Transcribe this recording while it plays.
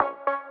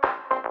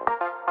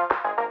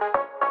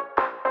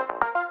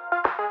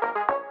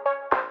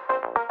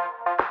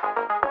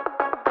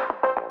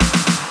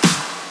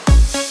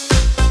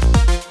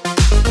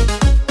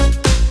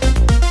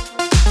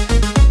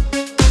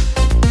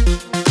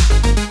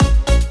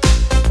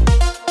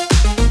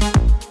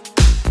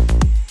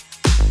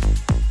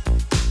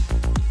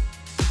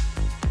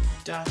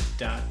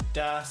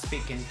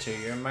speak into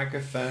your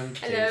microphone,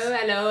 please.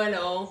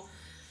 Hello.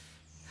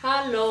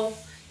 Halló,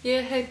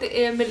 ég heiti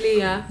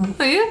Emilia og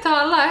ég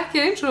tala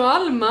ekki eins og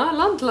Alma,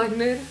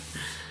 landlæknir.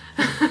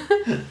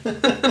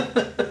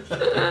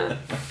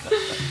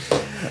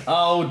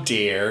 Oh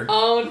dear.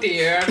 Oh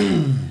dear.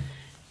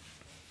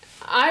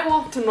 I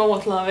want to know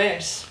what love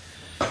is.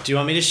 Do you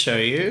want me to show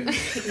you?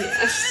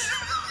 Yes.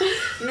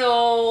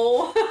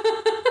 No.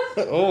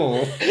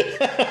 Oh.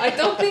 I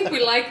don't think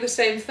we like the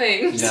same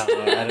things. No,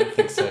 I don't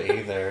think so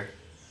either.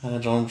 I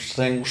don't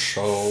think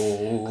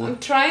so. I'm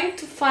trying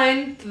to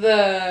find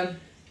the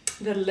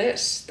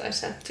list I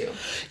sent you.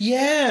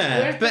 Yeah,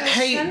 Where but did I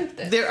hey, send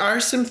it? there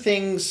are some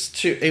things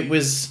to. It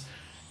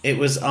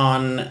was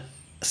on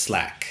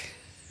Slack.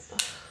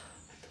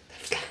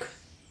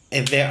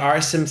 And there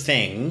are some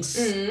things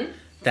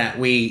that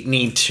we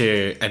need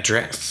to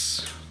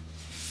address,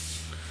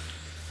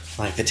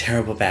 like the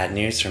terrible bad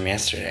news from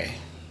yesterday.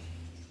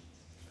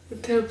 The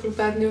terrible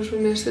bad news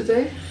from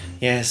yesterday?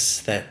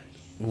 Yes, that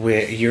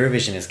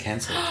Eurovision is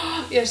cancelled.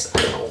 Yes,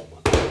 I know.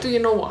 Do you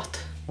know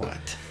what?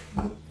 What?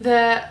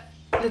 The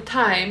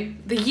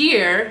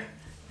year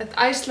that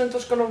Iceland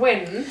was gonna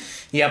win.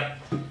 Yep.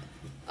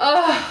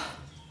 I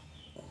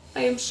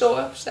am so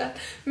upset.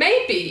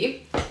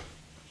 Maybe.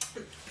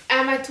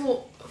 Am I too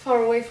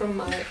far away from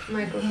my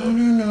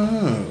microphone?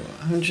 No.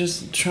 I'm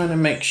just trying to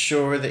make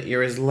sure that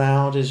you're as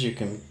loud as you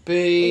can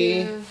be.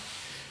 Yeah.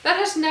 That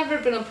has never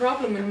been a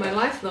problem in my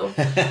life, though.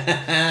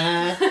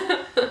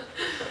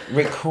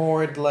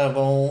 Record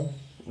level,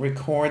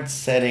 record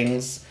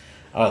settings.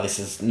 Oh, this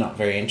is not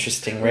very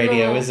interesting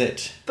radio, No. is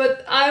it?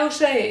 But I was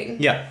saying,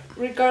 Yeah.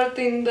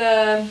 regarding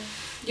the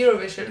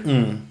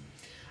Eurovision,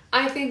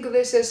 I think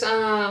this is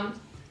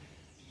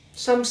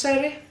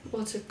samsæri.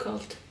 What's it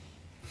called?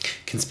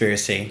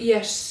 Conspiracy.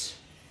 Yes.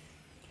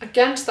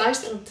 Against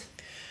Iceland.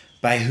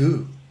 By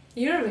who?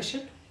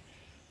 Eurovision.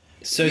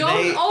 So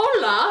Jón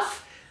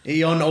Ólaf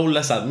Jon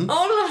Olason.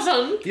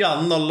 Ólafsson.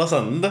 Jon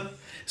Olason.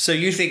 So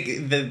you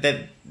think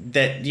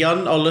that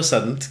Jon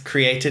Olason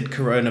created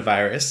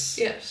coronavirus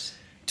Yes.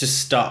 to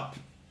stop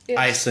Yes.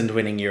 Iceland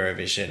winning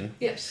Eurovision?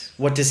 Yes.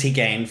 What does he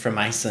gain from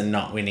Iceland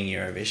not winning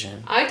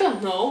Eurovision? I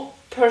don't know.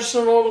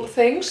 Personal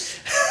things.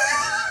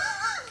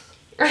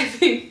 I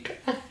think.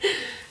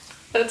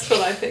 That's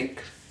what I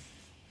think.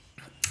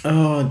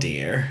 Oh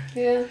dear.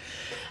 Yeah.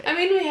 I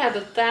mean, we had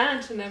a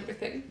dance and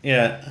everything.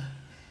 Yeah.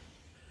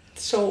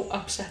 So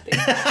upsetting.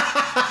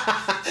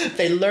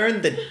 They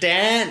learned the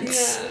dance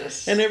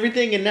Yes. and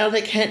everything, and now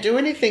they can't do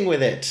anything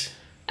with it.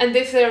 And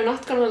if they're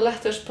not gonna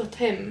let us put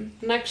him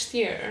next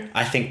year.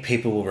 I think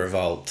people will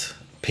revolt.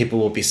 People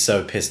will be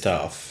so pissed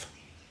off.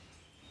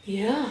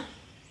 Yeah.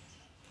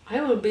 I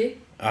will be.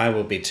 I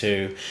will be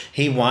too.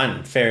 He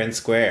won fair and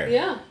square.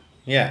 Yeah.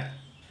 Yeah.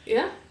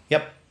 Yeah.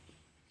 Yep.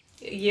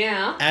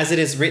 Yeah. As it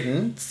is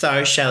written,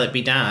 so shall it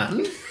be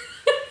done.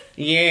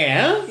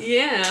 Yeah.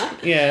 Yeah.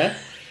 Yeah.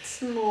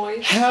 It's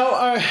noise.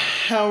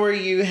 How are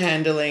you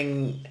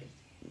handling?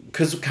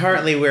 Because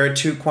currently we're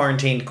two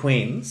quarantined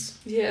queens.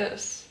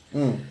 Yes.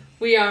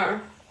 We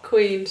are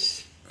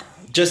queens.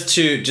 Just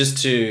to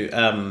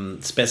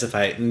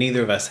specify,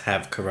 neither of us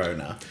have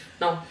corona.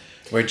 No.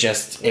 We're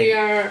just We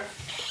are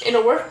in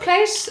a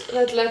workplace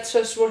that lets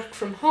us work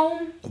from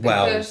home.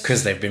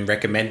 because they've been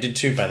recommended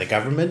to by the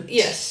government.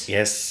 Yes.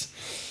 Yes.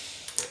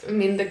 I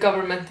mean, the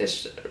government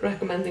is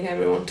recommending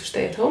everyone to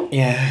stay at home.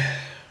 Yeah.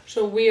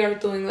 So we are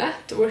doing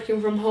that,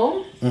 working from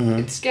home. Mm-hmm.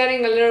 It's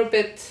getting a little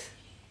bit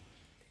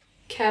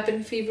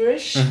cabin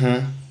feverish.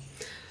 Mm-hmm.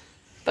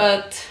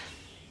 But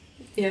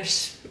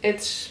yes,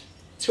 it's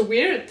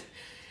weird.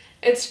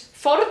 It's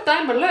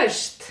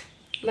fordæmalaust,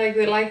 like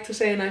they like to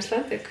say in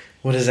Icelandic.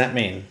 What does that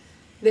mean?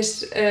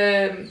 This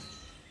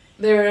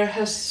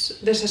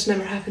this has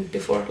never happened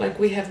before. Like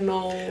we have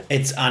no.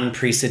 It's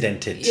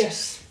unprecedented.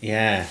 Yes.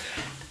 Yeah.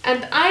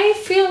 And I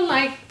feel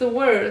like the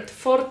word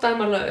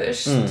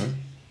fordæmalaust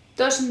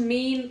doesn't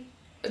mean.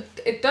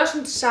 It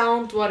doesn't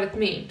sound what it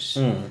means.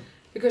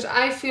 Because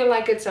I feel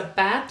like it's a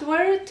bad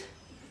word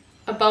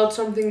about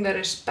something that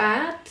is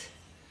bad.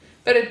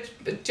 But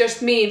it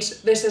just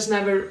means this has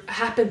never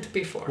happened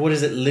before. What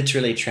does it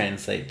literally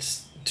translate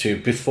to?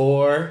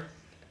 Before?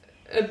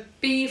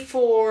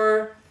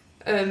 Before,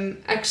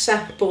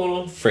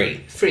 example,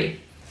 Free. free.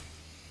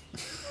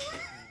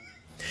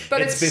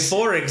 But It's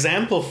before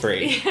example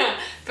free. Yeah,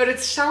 but it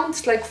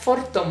sounds like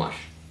fordómar,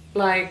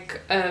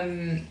 like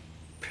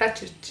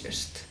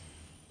prejudiced.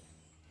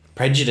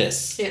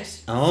 Prejudice.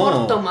 Yes.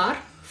 Oh. Fordómar,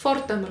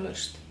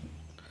 fordæmalaust.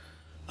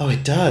 Oh,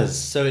 it does.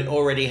 So it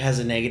already has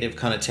a negative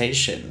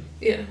connotation.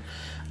 Yeah.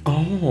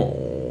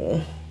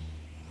 Oh.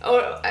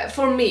 Or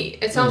for me,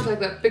 it sounds like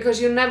that because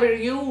you never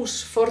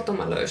use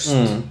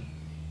fordómalaust.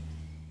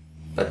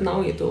 But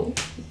now you do.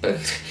 But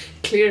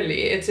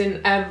clearly, it's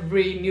in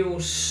every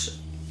news,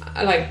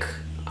 like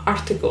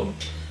article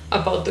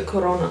about the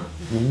corona.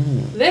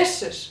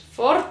 This is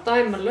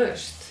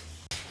fordæmalaust.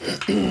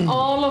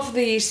 All of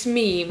these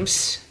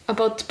memes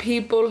about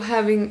people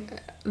having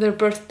their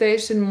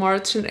birthdays in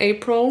March and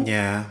April,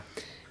 Yeah.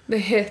 they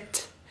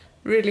hit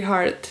really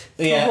hard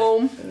to Yeah.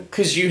 home.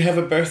 Because you have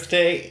a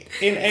birthday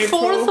in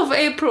April. 4th of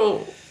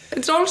April.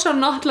 It's also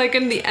not like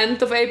in the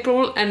end of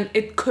April, and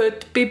it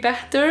could be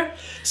better.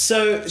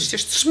 So It's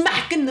just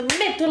smack in the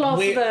middle of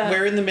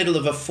we're in the middle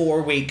of a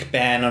 4-week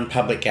ban on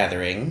public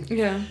gathering.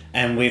 Yeah.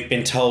 And we've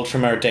been told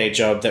from our day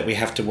job that we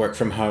have to work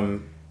from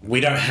home. We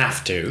don't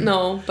have to.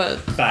 No, but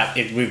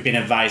We've been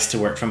advised to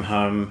work from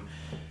home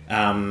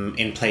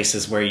in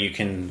places where you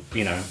can,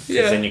 Yeah.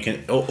 then you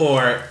can,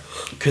 or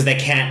because they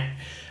can't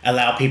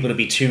allow people to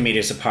be 2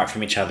 meters apart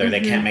from each other.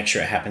 They can't make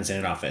sure it happens in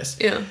an office.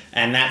 Yeah.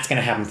 And that's going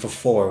to happen for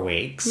 4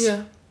 weeks.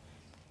 yeah.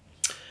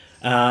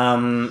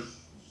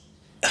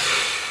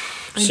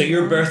 So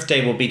your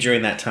birthday will be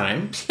during that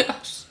time.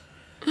 Yes.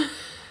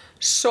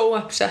 So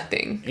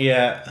upsetting.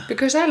 Yeah.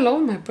 Because I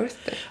love my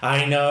birthday.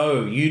 I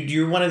know.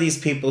 You're one of these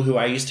people who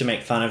I used to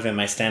make fun of in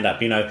my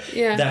stand-up.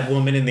 Yeah. That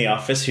woman in the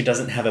office who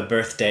doesn't have a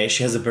birthday.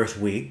 She has a birth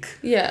week.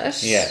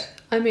 Yes. Yeah.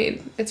 I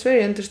mean, it's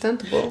very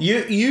understandable.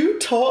 You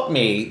taught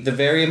me the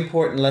very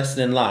important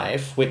lesson in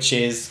life, which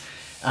is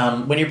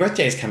when your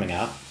birthday is coming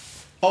up,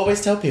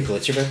 always tell people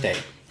it's your birthday.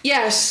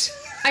 Yes.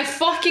 I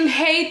fucking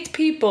hate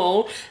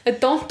people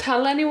that don't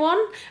tell anyone,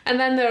 and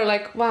then they're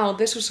like, wow,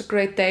 this was a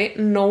great day.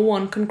 No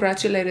one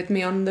congratulated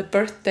me on the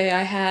birthday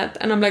I had.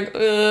 And I'm like,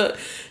 do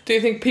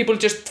you think people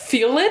just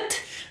feel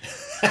it?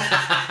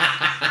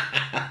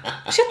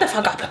 Shut the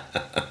fuck up.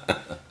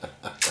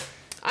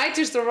 I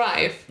just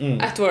arrive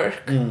at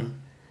work.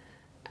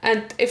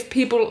 And if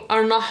people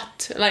are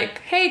not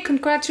like, hey,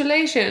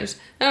 congratulations,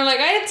 and I'm like,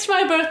 it's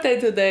my birthday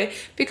today,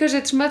 because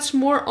it's much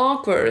more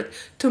awkward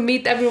to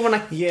meet everyone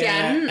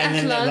again and at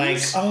then lunch. they're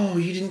like, oh,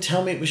 you didn't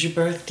tell me it was your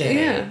birthday.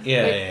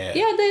 Yeah.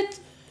 Yeah.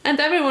 And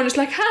everyone is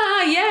like,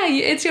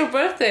 it's your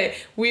birthday.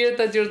 Weird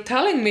that you're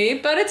telling me,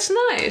 but it's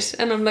nice.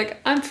 And I'm like,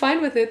 I'm fine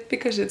with it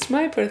because it's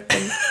my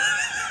birthday.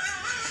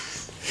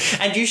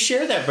 And you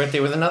share that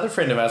birthday with another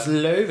friend of ours,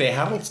 Love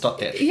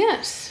Haraldsdottir.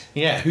 Yes.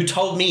 Yeah, who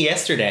told me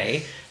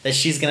yesterday that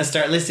she's going to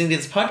start listening to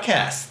this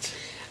podcast.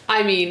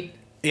 I mean,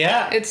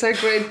 Yeah. it's a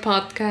great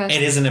podcast.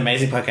 It is an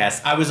amazing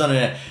podcast. I was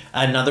on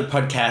another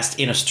podcast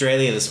in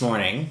Australia this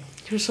morning.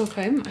 You're so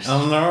famous.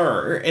 Oh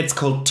no, it's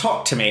called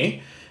Talk to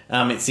Me.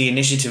 It's the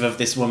initiative of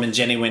this woman,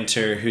 Jenny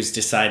Winter, who's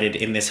decided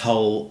in this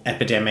whole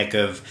epidemic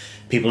of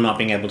people not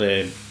being able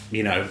to,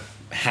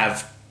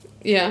 have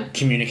Yeah.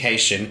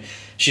 communication.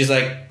 She's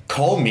like,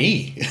 call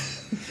me.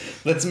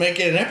 Let's make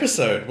it an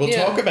episode. We'll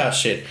Yeah. talk about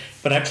shit.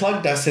 But I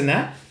plugged us in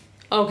that.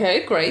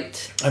 Okay,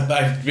 great.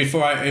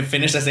 Before I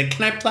finished, I said,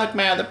 can I plug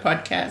my other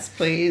podcast,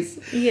 please?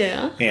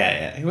 Yeah.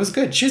 Yeah. It was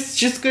good.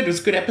 Just good. It was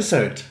a good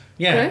episode.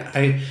 Yeah.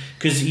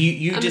 Because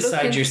you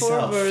decide I'm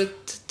yourself. looking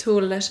forward to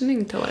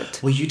listening to it.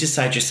 Well, you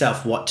decide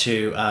yourself what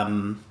to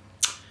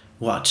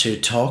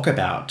talk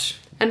about.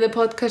 And the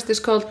podcast is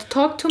called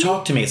Talk to Me?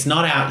 Talk to me. It's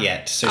not out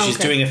yet. So she's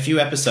Okay. doing a few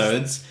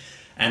episodes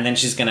and then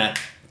she's going to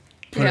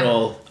put it Yeah.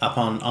 all up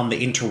on the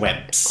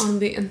interwebs. On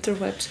the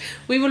interwebs.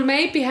 We will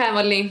maybe have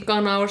a link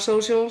on our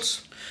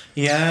socials.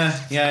 Yeah.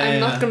 I'm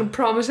not going to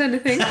promise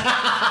anything.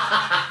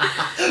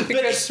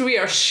 Because we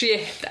are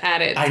shit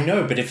at it. I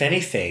know, but if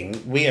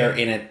anything, we are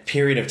in a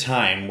period of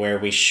time where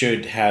we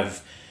should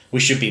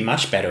be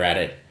much better at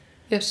it.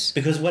 Yes.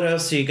 Because what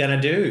else are you going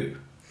to do?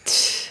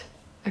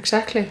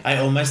 Exactly. I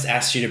almost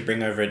asked you to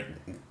bring over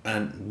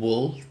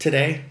wool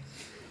today.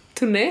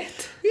 To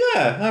knit?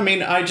 Yeah, I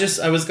mean, I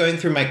was going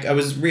through I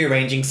was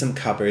rearranging some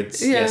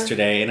cupboards Yeah.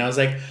 yesterday, and I was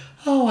like,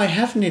 oh, I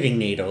have knitting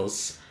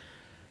needles.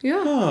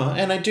 Yeah. Oh,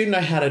 and I do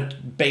know how to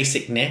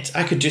basic knit.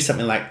 I could do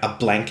something like a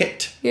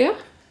blanket. Yeah.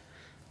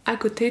 I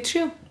could teach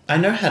you. I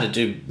know how to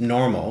do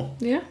normal.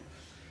 Yeah.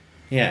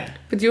 Yeah.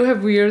 But you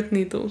have weird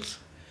needles.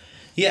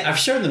 Yeah, I've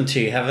shown them to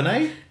you, haven't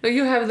I? No,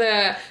 you have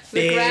the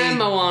Big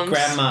grandma ones.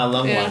 Grandma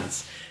long Yeah.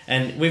 ones.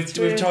 And we've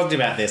weird. talked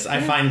about this.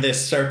 I find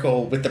this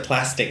circle with the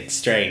plastic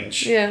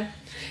strange. Yeah.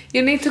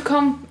 You need to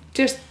come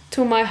just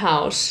to my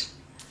house.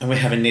 And we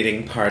have a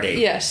knitting party.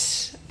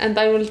 Yes. And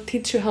I will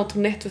teach you how to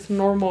knit with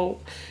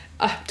normal,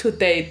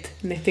 up-to-date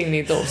knitting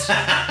needles.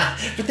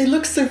 But they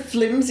look so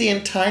flimsy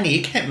and tiny.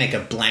 You can't make a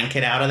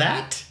blanket out of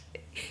that.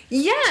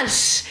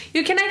 Yes!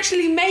 You can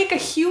actually make a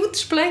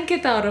huge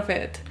blanket out of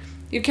it.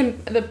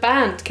 The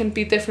band can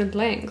be different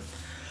length.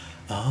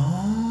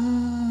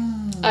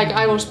 Oh. Like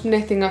I was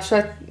knitting a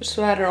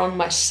sweater on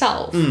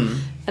myself,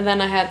 and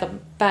then I had a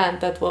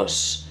band that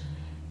was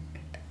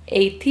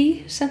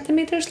 80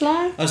 centimeters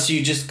long. Oh, so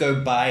you just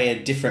go buy a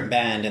different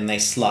band and they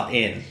slot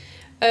in.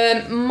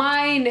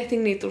 My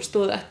knitting needles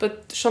do that,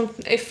 but some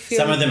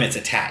of them it's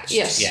attached.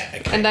 Yes. Yeah.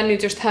 Okay. And then you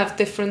just have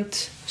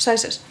different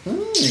sizes.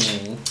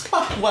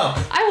 Oh, well,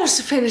 I was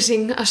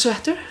finishing a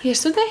sweater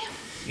yesterday.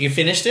 you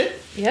finished it.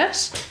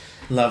 Yes.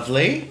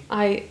 Lovely.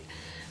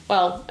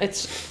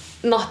 It's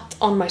not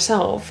on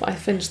myself. I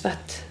finished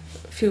that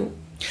a few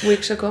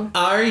weeks ago.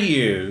 Are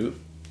you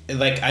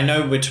I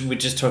know we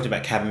just talked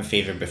about cabin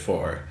fever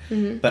before,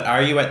 but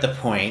are you at the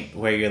point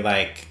where you're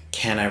like,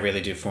 can I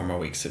really do 3 more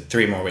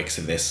weeks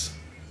of this?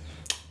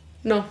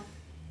 No.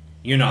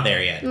 You're not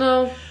there yet.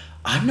 No.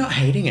 I'm not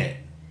hating it.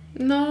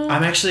 No.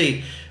 I'm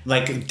actually,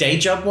 like, day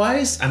job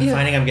wise, I'm Yeah.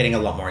 finding I'm getting a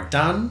lot more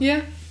done.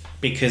 Yeah.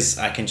 Because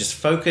I can just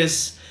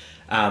focus.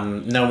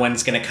 No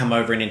one's going to come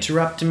over and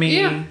interrupt me.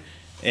 Yeah.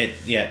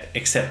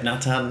 Except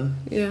Nathan.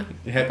 Yeah.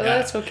 But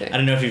that's okay. I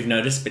don't know if you've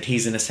noticed, but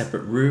he's in a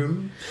separate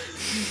room.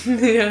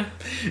 Yeah.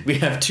 We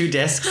have 2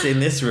 desks in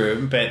this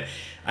room, but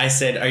I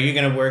said, are you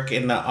going to work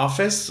in the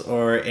office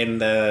or in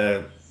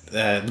the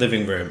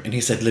living room? And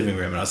he said living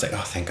room, and I was like,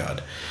 oh, thank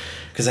God.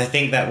 Because I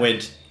think that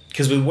would...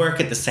 Because we work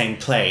at the same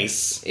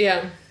place.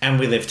 Yeah. And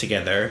we live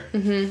together.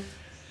 Mm-hmm.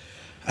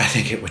 I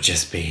think it would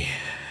just be...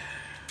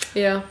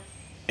 Yeah.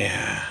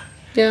 Yeah.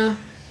 Yeah,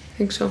 I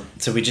think so.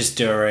 So we just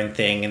do our own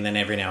thing, and then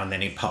every now and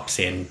then he pops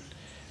in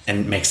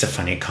and makes a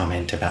funny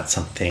comment about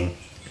something.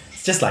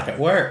 It's just like at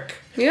work.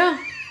 Yeah.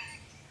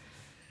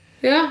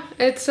 Yeah,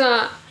 it's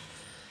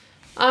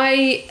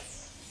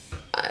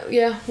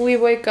we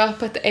wake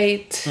up at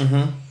 8.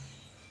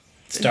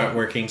 Start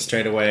working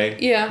straight away.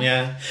 Yeah.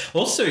 Yeah.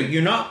 Also,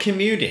 you're not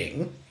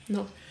commuting,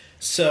 No.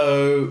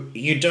 so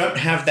you don't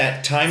have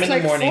that time It's in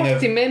like the morning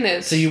 40 of...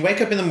 minutes. So you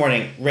wake up in the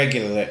morning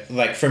regularly.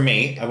 Like for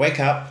me, I wake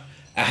up,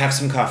 I have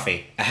some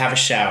coffee, I have a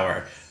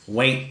shower,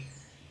 wait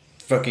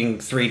fucking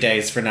 3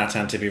 days for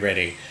Nathan to be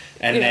ready.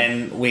 And Yeah.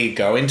 then we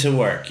go into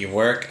work. You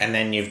work, and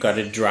then you've got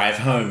to drive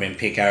home in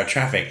peak hour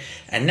traffic.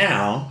 And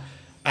now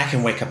I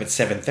can wake up at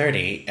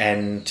 7:30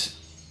 and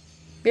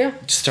Yeah.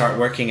 start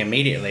working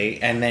immediately,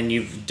 and then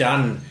you've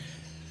done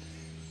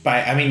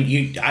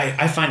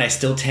I find I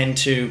still tend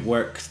to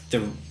work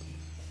the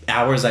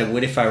hours I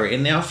would if I were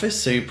in the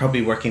office, so you're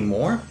probably working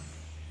more.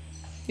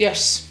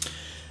 Yes.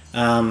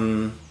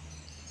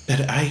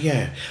 But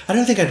I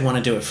don't think I'd want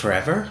to do it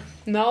forever.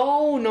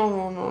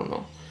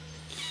 No.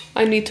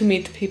 I need to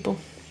meet people.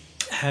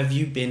 Have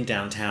you been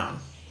downtown?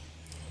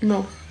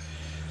 No.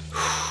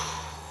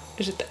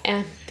 Is it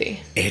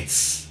empty?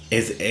 It's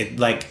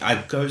like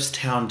a ghost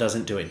town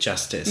doesn't do it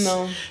justice.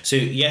 No. So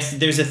yes,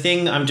 there's a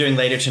thing I'm doing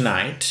later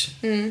tonight.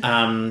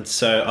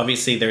 So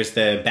obviously there's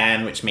the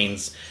ban, which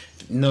means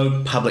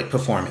no public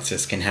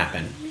performances can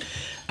happen.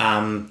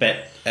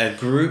 But a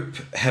group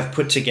have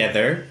put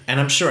together, and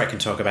I'm sure I can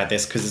talk about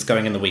this because it's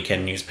going in the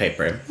weekend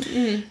newspaper.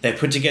 They've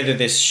put together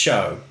this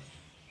show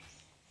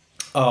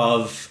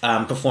of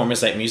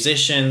performers like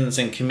musicians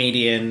and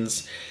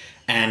comedians,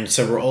 and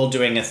so we're all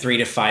doing a 3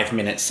 to 5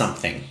 minute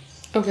something.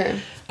 Okay.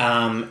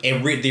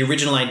 The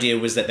original idea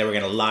was that they were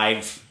going to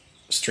live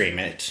stream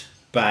it,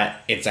 but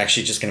it's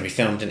actually just going to be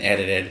filmed and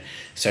edited.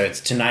 So it's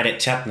tonight at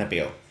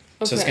Tjärnaby.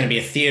 So it's going to be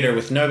a theater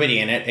with nobody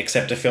in it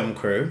except a film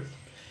crew.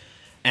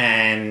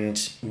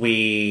 And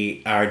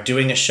we are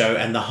doing a show,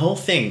 and the whole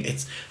thing,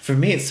 for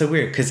me, it's so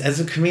weird because as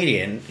a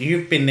comedian,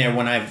 you've been there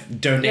when I've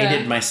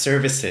donated my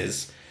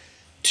services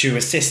to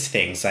assist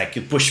things like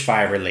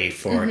bushfire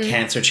relief or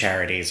cancer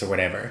charities or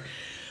whatever.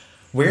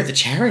 We're the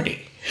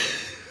charity.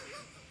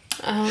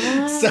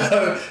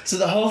 So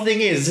the whole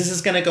thing is, this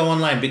is going to go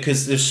online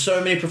because there's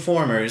so many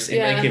performers in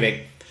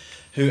Reykjavik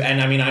who, and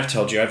I mean, I've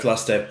told you, I've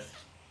lost a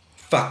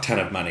fuck ton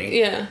of money.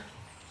 Yeah.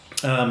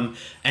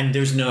 And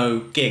there's no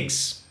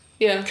gigs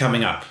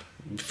coming up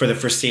for the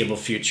foreseeable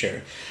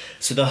future.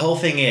 So the whole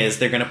thing is,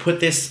 they're going to put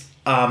this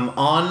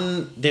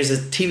on, there's a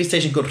TV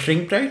station called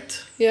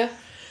Ringbreit. Yeah.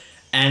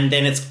 And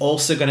then it's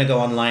also going to go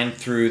online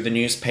through the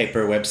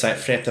newspaper website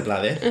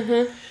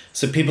Fréttabladet.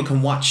 So people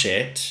can watch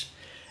it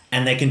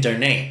and they can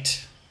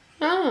donate.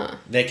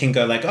 They can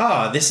go like,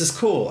 this is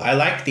cool. I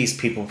like these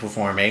people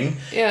performing.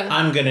 Yeah.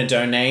 I'm going to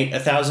donate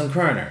 1,000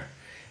 kroner.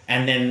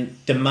 And then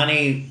the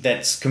money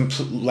that's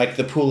like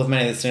the pool of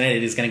money that's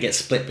donated is going to get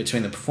split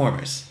between the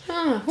performers.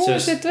 Who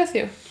is it with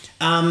you?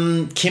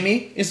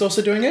 Kimmy is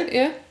also doing it.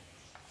 Yeah.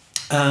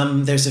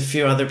 There's a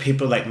few other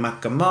people like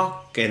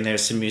Makamok, and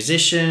there's some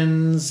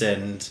musicians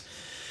and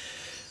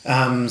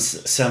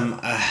some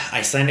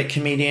Icelandic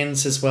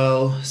comedians as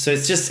well. So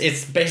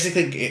it's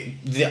basically,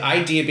 the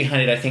idea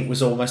behind it, I think,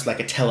 was almost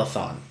like a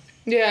telethon.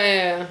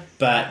 Yeah.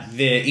 But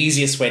the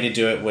easiest way to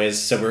do it was,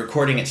 so we're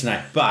recording it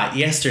tonight, but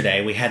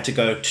yesterday we had to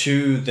go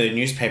to the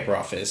newspaper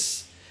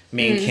office,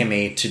 me and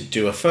Kimmy, to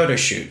do a photo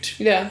shoot.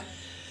 Yeah.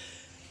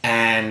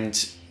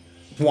 And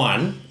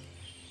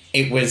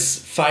it was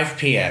 5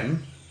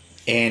 p.m.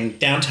 in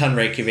downtown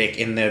Reykjavik,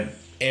 in the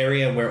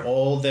area where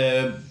all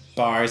the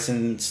bars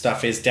and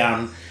stuff is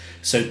down.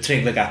 So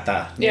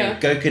Tryggvagata,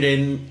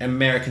 Gökurin,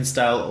 American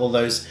style, all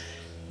those.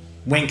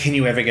 When can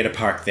you ever get a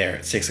park there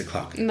at 6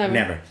 o'clock?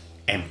 Never.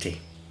 Empty.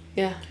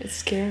 Yeah, it's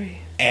scary.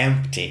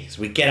 Empty.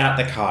 So we get out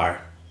the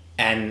car,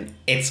 and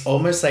it's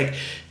almost like,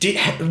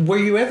 were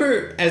you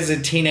ever, as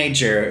a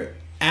teenager,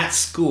 at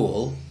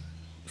school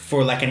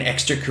for like an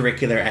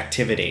extracurricular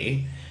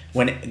activity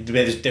when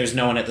there's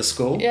no one at the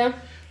school? Yeah.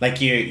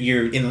 Like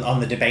you're on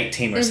the debate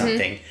team or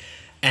something,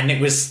 and there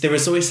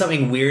was always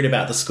something weird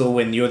about the school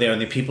when you're the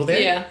only people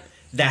there. Yeah.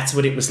 That's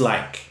what it was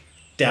like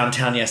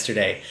downtown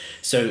yesterday.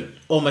 So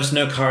almost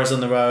no cars on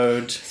the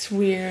road. It's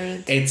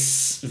weird.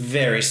 It's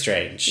very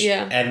strange.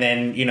 Yeah. And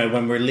then,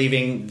 when we're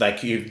leaving,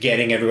 like, you're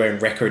getting everywhere in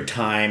record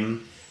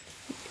time.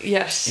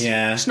 Yes.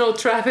 Yeah. There's no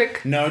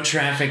traffic. No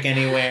traffic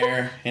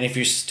anywhere. And if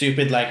you're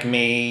stupid like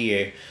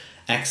me,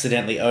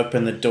 accidentally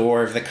open the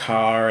door of the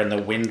car and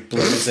the wind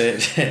blows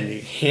it and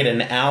hit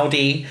an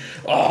Audi.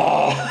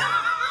 Oh!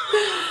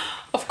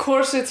 Of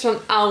course it's an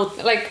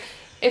Audi. Like,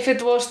 if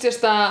it was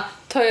just a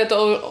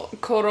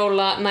Toyota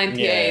Corolla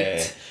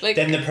 98. Like,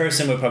 then the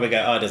person would probably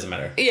go, oh, it doesn't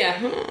matter.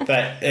 Yeah.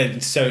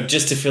 But, so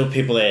just to fill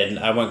people in,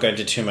 I won't go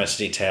into too much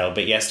detail,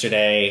 but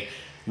yesterday,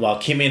 while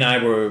Kimmy and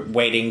I were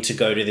waiting to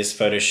go to this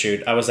photo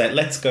shoot, I was like,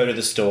 let's go to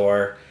the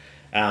store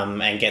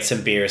and get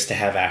some beers to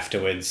have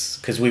afterwards,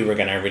 because we were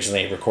going to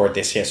originally record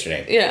this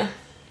yesterday. Yeah.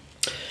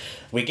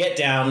 We get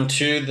down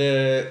to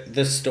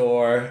the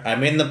store.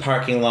 I'm in the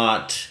parking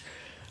lot.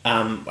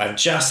 I've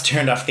just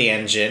turned off the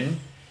engine.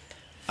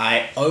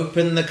 I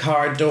open the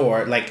car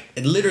door, like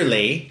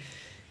literally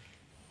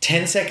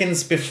 10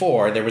 seconds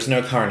before, there was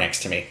no car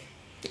next to me.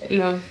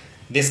 No.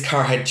 This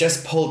car had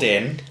just pulled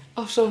in.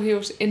 Oh, so he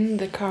was in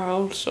the car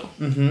also.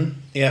 Mm-hmm.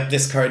 Yeah,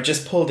 this car had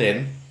just pulled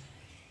in.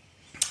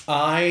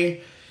 I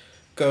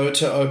go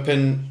to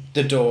open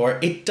the door.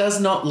 It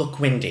does not look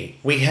windy.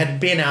 We had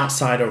been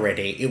outside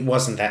already. It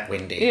wasn't that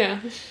windy.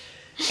 Yeah.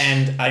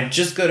 And I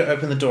just go to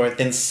open the door,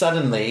 then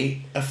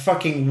suddenly a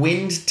fucking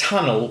wind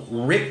tunnel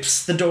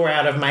rips the door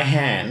out of my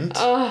hand.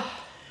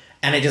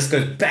 And it just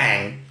goes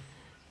bang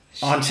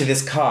onto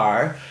this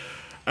car.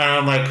 And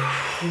I'm like,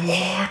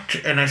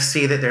 what? And I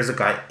see that there's a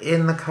guy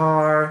in the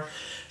car.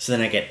 So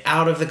then I get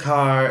out of the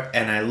car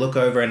and I look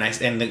over and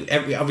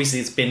obviously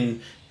it's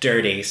been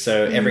dirty.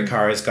 So every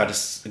car has got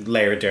a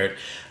layer of dirt.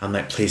 I'm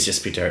like, please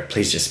just be dirt.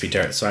 Please just be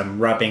dirt. So I'm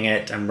rubbing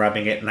it and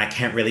I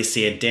can't really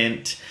see a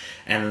dent.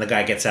 And the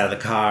guy gets out of the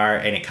car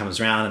and it comes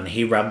around and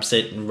he rubs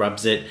it.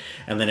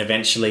 And then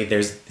eventually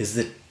there's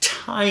a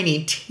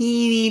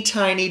teeny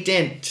tiny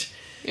dent.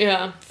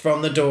 Yeah.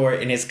 From the door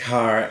in his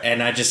car.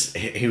 And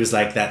he was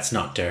like, that's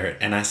not dirt.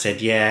 And I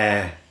said,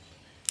 yeah,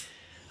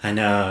 I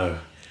know.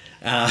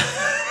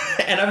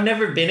 And I've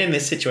never been in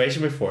this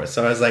situation before.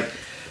 So I was like,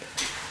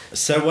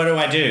 so what do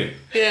I do?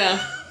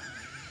 Yeah.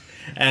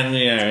 And,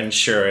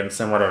 insurance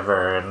and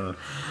whatever. And,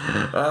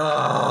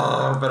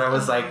 but I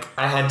was like,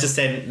 I had to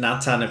send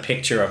Nathan a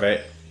picture of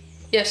it.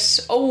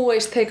 Yes,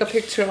 always take a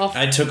picture of.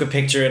 I took a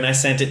picture and I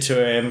sent it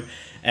to him.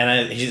 And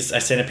I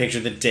sent a picture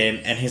of the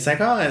dent. And he's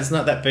like, oh, it's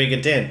not that big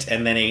a dent.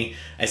 And then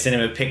I sent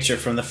him a picture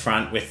from the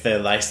front with the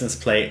license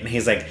plate. And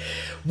he's like,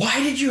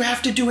 why did you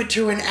have to do it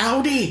to an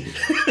Audi?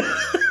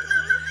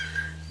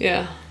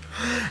 Yeah.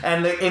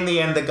 And in the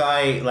end, the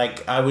guy,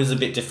 like, I was a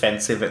bit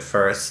defensive at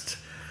first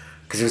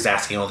because he was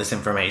asking all this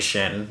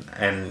information.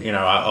 And,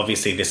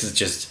 obviously this is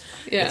just,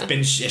 it's been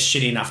a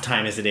shitty enough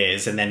time as it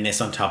is. And then this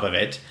on top of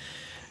it.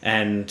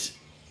 And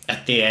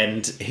at the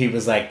end, he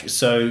was like,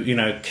 so,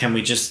 can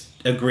we just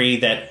agree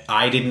that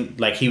I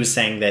didn't, like, he was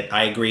saying that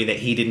I agree that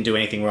he didn't do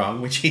anything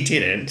wrong, which he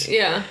didn't.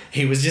 Yeah.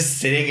 He was just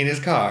sitting in his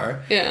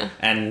car. Yeah.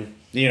 And,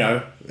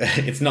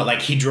 it's not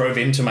like he drove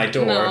into my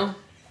door. No.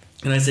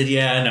 And I said,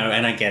 yeah, I know,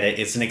 and I get it.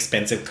 It's an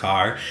expensive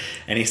car.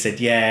 And he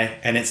said, yeah,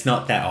 and it's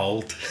not that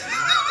old.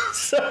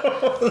 So,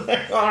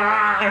 like,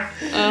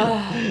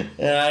 And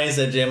I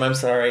said, Jim, I'm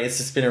sorry. It's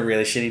just been a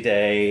really shitty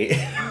day.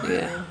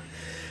 Yeah.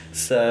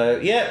 So,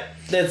 yeah,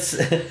 that's...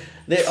 but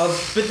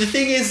the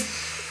thing is,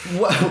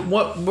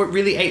 what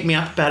really ate me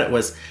up about it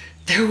was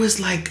there was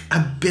like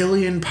 1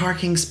 billion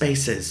parking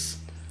spaces.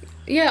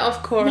 Yeah,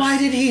 of course. Why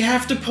did he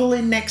have to pull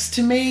in next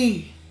to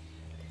me?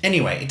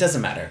 Anyway, it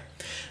doesn't matter.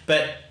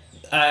 But...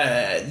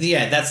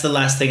 that's the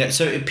last thing.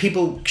 So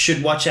people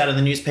should watch out in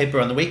the newspaper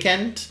on the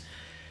weekend,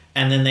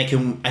 and then they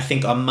can, I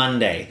think on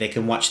Monday, they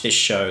can watch this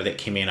show that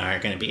Kimmy and I are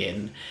going to be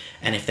in,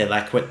 and if they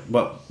like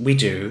what we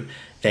do,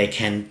 they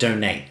can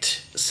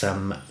donate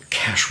some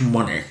cash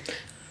money.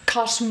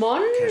 Cash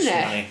money?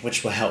 Cash money,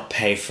 which will help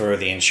pay for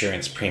the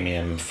insurance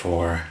premium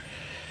for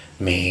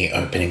me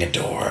opening a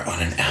door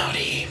on an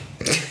Audi.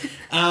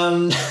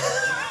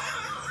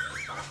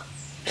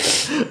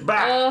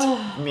 But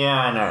yeah,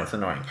 I know it's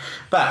annoying.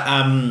 But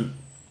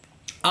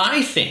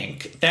I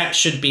think that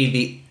should be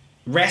the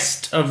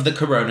rest of the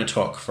Corona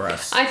talk for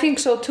us. I think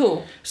so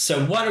too.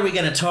 So what are we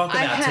going to talk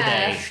about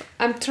today?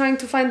 I'm trying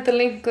to find the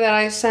link that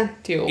I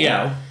sent you.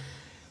 Yeah.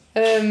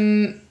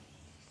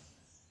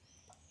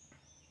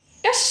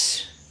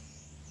 Yes.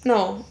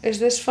 No. Is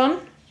this fun?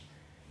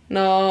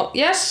 No.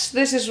 Yes.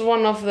 This is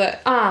one of the.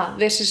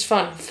 This is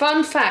fun.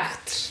 Fun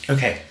facts.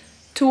 Okay.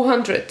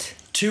 200.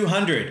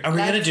 200. Are we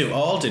going to do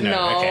all?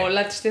 No, okay.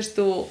 Let's just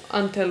do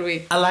until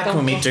we... I like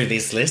when we do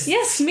these lists.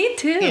 Yes, me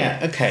too. Yeah,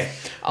 okay.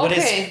 What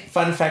is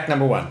fun fact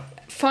number 1?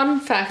 Fun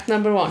fact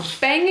number 1.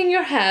 Banging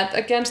your head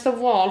against a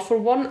wall for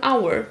 1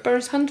 hour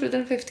burns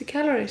 150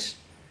 calories.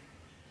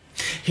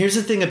 Here's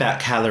the thing about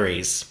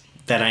calories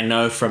that I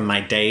know from my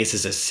days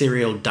as a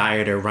serial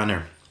dieter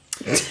runner.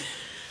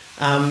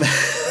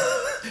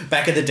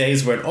 Back in the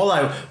days when all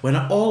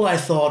I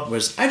thought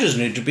was I just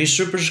need to be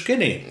super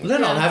skinny,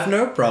 then I'll have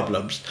no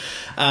problems.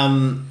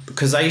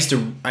 Because I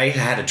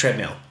had a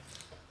treadmill.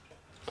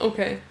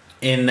 Okay.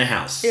 In the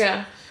house.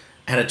 Yeah.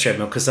 I had a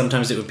treadmill because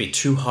sometimes it would be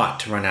too hot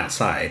to run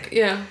outside.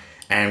 Yeah.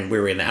 And we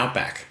were in the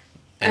outback.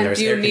 And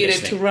you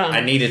needed to run.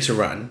 I needed to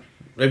run.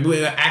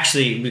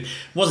 It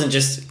wasn't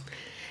just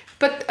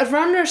But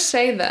runners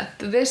say that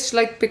this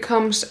like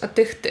becomes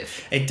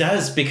addictive. It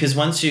does, because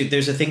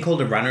there's a thing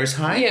called a runner's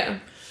high. Yeah.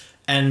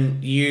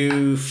 And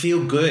you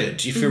feel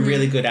good. You feel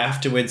really good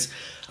afterwards.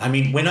 I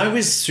mean, when I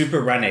was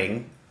super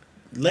running,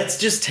 let's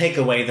just take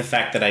away the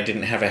fact that I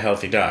didn't have a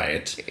healthy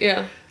diet.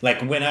 Yeah.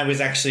 Like when I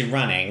was actually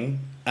running,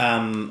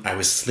 I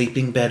was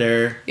sleeping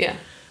better. Yeah.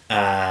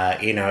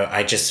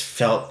 I just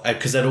felt,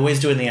 because I'd always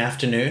do it in the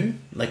afternoon,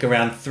 like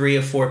around 3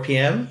 or 4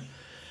 p.m.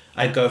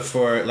 I'd go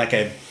for like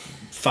a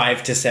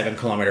 5 to 7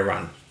 kilometer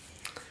run.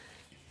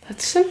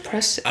 That's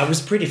impressive. I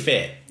was pretty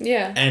fit.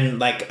 Yeah. And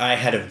like I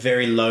had a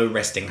very low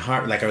resting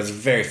heart. Like I was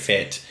very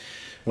fit.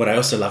 What I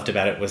also loved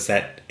about it was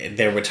that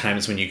there were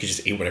times when you could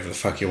just eat whatever the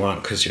fuck you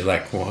want because you're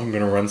like, well, I'm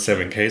going to run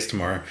 7Ks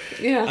tomorrow.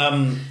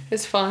 Yeah.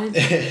 It's fine.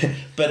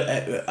 But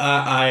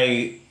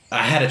I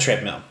had a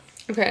treadmill.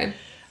 Okay.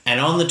 And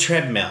on the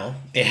treadmill,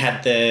 it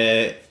had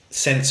the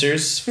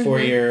sensors for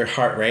your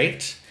heart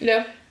rate.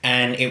 Yeah.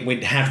 And it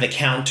would have the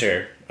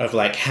counter of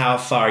like how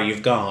far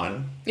you've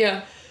gone.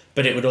 Yeah.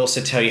 But it would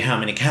also tell you how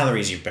many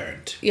calories you've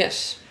burned.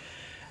 Yes.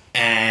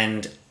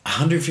 And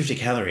 150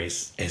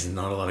 calories is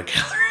not a lot of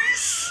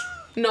calories.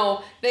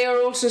 No, they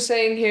are also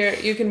saying here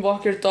you can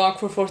walk your dog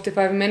for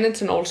 45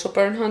 minutes and also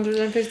burn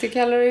 150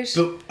 calories.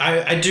 But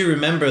I do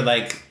remember,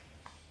 like,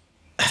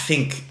 I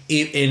think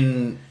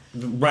in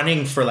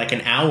running for like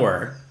an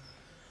hour,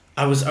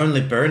 I was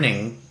only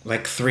burning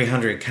like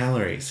 300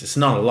 calories. It's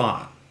not a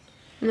lot.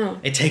 No.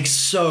 It takes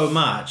so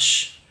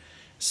much.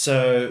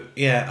 So,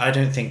 yeah, I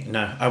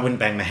wouldn't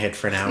bang my head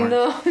for an hour.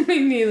 No, me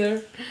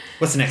neither.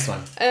 What's the next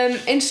one?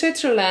 In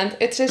Switzerland,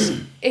 it says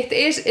it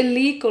is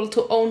illegal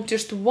to own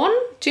just one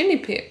guinea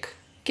pig.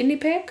 Guinea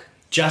pig?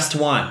 Just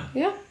one?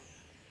 Yeah.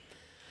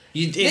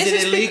 Is This it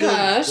is illegal?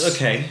 because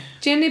Okay.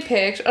 guinea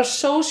pigs are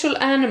social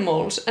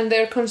animals and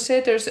they're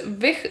considered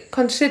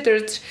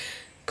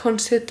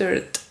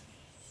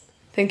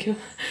thank you,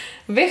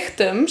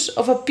 victims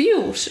of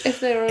abuse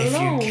if they're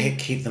alone. If you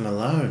keep them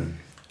alone.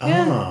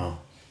 Yeah. Oh.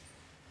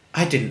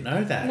 I didn't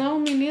know that. No,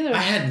 me neither. I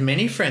had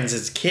many friends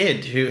as a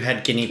kid who had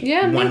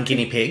one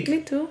guinea pig.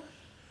 Me too.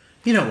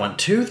 You don't want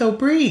two, they'll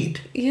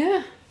breed.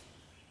 Yeah.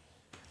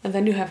 And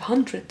then you have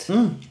 100.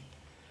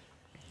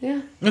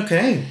 Yeah.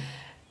 Okay.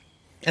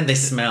 And they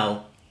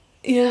smell.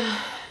 Yeah.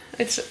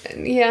 It's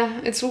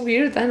a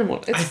weird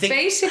animal. It's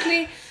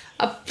basically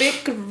a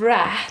big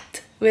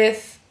rat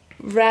with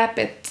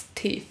rabbit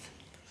teeth.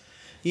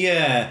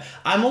 Yeah.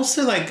 I'm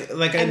also like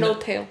and no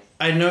tail.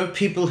 I know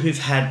people who've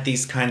had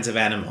these kinds of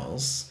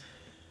animals.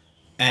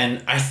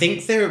 And I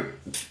think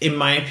in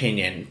my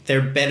opinion,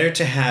 they're better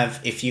to have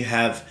if you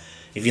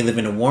live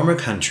in a warmer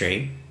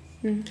country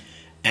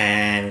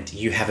and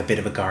you have a bit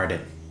of a garden.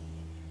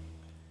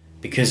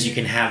 Because you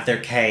can have their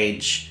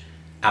cage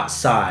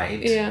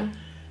outside. Yeah.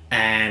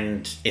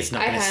 And it's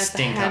not going to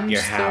stink up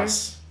your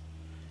house.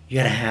 You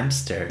had a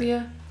hamster?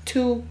 Yeah,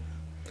 2.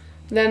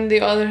 Then the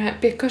other,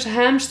 because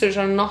hamsters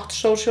are not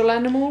social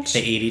animals.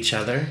 They eat each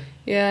other?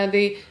 Yeah,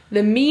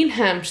 the mean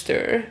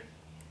hamster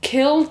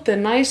killed the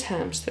nice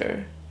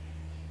hamster.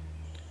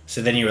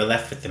 So then you were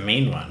left with the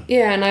mean one?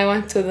 Yeah, and I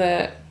went to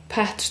the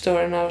pet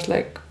store and I was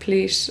like,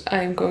 please,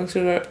 I'm going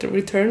to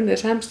return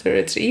this hamster,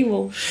 it's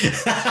evil.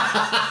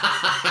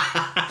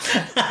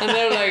 And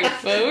they're like,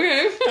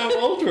 okay. How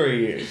old were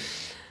you?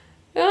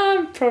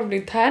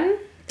 Probably 10.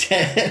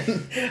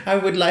 10?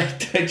 I'm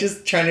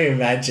just trying to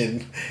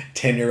imagine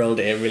 10-year-old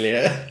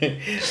Emilia.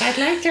 I'd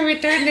like to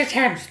return this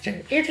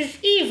hamster. It is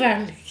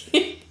evil.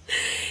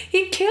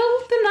 He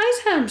killed the nice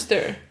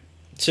hamster.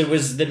 So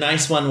was the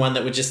nice one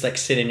that would just like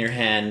sit in your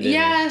hand?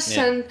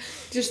 And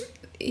just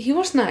he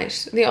was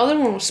nice. The other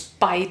one was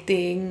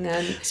biting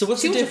and. So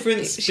what's the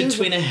difference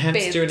between a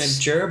hamster and a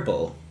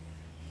gerbil?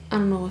 I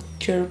don't know what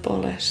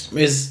gerbil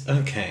is.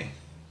 Okay.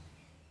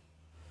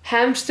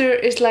 Hamster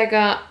is like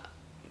a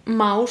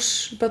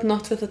mouse, but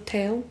not with a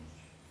tail.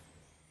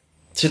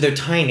 So they're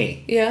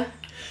tiny. Yeah.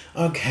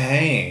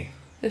 Okay.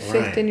 They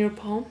fit in your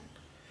palm.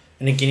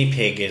 And a guinea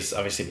pig is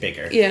obviously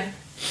bigger. Yeah.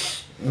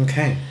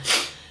 Okay.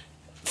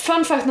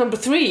 Fun fact number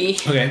 3.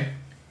 Okay.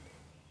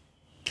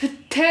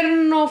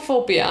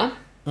 Paternophobia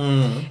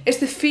is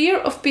the fear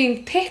of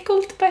being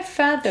tickled by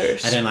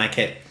feathers. I don't like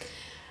it.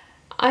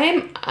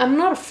 I'm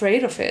not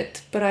afraid of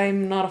it, but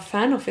I'm not a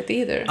fan of it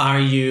either. Are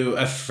you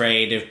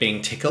afraid of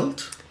being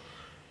tickled?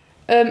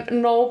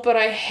 No, but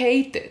I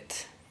hate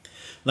it.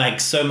 Like,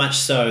 so much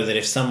so that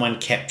if someone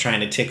kept trying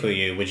to tickle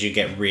you, would you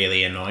get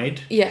really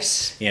annoyed?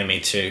 Yes. Yeah, me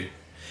too.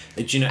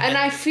 But, and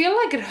I feel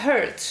like it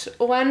hurts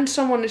when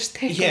someone is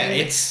tickling me. Yeah,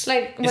 it's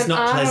like when it's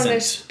not Aaron pleasant.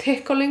 is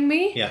tickling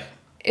me. Yeah.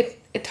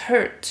 It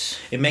hurts.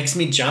 It makes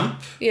me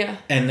jump. Yeah.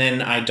 And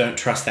then I don't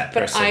trust that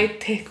person. But I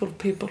tickle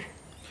people.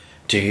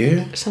 Do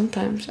you?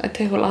 Sometimes. I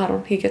tickle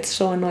Aaron. He gets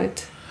so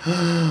annoyed.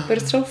 But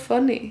it's so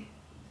funny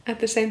at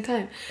the same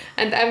time.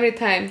 And every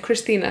time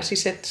Christina, she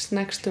sits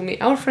next to me.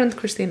 Our friend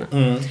Christina.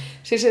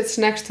 She sits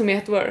next to me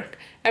at work.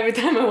 Every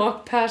time I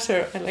walk past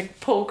her, I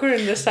like poke her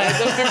in the side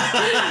of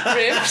her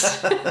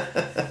ribs.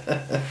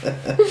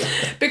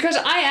 Because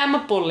I am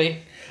a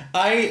bully.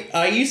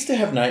 I used to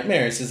have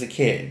nightmares as a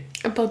kid.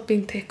 About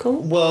being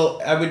tickled? Well,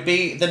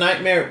 the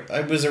nightmare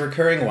was a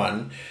recurring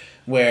one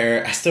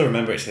where I still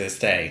remember it to this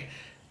day.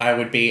 I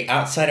would be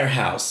outside our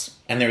house,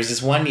 and there was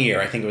this one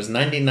year, I think it was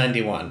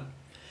 1991,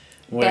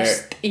 where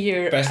Best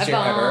year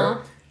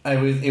ever.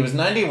 It was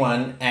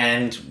 91,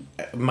 and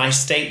my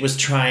state was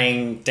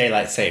trying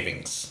daylight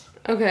savings.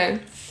 Okay.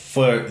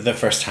 For the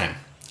first time.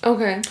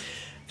 Okay.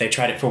 They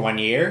tried it for 1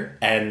 year,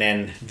 and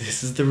then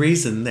this is the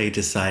reason they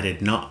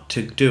decided not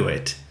to do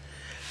it.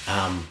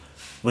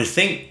 We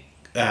think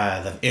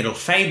it'll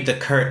fade the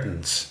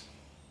curtains,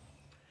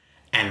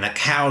 and the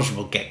cows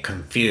will get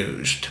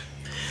confused.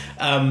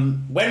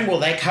 When will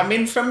they come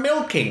in from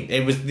milking?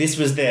 This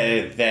was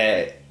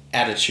the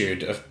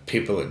attitude of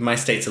people. My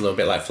state's a little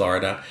bit like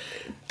Florida.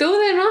 Do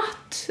they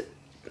not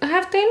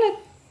have daylight?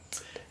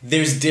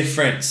 There's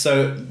different.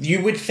 So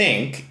you would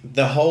think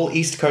the whole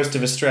east coast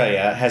of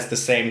Australia has the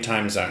same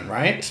time zone,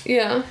 right?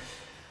 Yeah.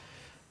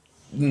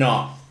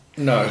 No.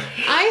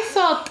 I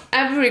thought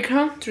every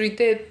country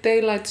did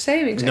daylight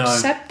savings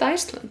except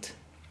Iceland.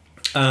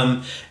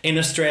 In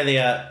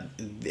Australia,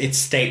 it's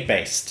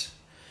state-based.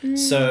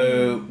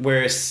 So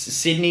whereas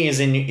Sydney is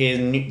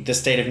in the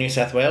state of New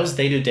South Wales,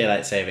 they do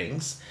daylight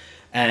savings.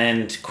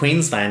 And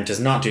Queensland does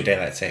not do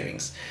daylight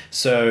savings.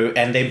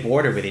 And they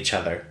border with each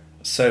other.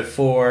 So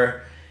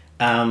for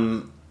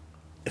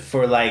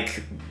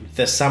like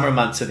the summer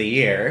months of the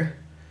year,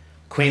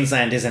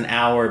 Queensland is an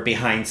hour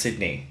behind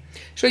Sydney.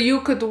 So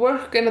you could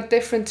work in a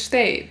different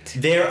state?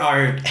 There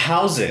are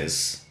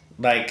houses,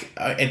 like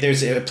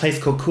there's a place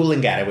called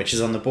Coolangatta, which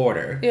is on the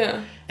border.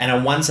 Yeah. And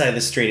on one side of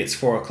the street it's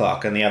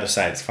 4:00, and the other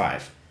side it's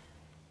 5.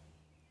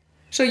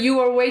 So you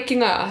are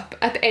waking up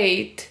at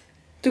 8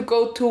 to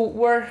go to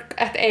work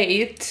at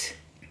 8,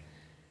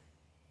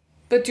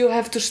 but you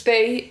have to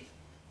stay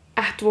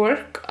at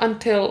work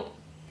until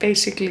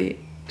basically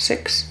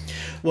 6.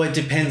 Well, it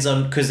depends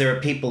on, because there are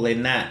people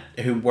in that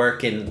who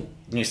work in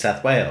New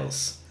South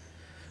Wales.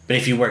 But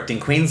if you worked in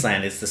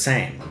Queensland, it's the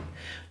same.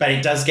 But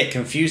it does get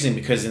confusing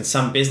because in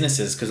some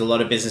businesses, because a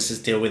lot of businesses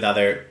deal with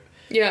other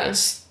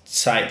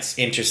sites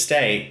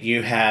interstate,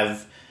 you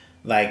have,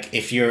 like,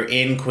 if you're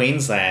in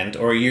Queensland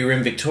or you're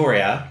in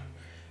Victoria,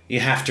 you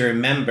have to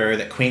remember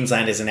that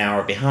Queensland is an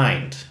hour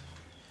behind.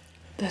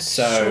 That's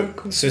so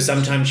confusing. So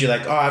sometimes you're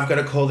like, oh, I've got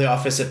to call the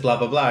office at blah,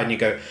 blah, blah. And you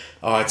go,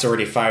 oh, it's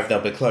already 5,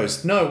 they'll be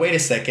closed. No, wait a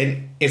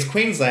second. It's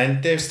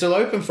Queensland. They're still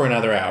open for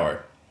another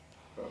hour.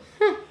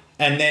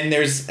 And then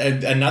there's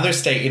another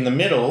state in the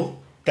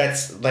middle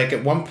that's like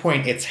at one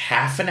point it's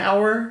half an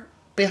hour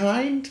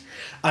behind.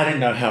 I don't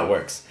know how it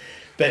works.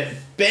 But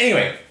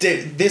anyway,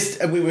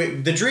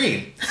 the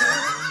dream.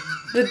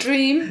 The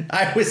dream?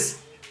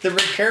 The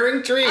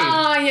recurring dream.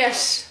 Ah,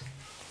 yes.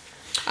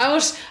 I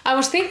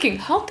was thinking,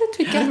 how did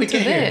we get to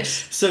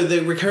this? So the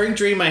recurring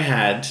dream I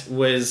had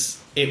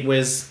was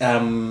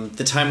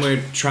the time we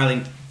were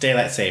trialing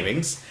daylight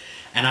savings,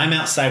 and I'm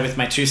outside with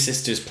my 2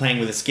 sisters playing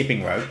with a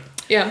skipping rope.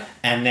 Yeah.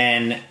 And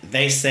then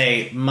they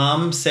say,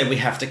 Mum said we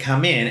have to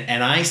come in,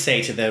 and I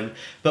say to them,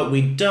 but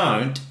we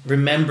don't.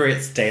 Remember,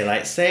 it's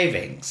daylight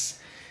savings.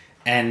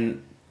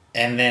 And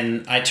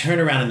then I turn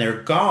around and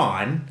they're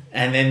gone,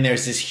 and then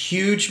there's this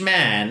huge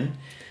man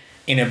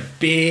in a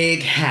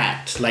big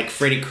hat, like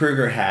Freddy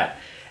Krueger hat,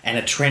 and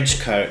a trench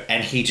coat,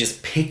 and he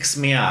just picks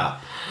me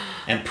up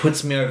and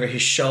puts me over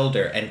his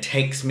shoulder and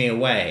takes me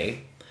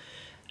away.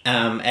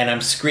 And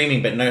I'm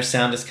screaming, but no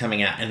sound is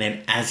coming out. And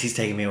then as he's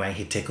taking me away,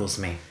 he tickles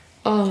me.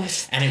 Oh,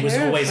 that's And it was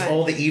always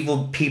all the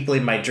evil people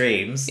in my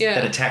dreams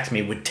that attacked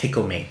me would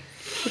tickle me.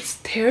 It's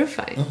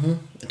terrifying. Mm-hmm.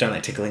 I don't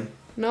like tickling.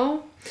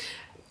 No.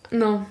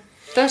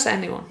 Does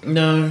anyone?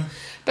 No.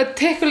 But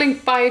tickling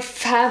by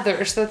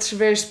feathers, that's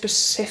very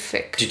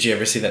specific. Did you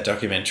ever see that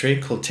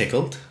documentary called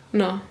Tickled?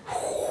 No.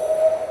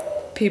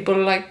 People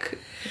like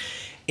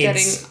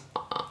getting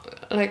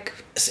like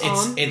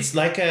it's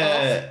like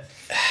a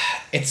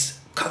it's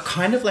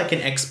kind of like an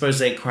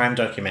expose crime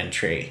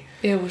documentary.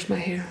 Yeah, it was my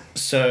hair.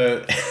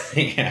 So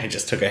yeah, I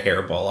just took a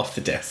hairball off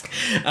the desk.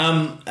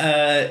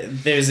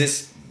 There's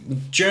this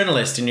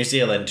journalist in New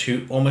Zealand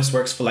who almost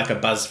works for like a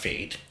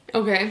BuzzFeed.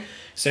 Okay.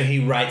 So he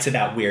writes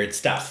about weird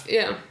stuff.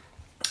 Yeah.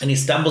 And he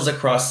stumbles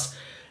across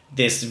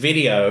this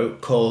video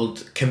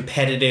called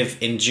competitive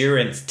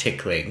endurance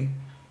tickling,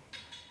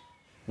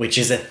 which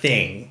is a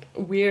thing.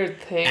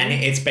 Weird thing. And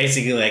it's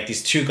basically like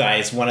these 2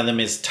 guys, one of them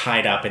is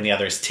tied up and the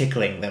other is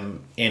tickling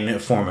them in a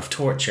form of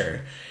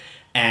torture.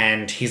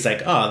 And he's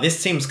like, oh, this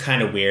seems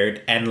kind of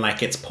weird, and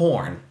like it's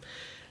porn.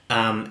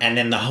 And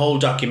then the whole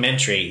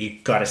documentary, you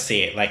gotta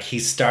see it. Like he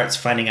starts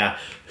finding out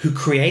who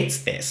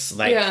creates this.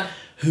 Like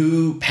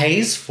who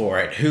pays for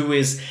it,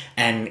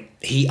 and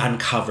he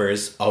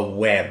uncovers a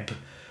web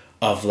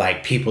of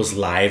like people's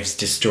lives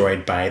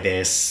destroyed by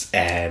this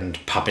and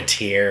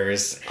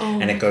puppeteers,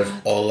 and it goes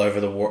all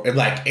over the world.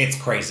 Like it's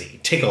crazy.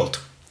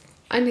 Tickled.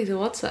 I need to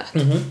watch that.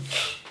 Mm-hmm.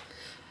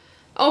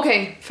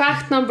 Okay,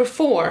 fact number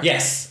 4.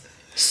 Yes.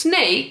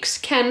 Snakes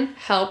can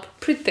help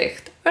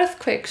predict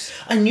earthquakes.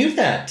 I knew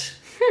that.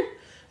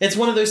 It's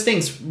one of those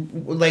things,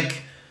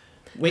 like,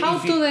 How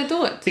do they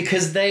do it?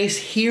 Because they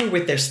hear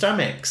with their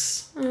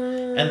stomachs.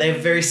 And they're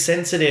very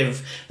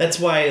sensitive. That's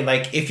why,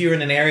 like, if you're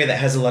in an area that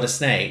has a lot of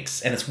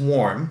snakes and it's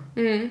warm,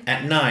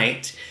 at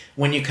night,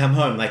 when you come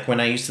home, like when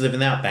I used to live in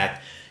the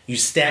outback, you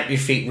stamp your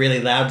feet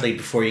really loudly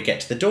before you get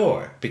to the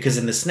door. Because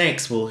then the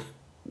snakes will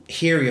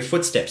hear your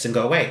footsteps and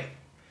go away.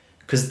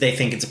 Because they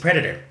think it's a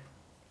predator.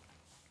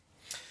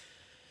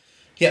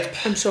 Yep.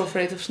 I'm so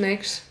afraid of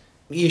snakes.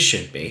 You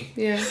should be.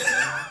 Yeah.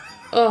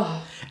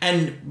 Oh.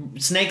 And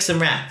snakes and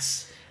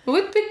rats. It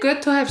would be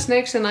good to have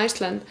snakes in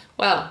Iceland.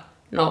 Well,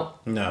 no.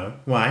 No.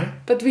 Why?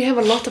 But we have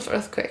a lot of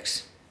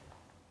earthquakes.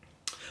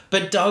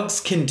 But dogs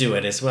can do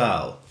it as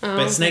well. Oh,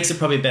 but snakes are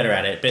probably better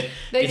at it. But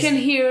they can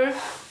hear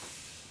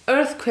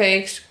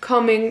earthquakes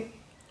coming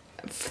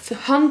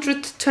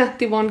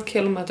 121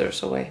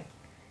 kilometers away.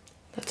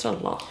 That's a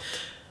lot.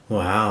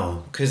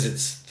 Wow. Because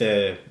it's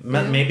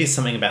maybe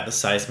something about the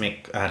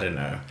seismic, I don't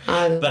know.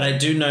 But I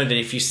do know that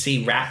if you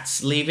see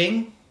rats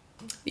leaving...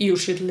 You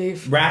should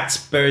leave. Rats,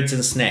 birds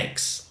and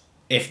snakes.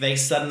 If they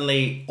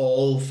suddenly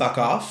all fuck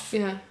off,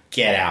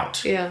 get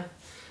out. Yeah.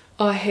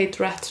 Oh, I hate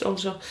rats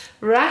also.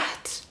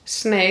 Rats,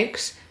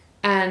 snakes,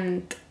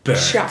 and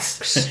birds.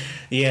 Sharks.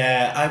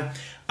 Yeah,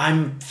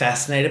 I'm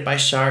fascinated by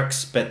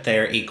sharks, but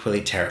they're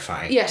equally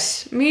terrifying.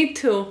 Yes, me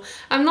too.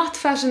 I'm not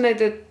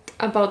fascinated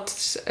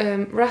about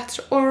rats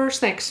or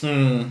snakes.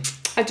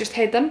 I just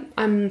hate them.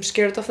 I'm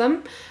scared of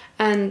them.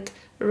 And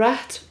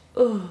rats,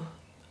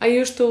 I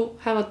used to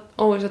have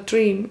always a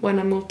dream when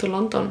I moved to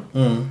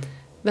London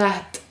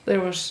that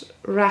there was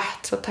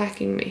rats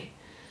attacking me.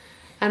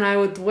 And I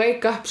would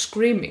wake up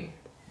screaming.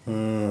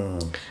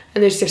 And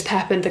this just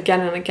happened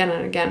again and again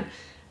and again.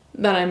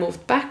 Then I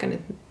moved back and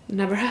it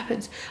never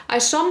happens. I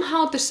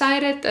somehow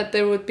decided that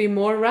there would be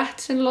more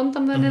rats in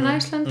London than in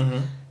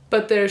Iceland.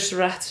 But there's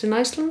rats in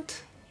Iceland.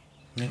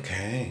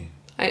 Okay.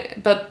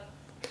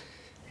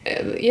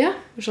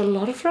 There's a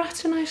lot of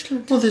rats in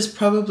Iceland. Well, there's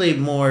probably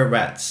more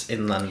rats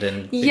in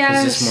London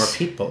because there's more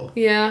people.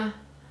 Yeah.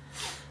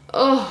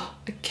 Oh,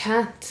 I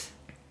can't.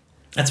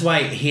 That's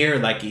why here,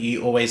 like,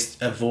 you always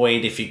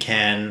avoid, if you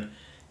can,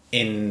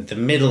 in the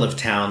middle of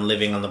town,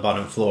 living on the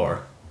bottom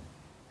floor.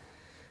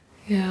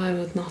 Yeah, I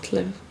would not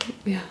live.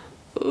 Yeah.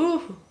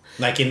 Ooh.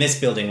 Like in this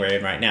building we're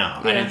in right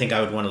now, I don't think I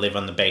would want to live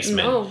on the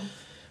basement. No.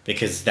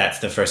 Because that's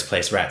the first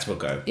place rats will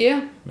go.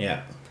 Yeah.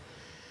 Yeah.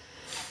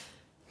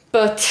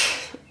 But,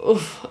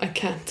 I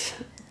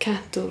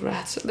can't do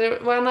rats.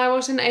 When I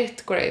was in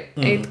 8th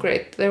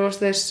grade, there was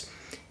this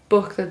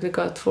book that we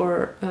got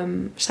for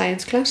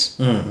science class.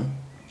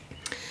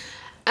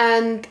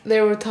 And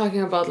they were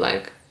talking about,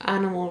 like,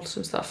 animals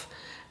and stuff.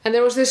 And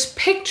there was this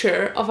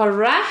picture of a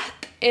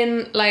rat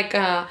in, like,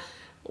 a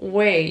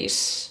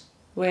vase.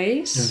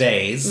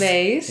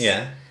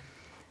 Yeah.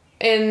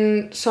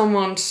 In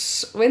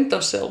someone's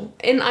windowsill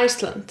in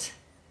Iceland.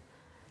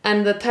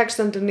 And the text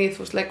underneath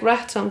was like,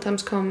 rats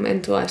sometimes come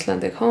into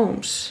Icelandic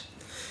homes.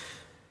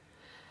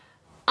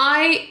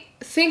 I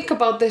think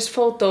about this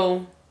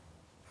photo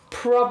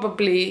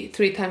probably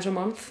 3 times a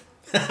month.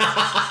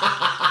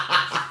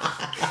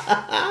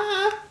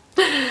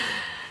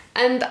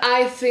 And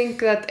I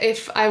think that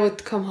if I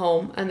would come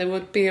home and there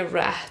would be a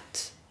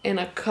rat in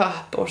a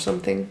cup or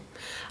something,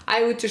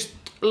 I would just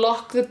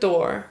lock the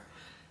door,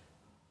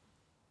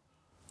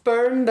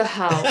 burn the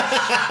house,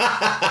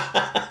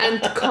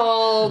 and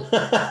call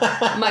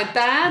my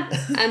dad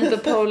and the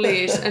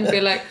police and be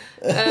like,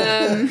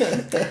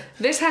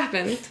 this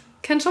happened.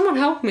 Can someone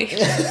help me?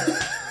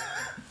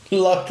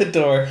 Lock the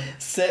door,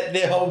 set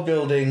the whole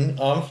building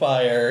on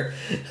fire.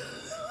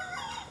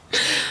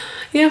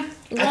 Yeah.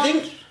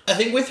 I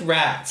think with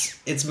rats,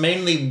 it's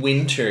mainly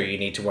winter you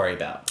need to worry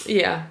about.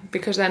 Yeah,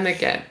 because then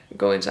they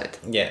go inside.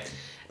 Yeah.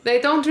 They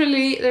don't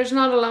really, there's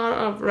not a lot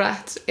of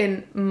rats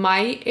in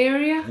my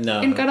area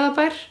in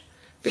Garðabær,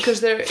 because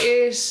there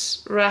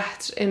is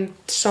rats in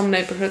some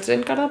neighborhoods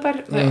in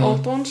Garðabær, the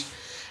old ones,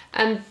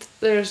 and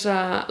there's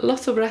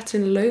lots of rats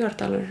in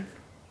Laugardalur.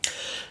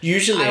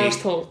 Usually, I was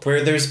told.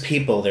 Where there's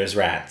people, there's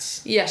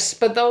rats. Yes,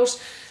 but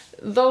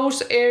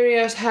those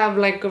areas have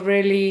like a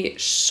really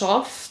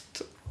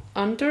soft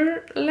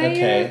underlayer.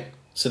 Okay,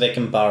 so they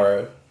can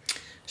burrow.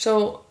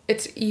 So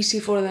it's easy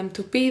for them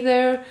to be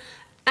there.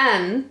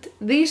 And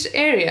these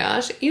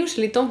areas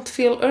usually don't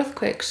feel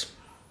earthquakes.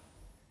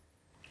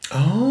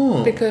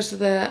 Oh. Because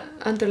the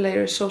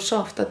underlayer is so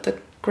soft that the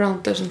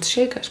ground doesn't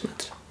shake as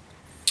much.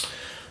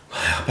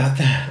 How about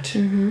that?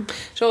 Mm-hmm.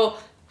 So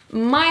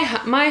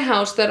my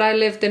house that I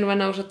lived in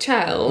when I was a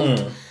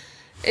child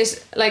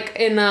is like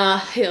in a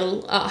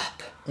hill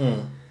up.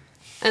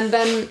 And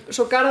then,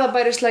 so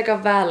Garðabær is like a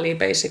valley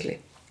basically.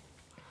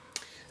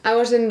 I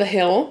was in the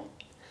hill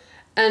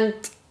and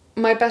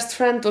my best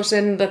friend was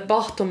in the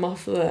bottom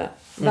of the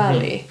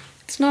valley.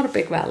 It's not a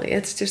big valley,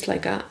 it's just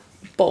like a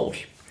bowl.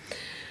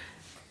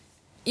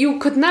 You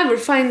could never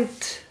find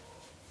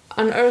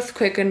an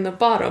earthquake in the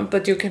bottom,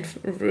 but you can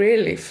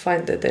really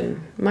find it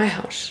in my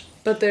house.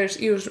 But there's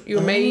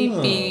you may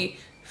be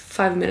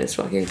 5 minutes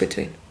walking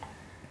between.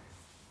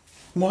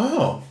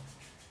 Wow.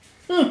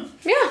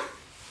 Yeah.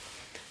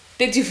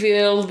 Did you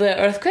feel the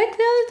earthquake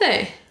the other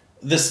day?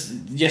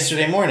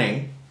 Yesterday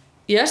morning?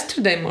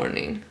 Yesterday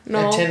morning.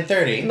 No. At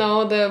 10:30?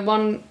 No, the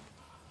one...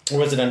 Or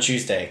was it on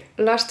Tuesday?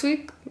 Last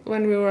week,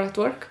 when we were at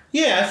work.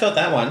 Yeah, I felt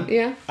that one.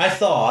 Yeah. I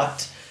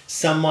thought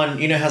someone...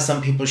 You know how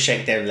some people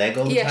shake their leg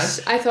all the time? Yes,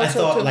 I thought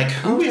so too. Like,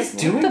 who is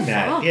doing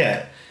that? Fuck?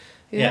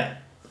 Yeah.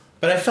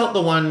 But I felt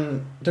the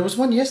one... There was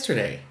one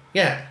yesterday.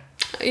 Yeah.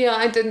 Yeah,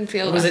 I didn't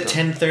feel it. It was at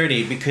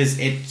 10:30 because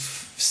it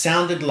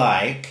sounded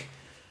like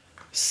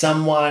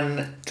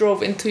someone...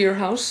 Drove into your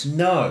house?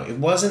 No, it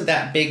wasn't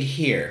that big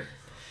here.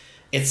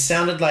 It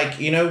sounded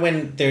like... You know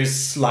when there's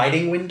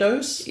sliding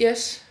windows?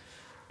 Yes.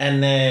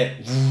 And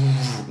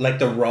like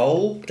the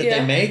roll that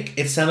they make,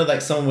 it sounded like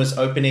someone was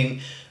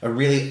opening a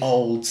really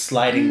old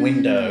sliding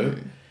window,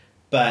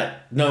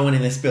 but no one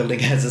in this building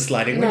has a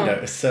sliding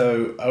window.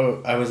 So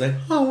I was like,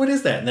 oh, what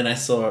is that? And then I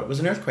saw it was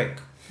an earthquake.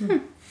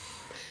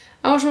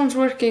 I was once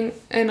working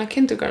in a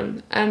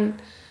kindergarten,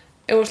 and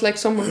it was like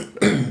someone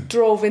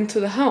drove into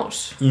the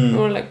house. We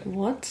were like,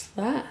 what's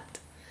that?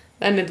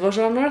 And it was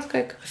an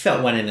earthquake. I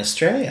felt one in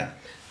Australia.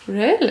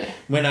 Really?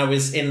 When I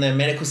was in the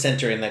medical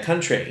center in the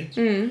country,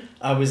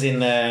 I was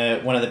in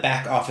one of the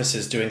back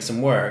offices doing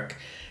some work,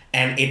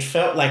 and it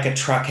felt like a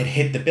truck had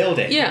hit the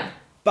building. Yeah.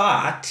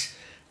 But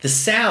the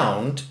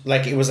sound,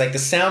 it was like the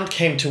sound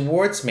came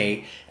towards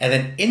me, and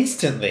then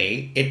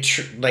instantly it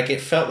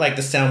felt like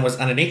the sound was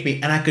underneath me,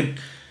 and I could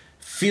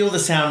feel the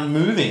sound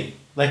moving,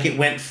 like it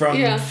went from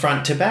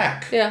front to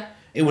back. Yeah.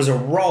 It was a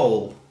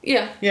roll.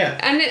 Yeah. Yeah.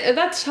 And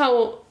that's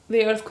how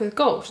the earthquake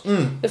goes.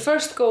 The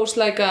first goes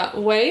like a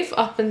wave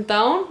up and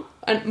down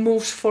and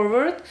moves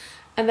forward,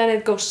 and then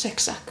it goes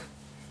zigzag.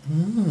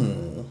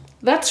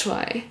 That's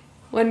why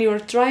when you're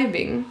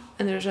driving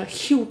and there's a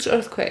huge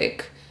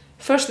earthquake,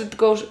 first it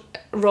goes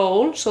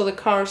roll, so the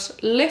cars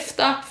lift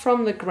up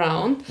from the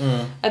ground,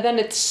 and then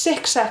it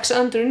zigzags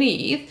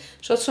underneath,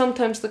 so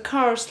sometimes the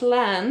cars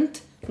land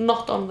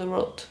not on the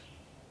road.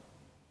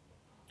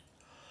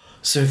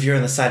 So if you're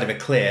on the side of a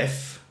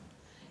cliff...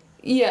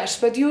 Yes,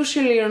 but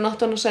usually you're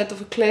not on the side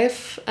of a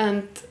cliff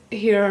and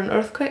hear an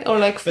earthquake or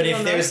like. But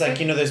if there's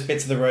those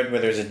bits of the road where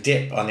there's a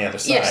dip on the other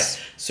side,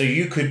 so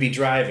you could be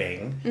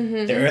driving,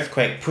 the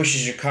earthquake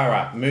pushes your car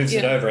up, moves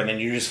it over, and then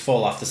you just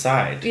fall off the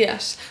side.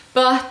 Yes,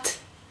 but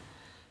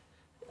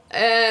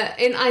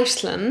in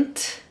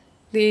Iceland,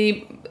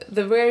 the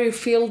where you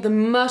feel the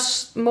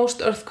most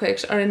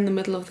earthquakes are in the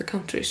middle of the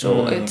country,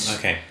 so it's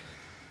okay.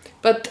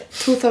 But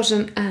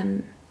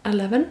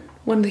 2011.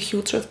 When the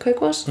huge earthquake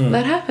was,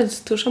 that happens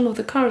to some of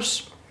the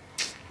cars.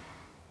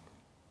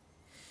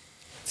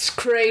 It's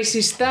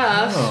crazy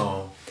stuff.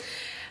 Oh.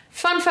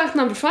 Fun fact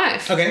number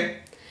 5. Okay.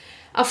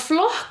 A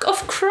flock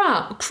of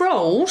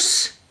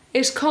crows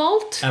is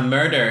called... A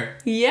murder.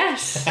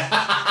 Yes.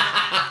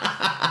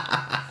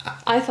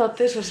 I thought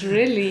this was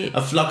really...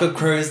 A flock of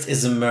crows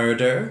is a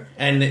murder.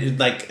 And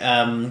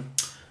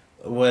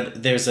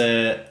there's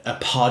a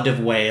pod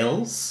of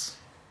whales.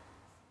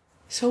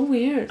 So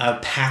weird. A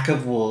pack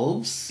of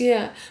wolves.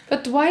 Yeah,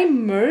 but why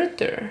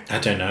murder? I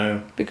don't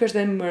know. Because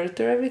they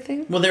murder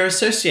everything? Well, they're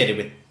associated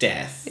with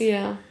death.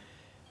 Yeah.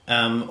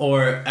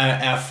 Or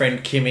our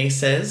friend Kimmy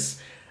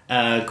says,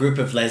 a group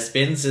of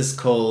lesbians is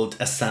called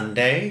a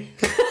Sunday.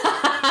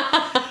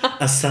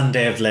 A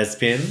Sunday of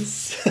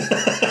lesbians.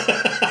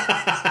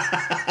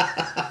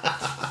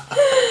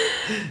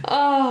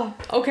 Oh,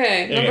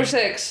 okay. Number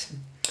 6.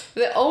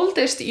 The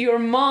oldest your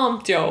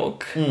mom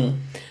joke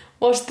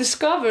was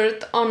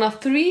discovered on a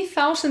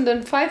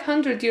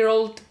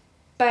 3,500-year-old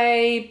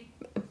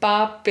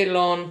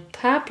Babylon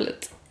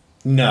tablet.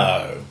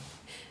 No.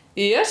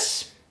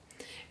 Yes.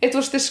 It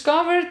was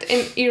discovered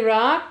in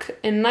Iraq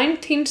in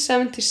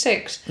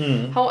 1976.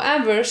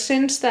 However,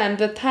 since then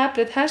the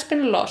tablet has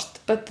been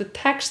lost, but the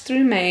text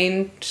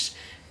remains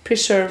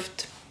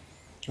preserved.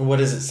 What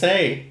does it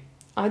say?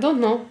 I don't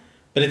know.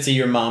 But it's a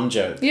your mom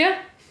joke. Yeah.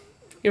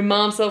 Your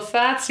mom's so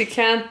fat she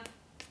can't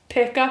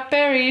pick up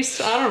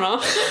berries. I don't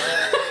know.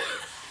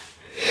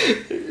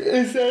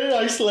 Is that an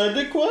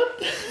Icelandic one?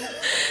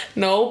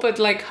 No, but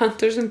like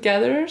hunters and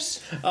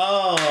gatherers.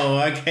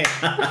 Oh, okay.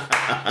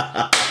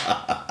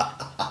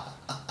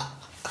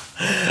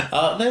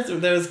 Oh,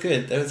 that was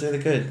good. That was really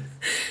good.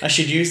 I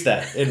should use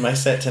that in my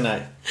set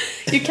tonight.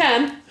 You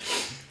can.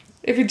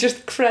 If you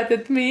just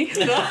credit me.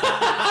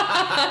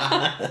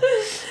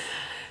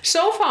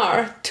 So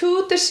far,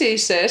 2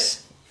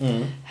 diseases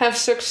have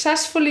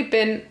successfully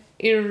been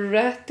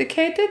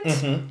eradicated.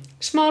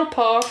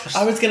 Smallpox.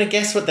 I was going to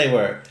guess what they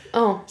were.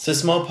 Oh. So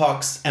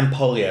smallpox and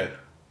polio.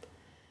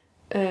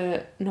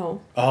 No.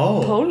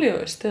 Oh.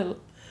 Polio is still...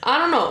 I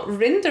don't know.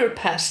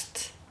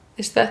 Rinderpest.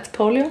 Is that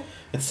polio?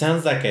 It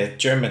sounds like a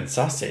German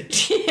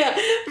sausage. Yeah.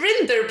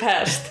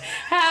 Rinderpest.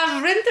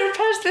 Have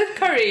Rinderpest with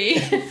curry.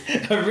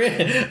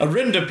 A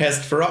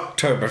Rinderpest for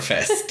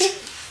Oktoberfest.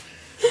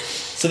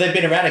 So they've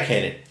been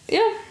eradicated.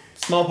 Yeah.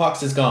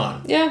 Smallpox is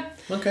gone. Yeah.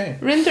 Okay.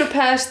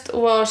 Rinderpest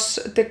was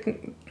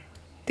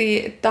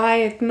the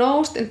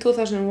diagnosed in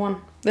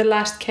 2001, the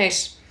last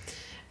case.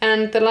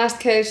 And the last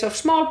case of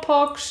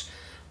smallpox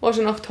was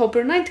in October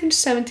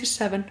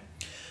 1977.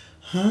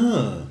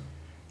 Huh.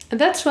 And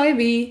that's why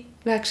we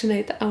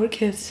vaccinate our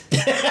kids.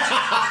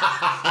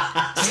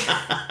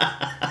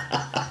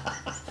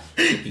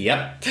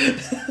 Yep.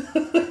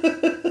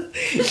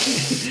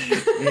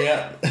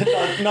 Yeah.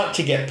 Not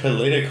to get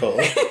political.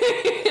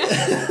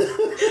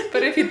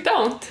 But if you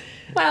don't,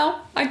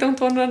 well, I don't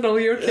want to know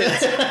your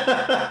kids.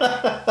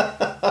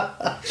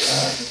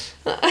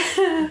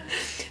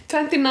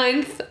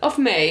 29th of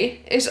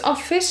May is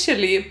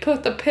officially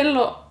put a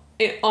pillow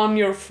on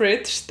your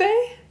fridge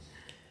day.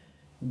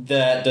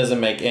 That doesn't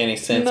make any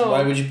sense. No.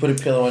 Why would you put a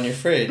pillow on your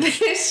fridge?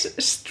 This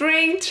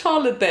strange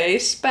holiday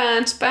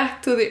spans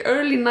back to the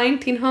early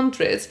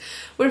 1900s,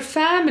 where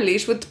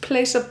families would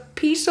place a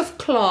piece of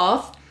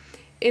cloth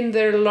in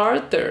their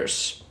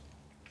larders.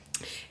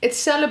 It's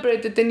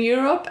celebrated in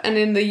Europe and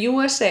in the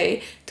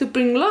USA to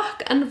bring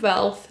luck and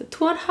wealth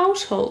to a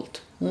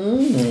household.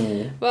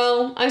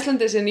 Well,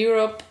 Iceland is in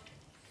Europe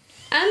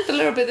and a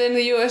little bit in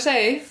the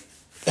USA.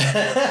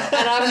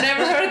 And I've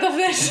never heard of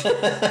this.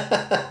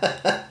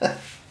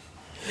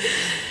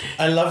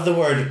 I love the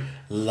word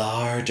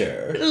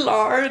larder.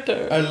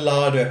 Larder. A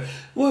larder.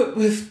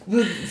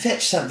 We'll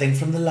fetch something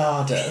from the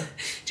larder.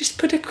 Just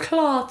put a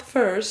cloth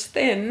first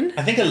in.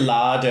 I think a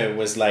larder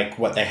was like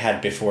what they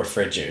had before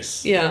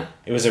fridges. Yeah.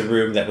 It was a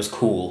room that was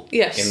cool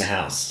Yes. in the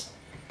house.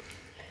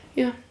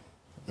 Yeah.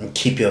 And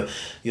keep your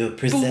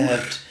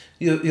preserved,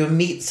 your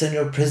meats and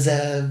your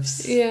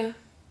preserves. Yeah.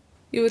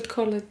 You would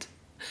call it...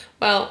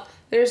 Well,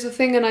 there's a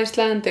thing in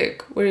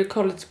Icelandic where you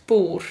call it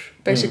búr,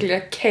 basically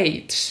a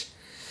cage.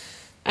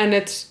 And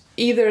it's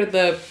either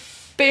the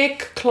big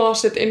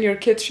closet in your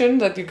kitchen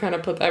that you kind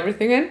of put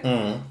everything in.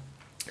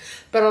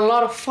 But a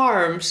lot of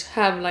farms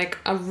have like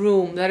a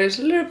room that is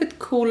a little bit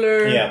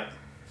cooler. Yeah.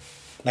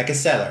 Like a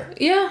cellar.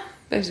 Yeah,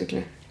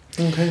 basically.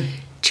 Okay.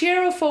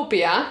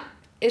 Cheerophobia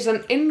is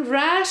an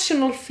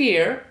irrational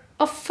fear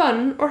of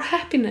fun or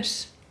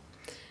happiness.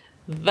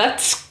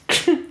 That's...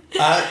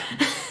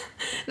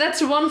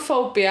 That's one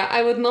phobia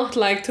I would not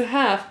like to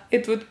have.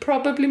 It would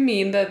probably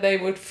mean that they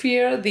would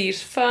fear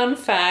these fun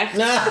facts.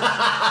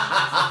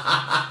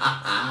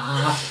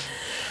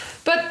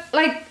 But,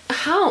 like,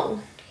 how?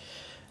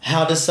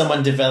 How does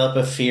someone develop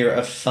a fear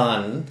of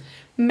fun?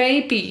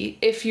 Maybe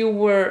if you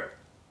were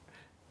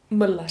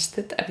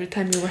molested every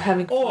time you were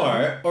having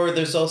fun. Or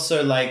there's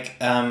also like,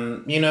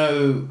 you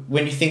know,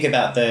 when you think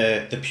about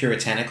the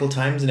puritanical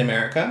times in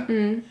America,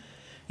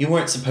 you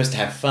weren't supposed to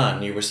have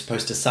fun. You were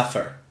supposed to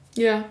suffer.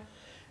 Yeah.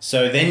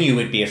 So then you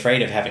would be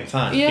afraid of having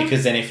fun. Yeah.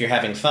 Because then if you're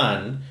having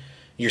fun,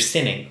 you're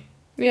sinning.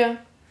 Yeah.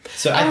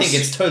 So I think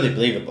it's totally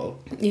believable.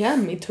 Yeah,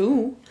 me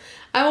too.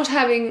 I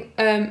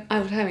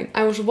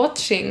was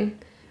watching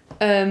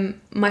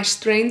My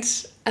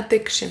Strange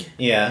Addiction.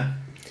 Yeah.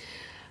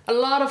 A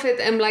lot of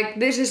it, I'm like,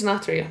 this is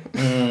not real.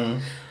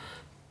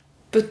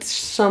 But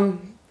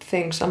some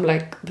things, I'm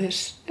like,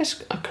 this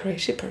is a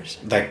crazy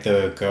person. Like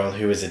the girl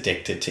who was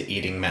addicted to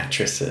eating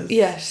mattresses.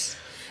 Yes.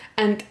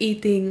 And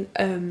eating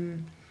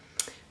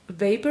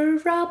vapor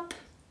rub.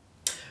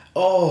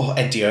 Oh,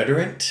 a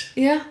deodorant?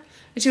 Yeah.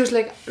 And she was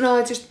like, no,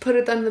 I just put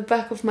it on the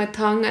back of my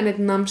tongue and it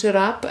numbs it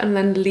up and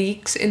then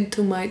leaks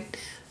into my,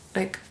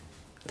 like,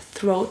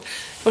 throat.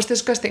 It was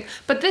disgusting.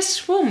 But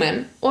this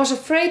woman was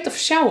afraid of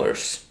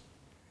showers.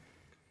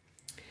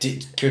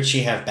 Could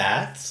she have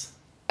baths?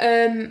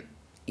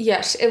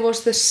 Yes, it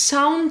was the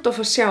sound of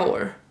a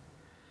shower.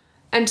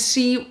 And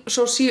she,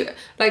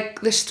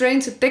 like, the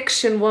strange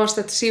addiction was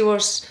that she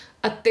was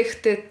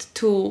addicted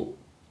to,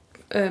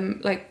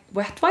 like,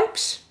 wet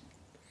wipes.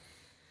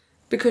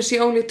 Because she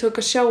only took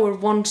a shower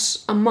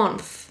once a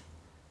month.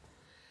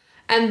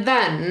 And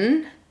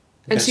then...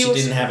 But she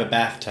didn't have a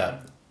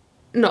bathtub.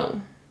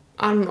 No,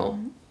 I don't know.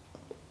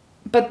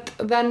 But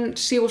then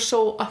she was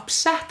so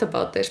upset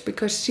about this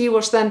because she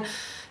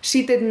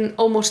didn't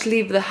almost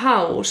leave the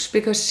house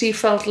because she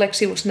felt like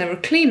she was never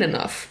clean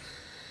enough.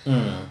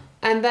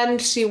 And then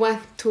she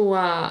went to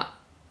a...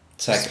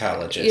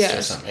 psychologist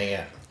or something,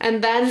 yeah.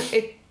 And then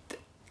it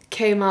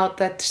came out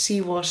that she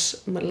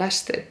was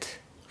molested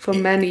for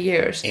many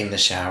years. In the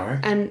shower?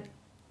 And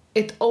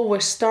it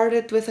always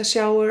started with a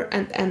shower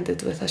and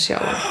ended with a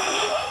shower.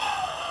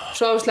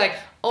 So I was like,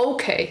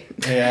 okay.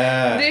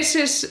 Yeah. This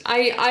is...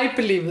 I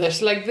believe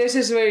this. Like, this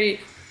is very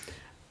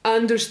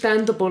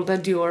understandable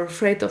that you are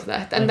afraid of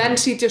that. And then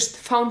she just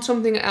found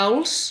something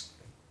else.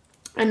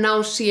 And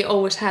now she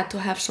always had to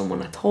have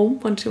someone at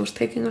home when she was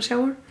taking a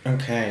shower.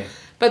 Okay.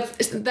 But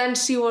then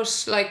she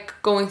was, like,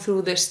 going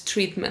through this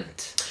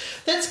treatment.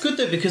 That's good,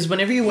 though, because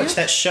whenever you watch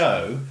that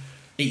show,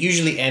 it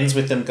usually ends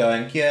with them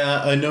going,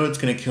 yeah, I know it's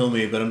going to kill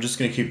me, but I'm just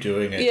going to keep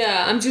doing it.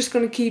 Yeah, I'm just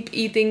going to keep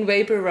eating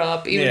vapor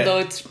rub, even though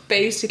it's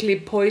basically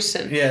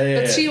poison.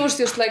 But she was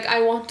just like,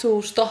 I want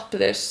to stop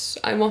this.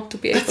 I want to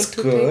be able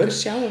to take a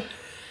shower.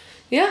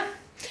 Yeah.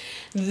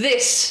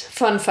 This,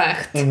 fun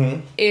fact,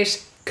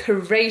 is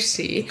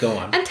crazy. Go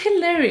on. And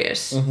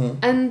hilarious.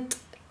 And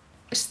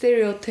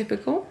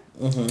stereotypical.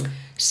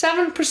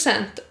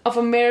 7% of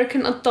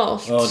American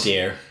adults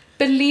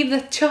believe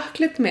that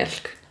chocolate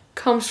milk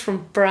comes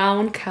from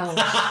brown cows.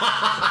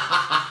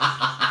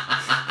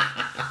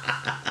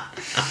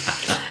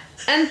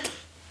 And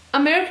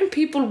American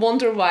people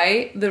wonder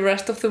why the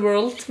rest of the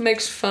world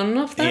makes fun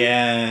of them.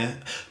 Yeah.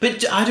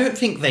 But I don't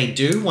think they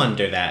do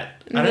wonder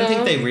that. I don't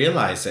think they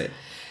realize it.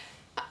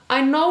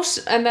 I know,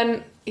 and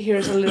then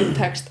here's a little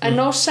text. I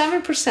know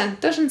 7%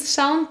 doesn't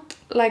sound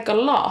like a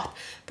lot,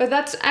 but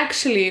that's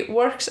actually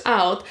works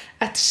out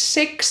at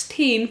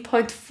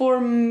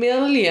 16.4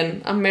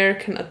 million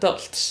American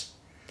adults.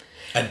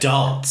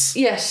 Adults?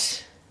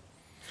 Yes.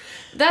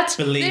 That's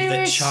believe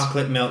that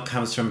chocolate milk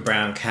comes from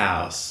brown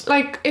cows.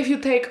 Like, if you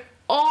take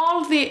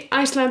all the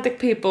Icelandic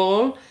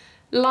people,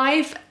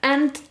 live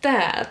and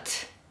dead,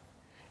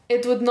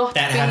 it would not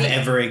have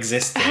ever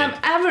existed.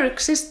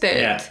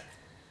 Yeah.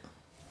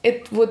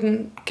 It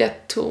wouldn't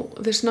get to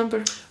this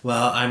number.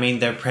 Well, I mean,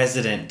 their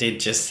president did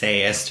just say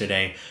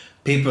yesterday,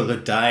 people are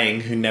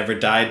dying who never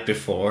died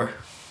before.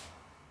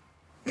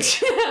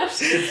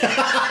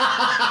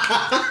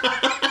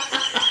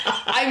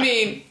 I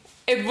mean,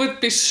 it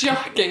would be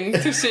shocking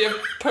to see a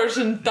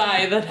person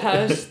die that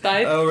has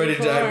died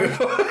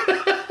before.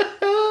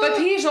 But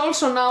he's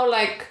also now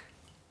like,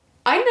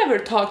 I never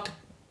talked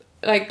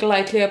like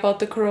lightly about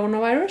the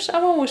coronavirus.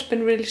 I've always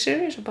been really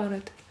serious about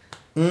it.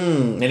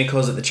 And he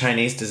calls it the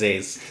Chinese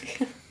disease.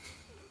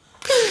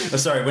 Oh,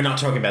 sorry, we're not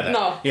talking about that.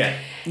 No. Yeah.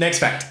 Next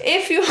fact.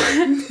 If you...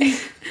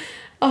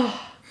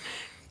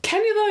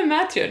 can you though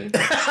imagine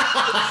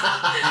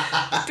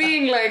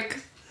being like,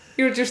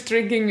 you're just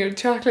drinking your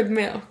chocolate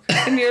milk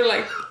and you're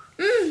like,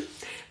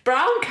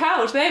 brown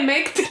cows, they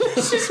make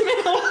delicious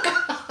milk.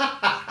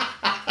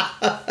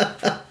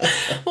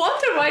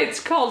 Wonder why it's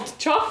called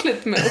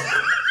chocolate milk.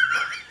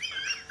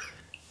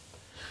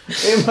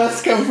 It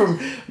must come from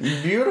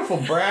beautiful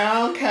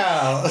brown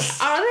cows.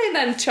 Are they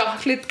then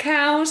chocolate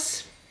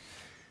cows?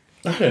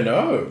 I don't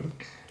know.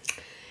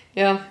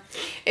 Yeah.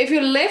 If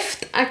you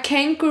lift a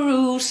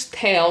kangaroo's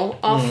tail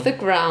off the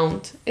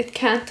ground, it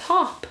can't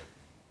hop.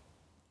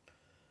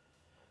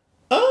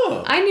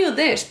 Oh. I knew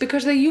this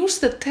because they use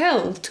the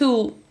tail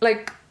to,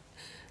 like...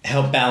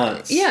 help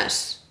balance.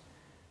 Yes.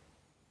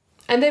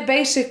 And they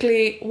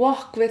basically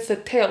walk with the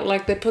tail.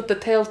 Like, they put the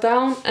tail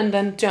down and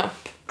then jump.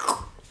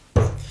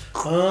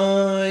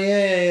 Oh,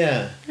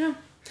 yeah.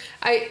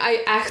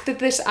 I acted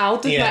this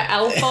out with my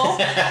elbow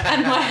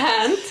and my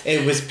hand.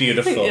 It was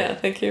beautiful. Yeah,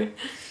 thank you.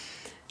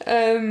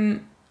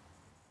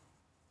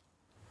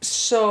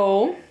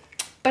 So,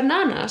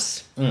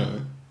 bananas.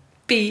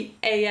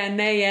 B-A-N-A-N-A-S.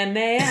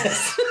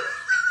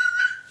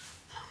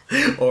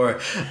 Or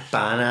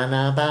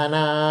banana.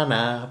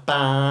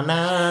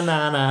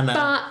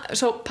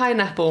 So,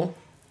 pineapple.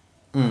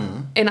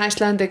 In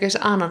Icelandic is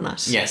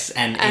ananas. Yes,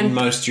 and in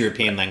most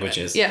European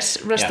languages.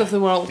 Yes, rest of the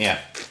world. Yeah.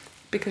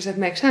 Because it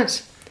makes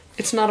sense.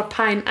 It's not a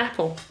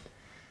pineapple.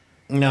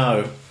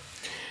 No.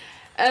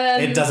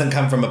 It doesn't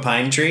come from a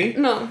pine tree?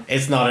 No.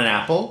 It's not an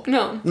apple?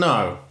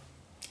 No.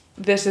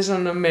 This is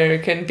an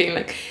American being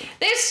like,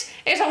 this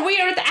is a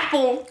weird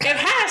apple. It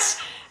has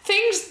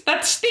things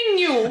that sting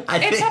you.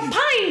 It's a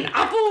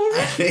pineapple.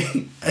 I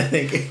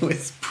think it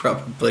was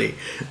probably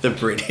the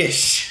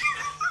British.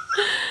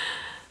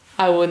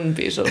 I wouldn't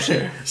be so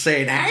sure.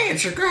 Saying, hey,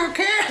 it's your girl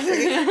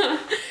Kathy.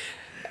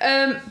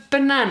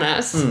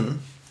 Bananas.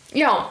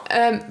 Ja,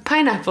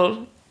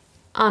 pineapple.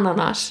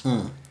 Ananas.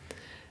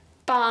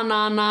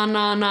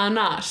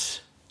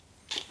 Banananas.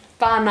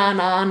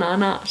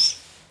 Banananas.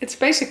 It's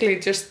basically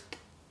just...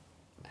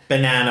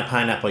 banana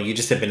pineapple. You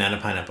just said banana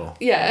pineapple.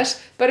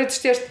 Yes, but it's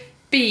just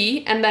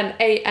B and then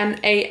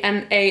A-N-A-N-A-N-A-N-S.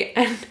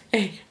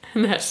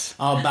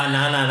 Oh,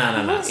 banana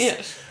ananas.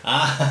 Yes.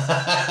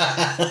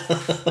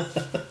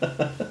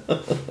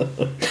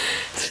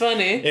 It's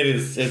funny. It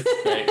is. It's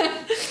great.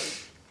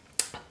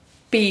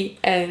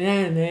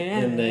 B-N-N-A-N-A-S.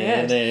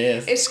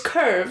 It's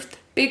curved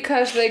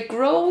because they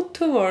grow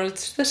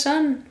towards the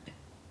sun.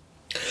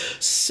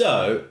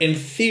 So, in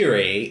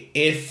theory,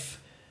 if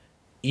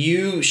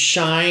you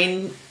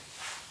shine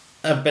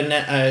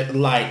a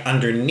light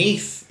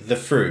underneath the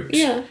fruit,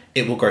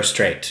 it will grow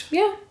straight.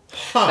 Yeah.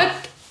 Huh.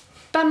 But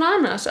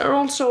bananas are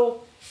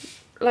also,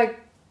 like,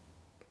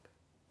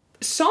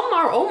 some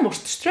are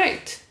almost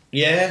straight.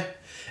 Yeah.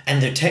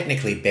 And they're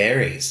technically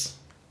berries.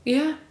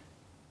 Yeah.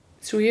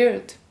 It's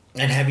weird.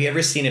 And have you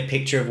ever seen a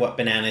picture of what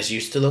bananas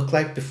used to look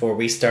like before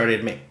we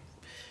started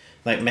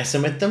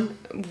messing with them?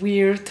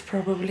 Weird,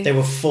 probably. They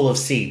were full of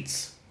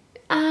seeds.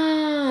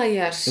 Ah,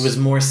 yes. It was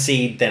more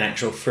seed than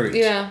actual fruit.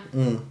 Yeah.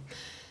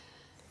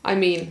 I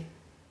mean,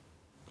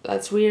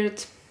 that's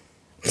weird.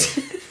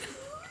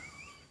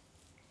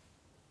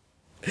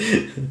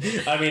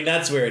 I mean,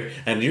 that's weird.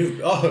 And you've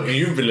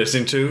been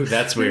listening to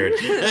That's Weird.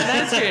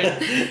 That's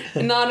weird.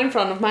 Not in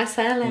front of my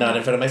salad. Not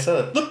in front of my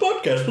salad. The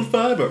podcast with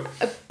fiber.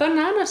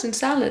 Bananas in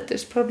salad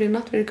is probably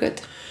not very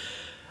good.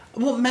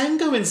 Well,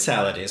 mango in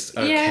salad is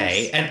okay.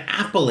 Yes. And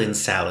apple in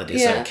salad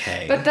is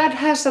okay. But that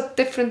has a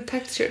different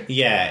texture.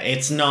 Yeah,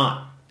 it's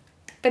not...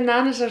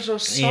 Bananas are so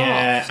soft.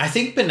 Yeah, I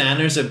think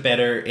bananas are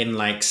better in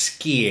like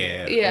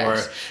skyr. Yes. Or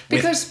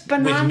because with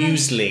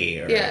bananas... muesli.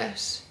 Or,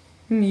 yes.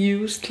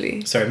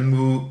 Muesli. Sorry,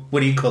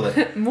 what do you call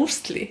it?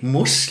 Muesli.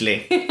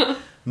 Muesli.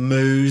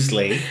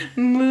 Muesli.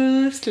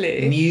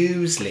 Muesli.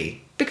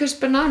 Muesli. because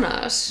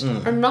bananas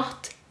are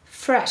not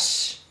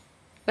fresh.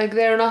 Like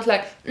they're not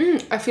like,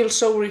 I feel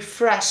so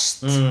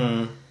refreshed.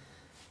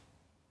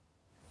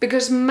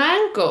 Because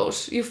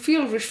mangoes, you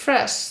feel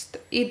refreshed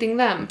eating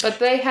them, but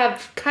they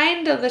have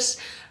kind of this,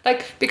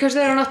 like, because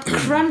they're not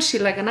crunchy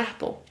like an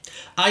apple.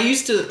 I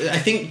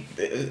think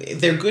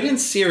they're good in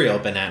cereal,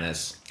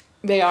 bananas.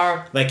 They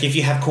are. Like if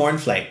you have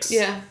cornflakes.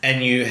 Yeah.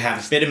 And you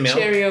have a bit of milk.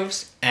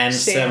 Cheerios. And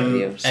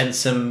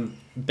some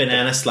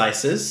banana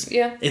slices.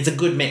 Yeah. It's a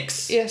good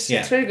mix. Yes,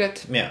 it's very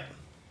good. Yeah.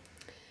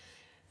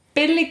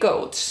 Billy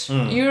goats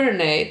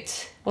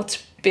urinate. What's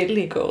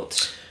billy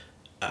goats?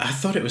 I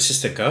thought it was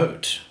just a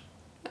goat.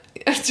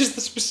 Just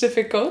a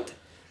specific goat?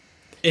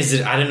 Is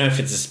it? I don't know if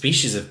it's a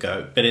species of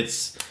goat, but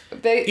it's.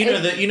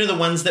 You know the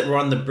ones that were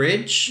on the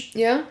bridge.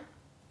 Yeah.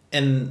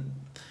 And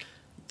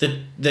there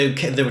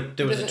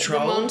was a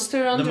troll. The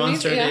monster underneath. The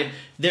monster. Yeah.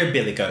 They're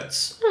billy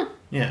goats. Huh.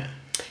 Yeah.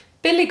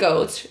 Billy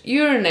goats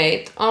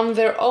urinate on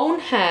their own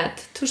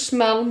head to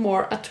smell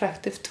more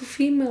attractive to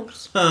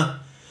females. Huh.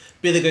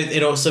 Billy goat.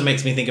 It also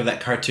makes me think of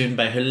that cartoon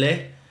by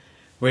Hulle,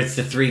 where it's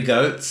the three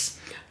goats.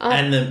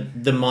 And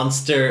the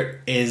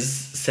monster is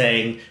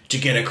saying, to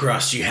get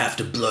across, you have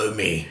to blow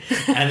me.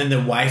 And then the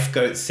wife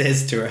goat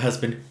says to her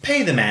husband,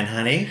 pay the man,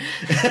 honey.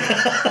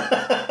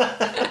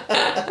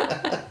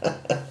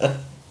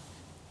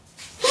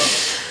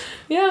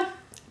 Yeah.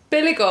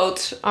 Billy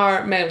goats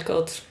are male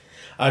goats.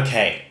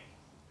 Okay.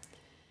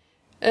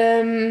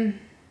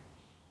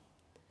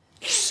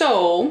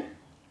 So,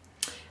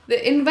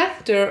 the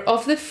inventor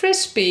of the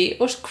Frisbee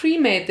was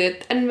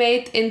cremated and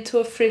made into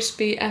a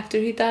Frisbee after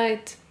he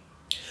died.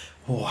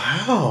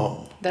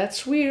 Wow.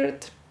 That's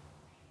weird.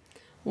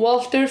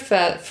 Walter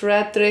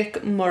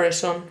Frederick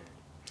Morrison.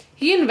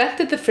 He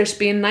invented the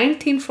Frisbee in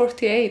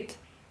 1948.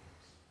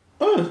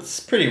 Oh, it's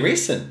pretty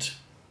recent.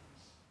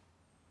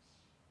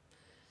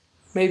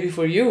 Maybe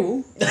for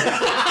you.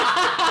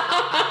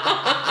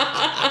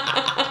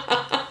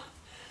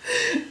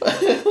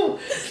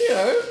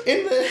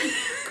 In the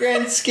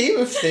grand scheme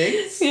of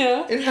things,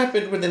 it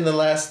happened within the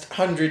last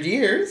 100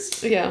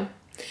 years. Yeah.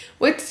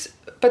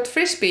 But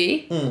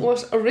Frisbee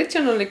was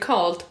originally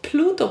called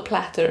Pluto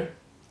Platter.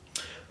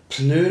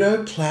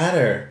 Pluto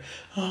Platter.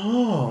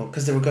 Oh,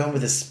 because they were going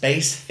with a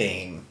space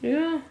theme.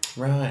 Yeah.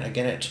 Right, I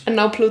get it. And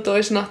now Pluto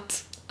is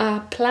not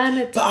a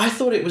planet. But I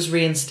thought it was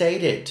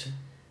reinstated.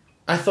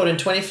 I thought in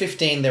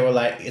 2015 they were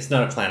like, it's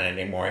not a planet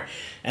anymore.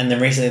 And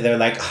then recently they were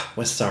like, oh,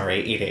 we're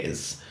sorry, it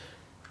is.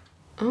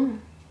 Oh,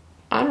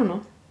 I don't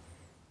know.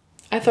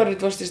 I thought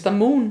it was just the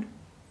moon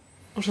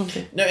or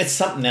something. No, it's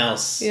something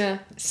else. Yeah.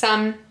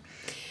 Sam,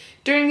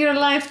 during your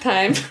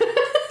lifetime...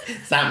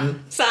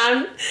 Sam,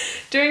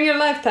 during your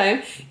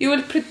lifetime, you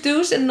will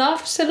produce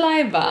enough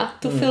saliva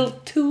to fill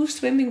 2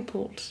 swimming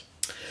pools.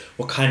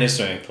 What kind of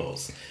swimming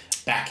pools?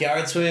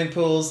 Backyard swimming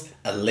pools?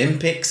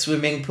 Olympic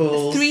swimming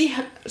pools?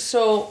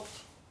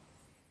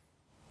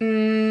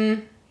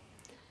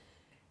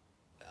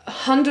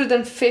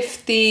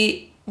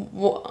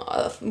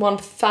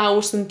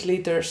 151,000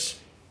 liters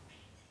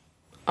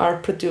are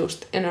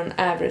produced in an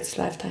average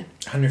lifetime.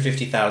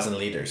 150,000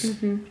 liters.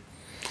 Mm-hmm.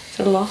 It's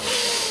a lot.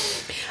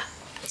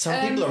 Some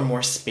people are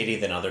more spitty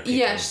than other people.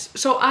 Yes,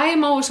 so I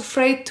am always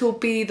afraid to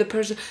be the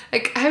person.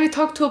 Like, have you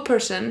talked to a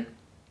person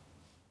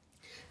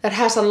that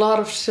has a lot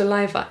of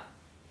saliva?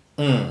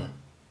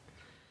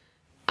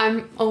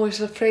 I'm always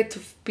afraid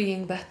of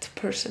being that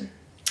person.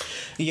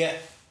 Yeah,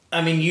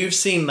 I mean, you've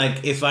seen,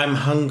 like, if I'm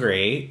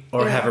hungry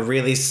or have a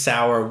really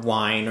sour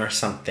wine or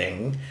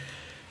something,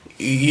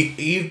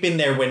 you've been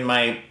there when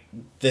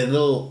the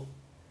little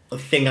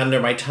thing under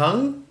my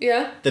tongue,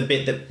 the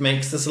bit that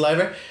makes the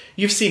saliva,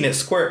 you've seen it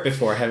squirt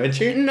before, haven't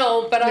you?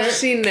 No, but I've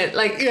seen it,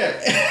 like,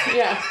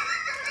 yeah.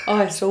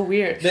 Oh, it's so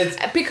weird.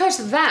 Because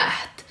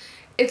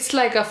it's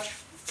like a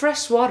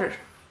fresh water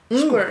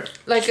squirt.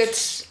 Like,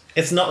 it's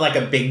not like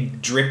a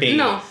big dripping,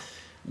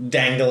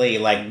 dangly,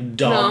 like,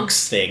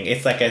 dogs thing.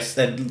 It's like a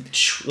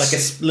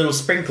little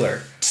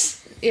sprinkler.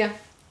 Yeah.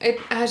 It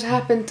has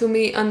happened to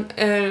me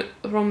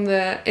from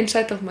the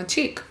inside of my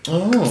cheek.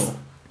 Oh.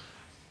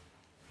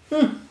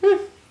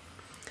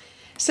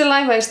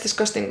 Saliva is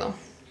disgusting, though.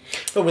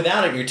 But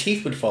without it, your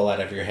teeth would fall out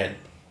of your head.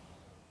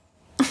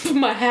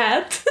 My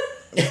head?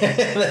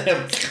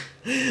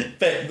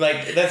 But,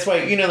 like, that's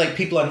why, like,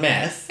 people on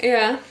meth...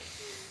 Yeah.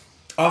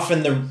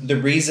 Often the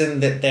reason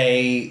that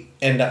they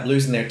end up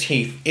losing their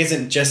teeth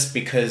isn't just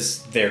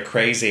because they're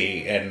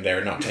crazy and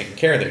they're not taking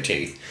care of their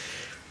teeth.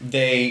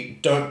 They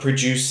don't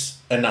produce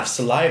enough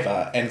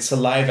saliva, and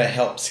saliva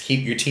helps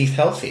keep your teeth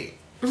healthy.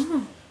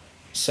 Oh.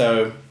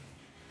 So,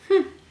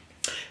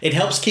 it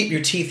helps keep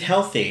your teeth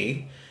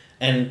healthy,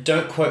 and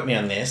don't quote me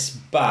on this,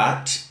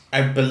 but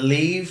I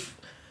believe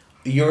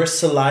your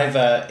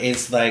saliva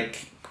is,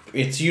 like,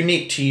 it's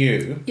unique to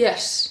you.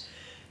 Yes.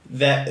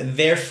 That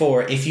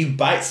therefore, if you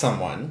bite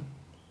someone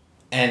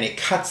and it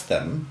cuts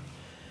them,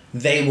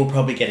 they will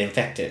probably get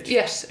infected.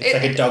 Yes. It's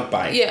like a dog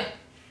bite. Yeah.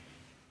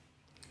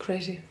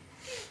 Crazy.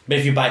 But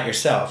if you bite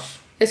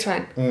yourself... It's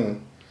fine.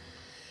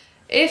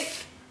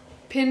 If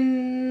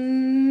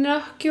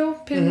Pinocchio...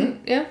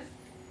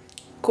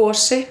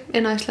 Gosi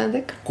in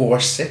Icelandic.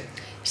 Gosi.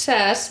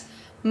 Says,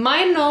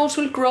 my nose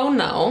will grow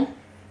now.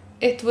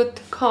 It would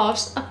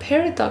cause a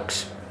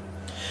paradox.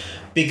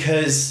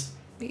 Because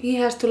he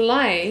has to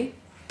lie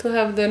to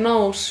have the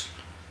nose.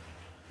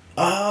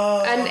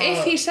 And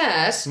if he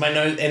says my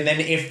nose, and then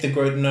if the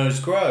nose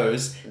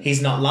grows,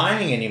 he's not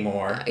lying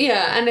anymore.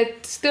 Yeah, and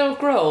it still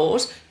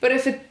grows. But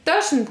if it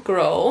doesn't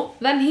grow,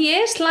 then he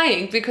is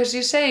lying because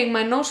he's saying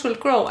my nose will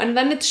grow, and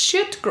then it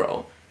should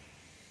grow.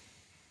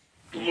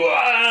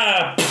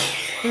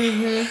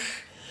 Mm-hmm.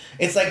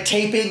 It's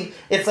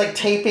like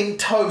taping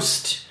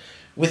toast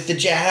with the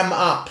jam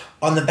up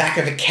on the back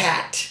of a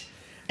cat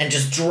and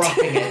just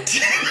dropping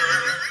it.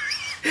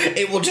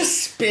 It will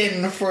just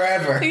spin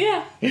forever.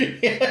 Yeah.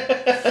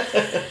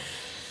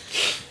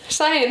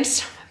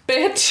 Science,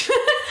 bitch.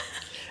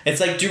 It's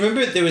like, do you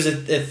remember there was a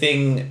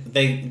thing,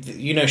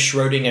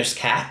 Schrodinger's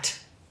cat?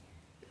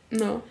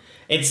 No.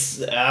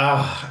 It's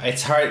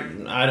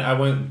hard. I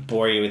won't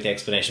bore you with the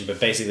explanation, but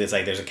basically it's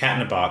like there's a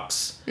cat in a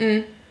box.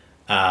 And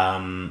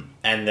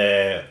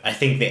I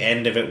think the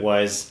end of it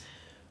was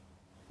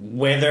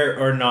whether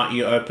or not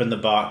you open the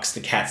box,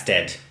 the cat's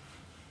dead.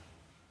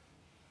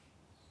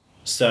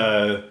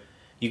 So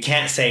you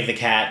can't save the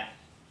cat.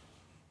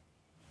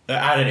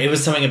 I don't know, it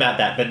was something about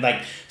that,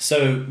 but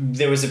so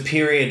there was a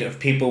period of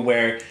people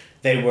where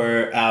they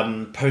were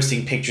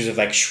posting pictures of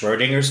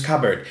Schrodinger's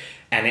cupboard,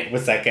 and it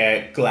was like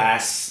a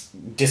glass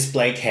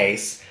display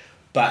case,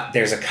 but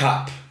there's a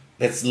cup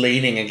that's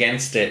leaning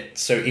against it,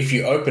 so if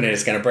you open it,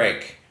 it's going to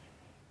break.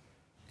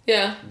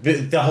 Yeah.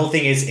 The whole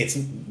thing is, it's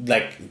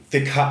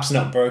the cup's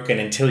not broken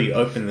until you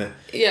open the...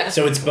 Yeah.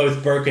 So it's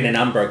both broken and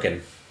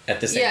unbroken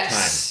at the same time.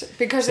 Yes,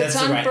 because so it's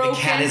unbroken. Right.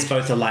 The cat is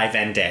both alive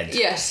and dead.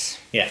 Yes.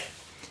 Yeah.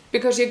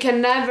 Because you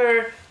can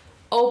never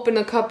open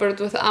a cupboard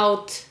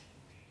without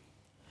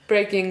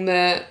breaking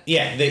the...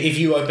 Yeah, if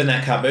you open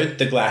that cupboard,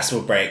 the glass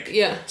will break.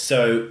 Yeah.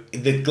 So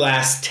the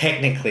glass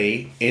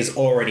technically is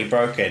already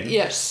broken.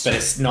 Yes. But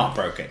it's not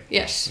broken.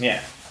 Yes.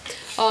 Yeah.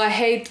 Oh, I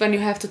hate when you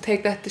have to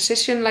take that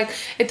decision.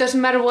 It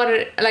doesn't matter what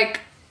it...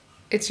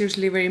 it's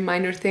usually very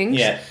minor things.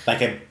 Yeah,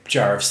 like a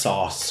jar of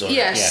sauce.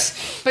 Yes.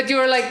 Yeah. But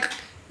you're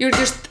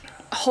just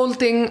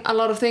holding a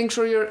lot of things,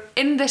 or you're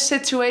in this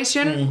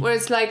situation where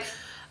it's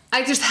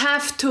I just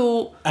have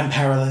to... I'm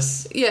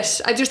powerless. Yes,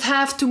 I just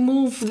have to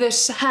move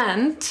this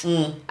hand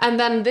and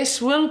then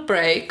this will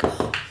break.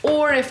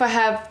 Or if I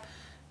have,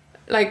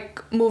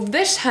 move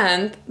this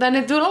hand, then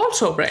it will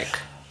also break.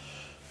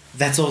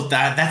 That's all.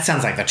 That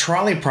sounds like the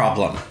trolley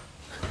problem.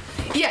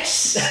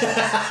 Yes.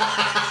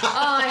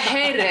 Oh, I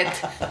hate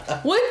it.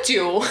 Would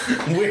you...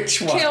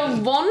 Which one? Kill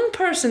one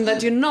person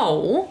that you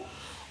know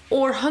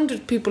or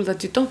 100 people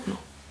that you don't know?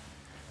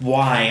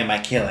 Why am I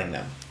killing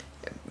them?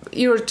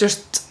 You're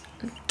just...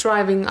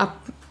 driving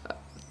up a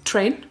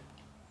train?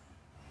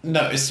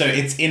 No, so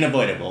it's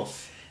unavoidable.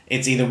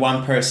 It's either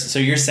one person... So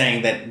you're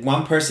saying that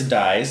one person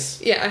dies...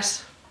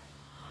 Yes.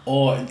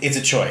 Or it's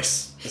a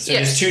choice. So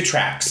there's two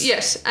tracks.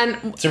 Yes,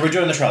 and... So we're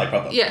doing the trolley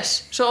problem.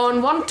 Yes. So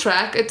on one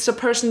track, it's a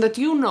person that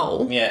you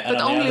know, yeah,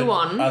 but on only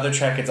one. Other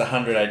track, it's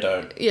 100 I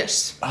don't.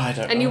 Yes. I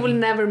don't know. And you will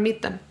never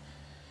meet them.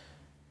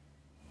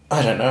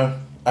 I don't know.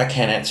 I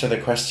can't answer the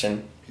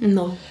question.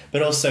 No.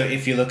 But also,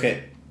 if you look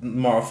at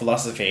moral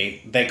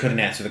philosophy, they couldn't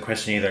answer the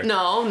question either.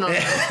 No.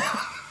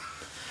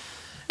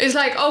 It's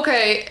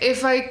okay,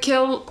 if I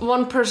kill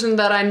one person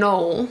that I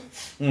know,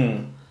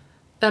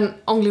 then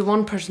only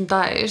one person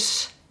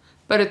dies,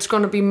 but it's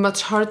gonna be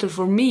much harder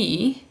for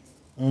me.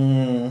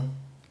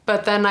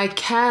 But then I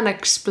can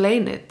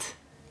explain it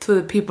to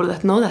the people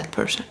that know that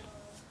person.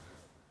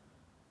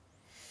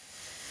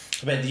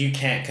 But you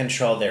can't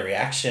control their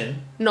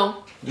reaction.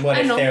 No. What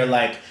if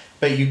they're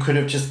but you could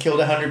have just killed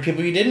 100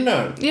 people you didn't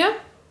know? Yeah.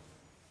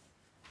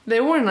 They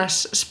weren't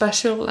as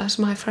special as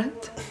my friend.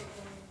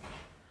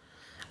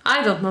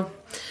 I don't know.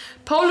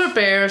 Polar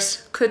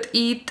bears could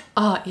eat...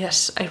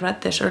 yes, I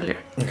read this earlier.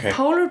 Okay.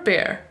 Polar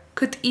bear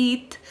could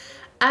eat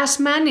as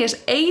many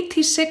as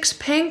 86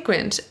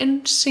 penguins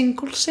in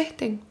single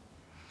sitting.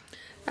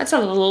 That's a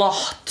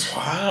lot.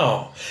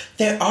 Wow.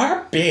 They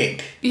are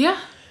big. Yeah.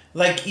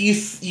 You...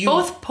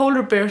 Both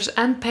polar bears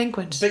and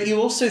penguins. But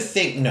you also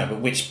think... No, but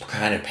which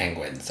kind of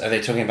penguins? Are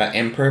they talking about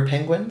emperor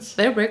penguins?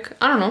 They're big.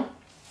 I don't know.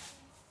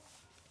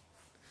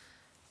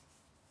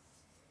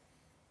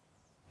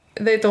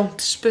 They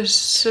don't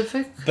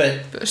specific.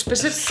 But...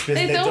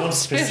 They don't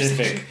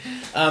specific.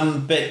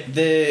 But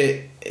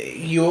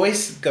you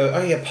always go,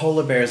 oh yeah,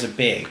 polar bears are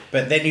big.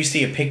 But then you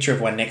see a picture of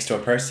one next to a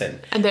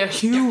person. And they're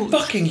huge. They're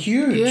fucking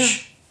huge. Yeah.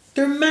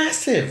 They're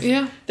massive.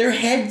 Yeah. Their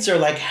heads are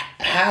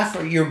half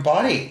of your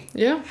body.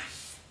 Yeah.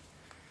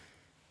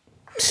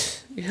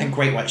 And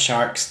great white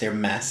sharks, they're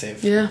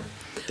massive. Yeah.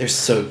 They're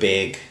so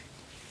big.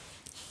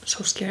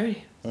 So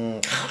scary.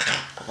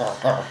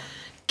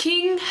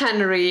 King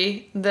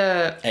Henry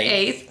the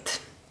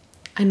Eighth.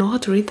 I know how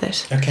to read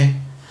this. Okay.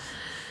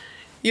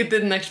 You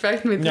didn't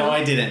expect me to. No,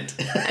 I didn't.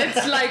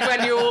 It's like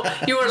when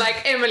you were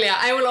like, Emilia,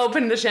 I will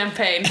open the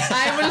champagne.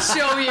 I will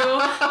show you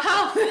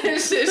how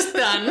this is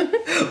done.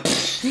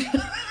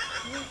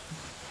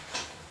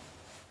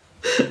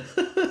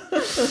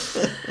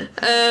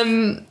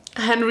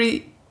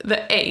 Henry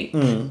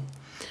VIII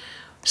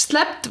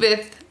slept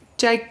with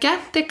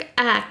gigantic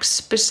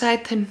axe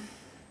beside him.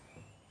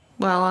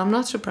 Well, I'm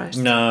not surprised.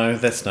 No,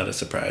 that's not a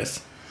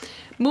surprise.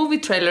 Movie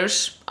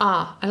trailers.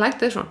 I like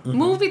this one.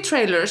 Movie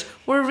trailers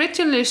were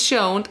originally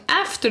shown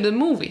after the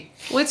movie,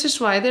 which is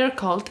why they're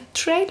called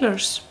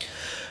trailers.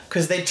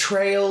 Because they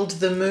trailed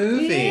the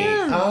movie.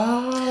 Yeah.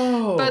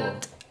 Oh.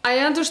 But I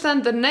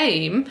understand the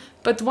name,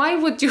 but why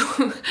would you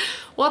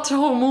watch a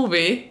whole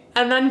movie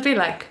and then be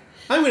like,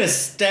 I'm gonna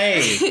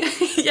stay.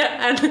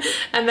 yeah,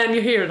 and then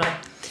you hear like,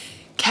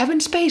 Kevin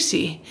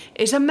Spacey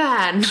is a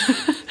man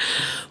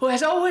who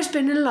has always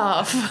been in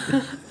love.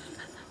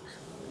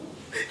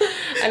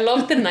 I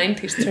love the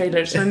 90s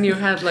trailers when you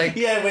had like...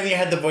 Yeah, when you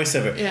had the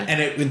voiceover. Yeah.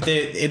 And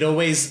it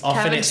always,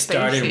 often Kevin it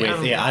started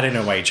Spacey, with, I don't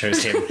know why you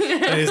chose him.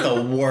 That is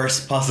the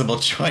worst possible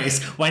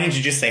choice. Why didn't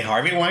you just say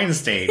Harvey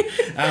Weinstein?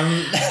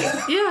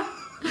 Yeah.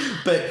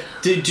 But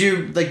did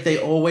you, like, they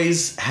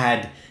always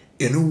had,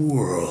 in a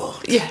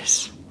world...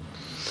 Yes.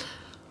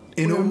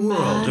 In a world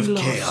man of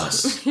loves-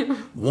 chaos,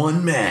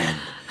 one man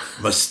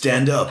must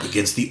stand up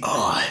against the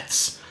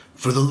odds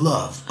for the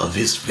love of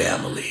his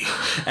family.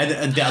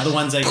 And the other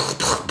ones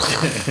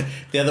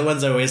the other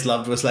ones I always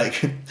loved was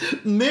like,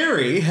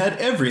 Mary had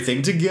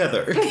everything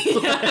together.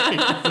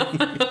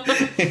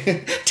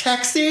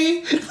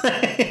 Taxi.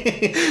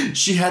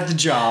 She had the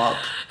job,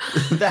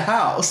 the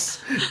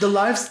house, the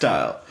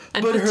lifestyle,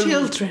 And the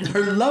children.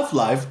 Her love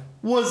life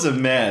was a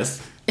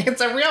mess.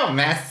 It's a real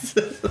mess.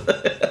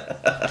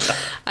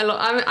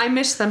 I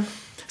miss them.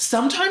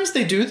 Sometimes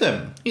they do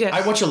them. Yes.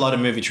 I watch a lot of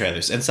movie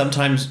trailers, and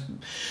sometimes,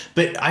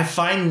 but I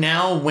find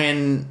now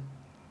when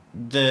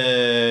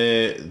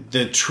the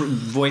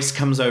voice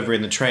comes over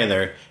in the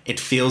trailer, it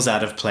feels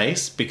out of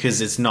place because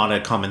it's not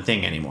a common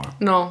thing anymore.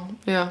 No,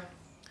 yeah.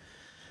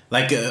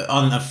 Like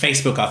on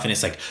Facebook, often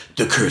it's like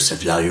The Curse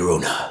of La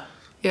Llorona.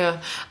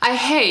 Yeah. I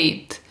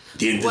hate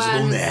The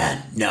Invisible when-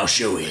 Man. Now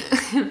show it.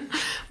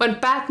 when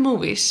bad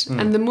movies,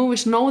 and the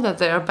movies know that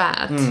they are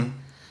bad,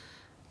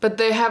 but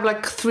they have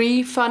like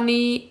 3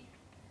 funny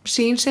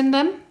scenes in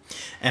them.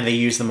 and they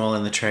use them all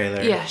in the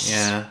trailer. Yes.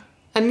 Yeah.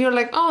 And you're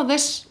like, oh,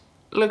 this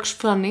looks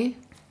funny.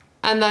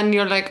 And then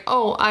you're like,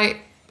 oh,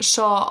 I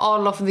saw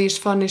all of these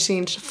funny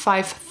scenes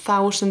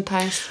 5,000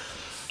 times.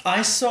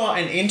 I saw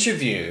an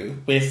interview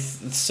with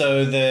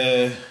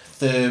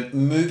the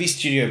movie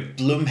studio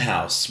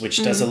Blumhouse,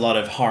 which does a lot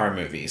of horror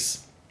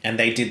movies, and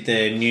they did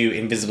the new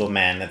Invisible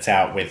Man that's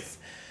out with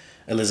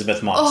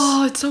Elizabeth Moss.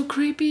 Oh, it's so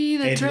creepy,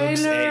 the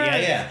trailer.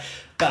 Yeah.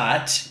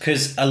 But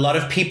because a lot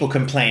of people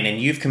complain,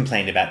 and you've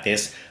complained about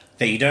this,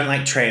 that you don't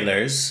like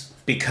trailers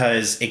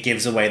because it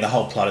gives away the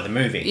whole plot of the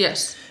movie.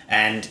 Yes.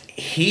 And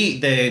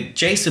the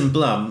Jason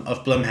Blum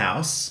of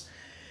Blumhouse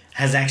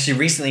has actually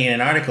recently in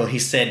an article, he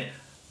said,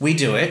 we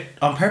do it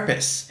on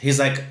purpose. He's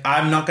like,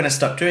 I'm not going to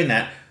stop doing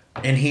that.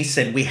 And he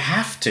said, we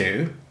have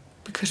to.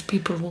 Because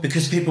people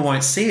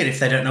Won't see it if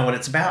they don't know what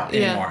it's about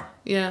anymore.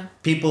 Yeah.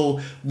 People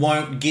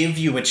won't give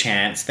you a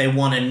chance. They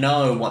want to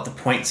know what the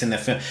points in the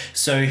film.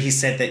 So he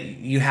said that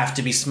you have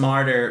to be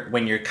smarter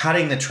when you're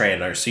cutting the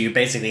trailer. So you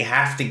basically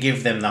have to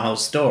give them the whole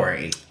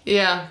story.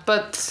 Yeah,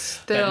 but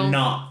still. But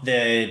not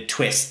the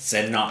twists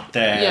and not the...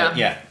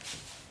 Yeah.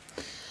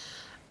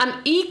 An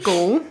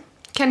eagle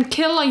can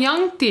kill a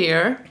young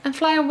deer and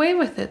fly away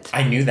with it.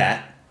 I knew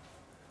that.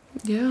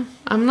 Yeah,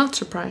 I'm not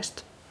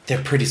surprised.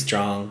 They're pretty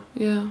strong.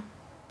 Yeah.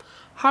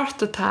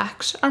 Heart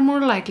attacks are more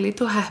likely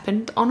to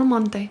happen on a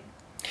Monday.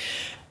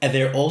 And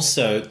they're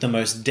also the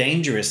most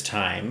dangerous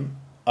time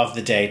of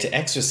the day to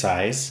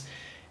exercise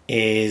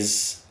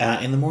is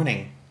in the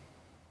morning.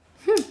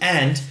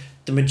 And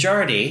the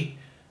majority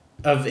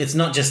of, it's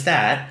not just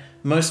that,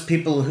 most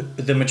people,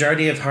 the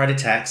majority of heart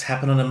attacks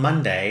happen on a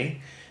Monday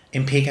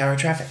in peak hour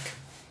traffic.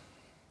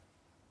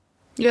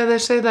 Yeah, they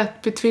say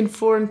that between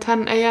 4 and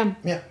 10 a.m.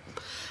 Yeah.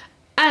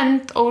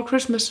 And over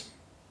Christmas.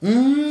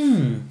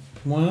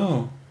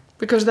 Wow.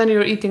 Because then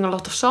you're eating a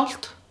lot of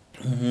salt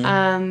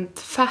and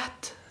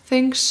fat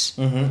things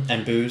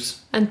And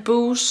booze. and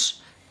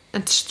booze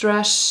and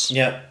stress.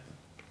 Yep.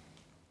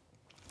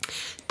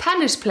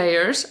 Tennis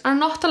players are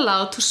not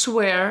allowed to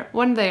swear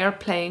when they are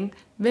playing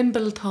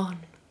Wimbledon.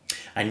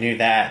 I knew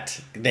that.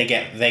 They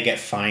get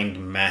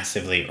fined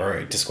massively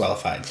or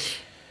disqualified.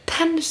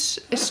 Tennis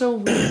is so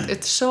weird.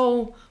 It's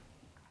so...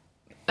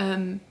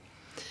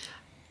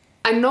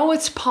 I know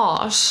it's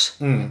pause,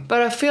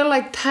 but I feel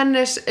like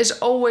tennis is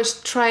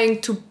always trying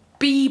to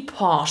be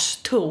pause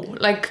too.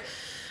 Like,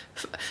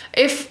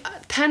 if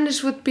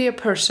tennis would be a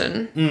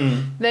person,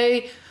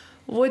 they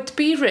would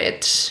be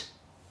rich,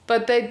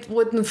 but they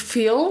wouldn't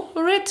feel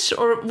rich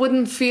or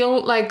wouldn't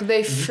feel like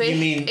they fit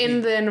mean-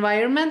 in the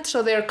environment.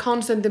 So they're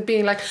constantly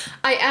being like,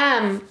 I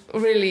am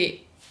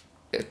really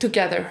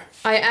together.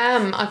 I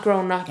am a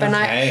grown-up and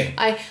Okay.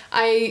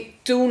 I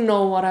do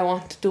know what I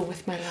want to do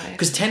with my life.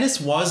 Because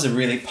tennis was a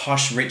really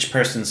posh, rich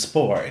person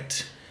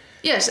sport.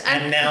 Yes,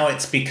 And now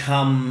it's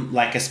become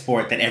like a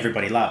sport that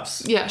everybody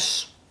loves.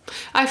 yes.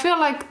 I feel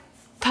like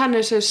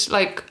tennis is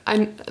like,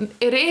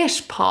 it is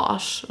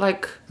pause,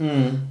 like,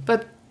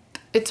 but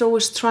it's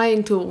always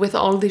trying to, with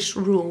all these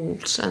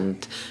rules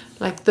and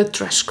like the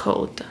dress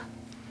code.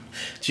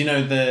 Do you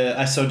know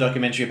I saw a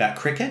documentary about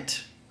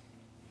cricket?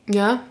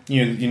 Yeah.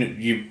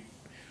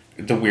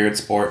 The weird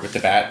sport with the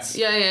bats.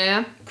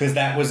 Yeah. Because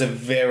that was a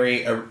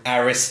very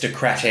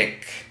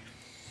aristocratic.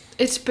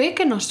 It's big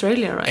in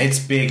Australia, right? It's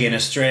big in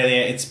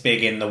Australia. It's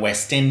big in the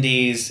West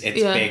Indies.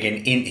 It's big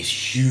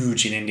it's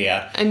huge in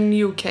India. And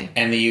UK.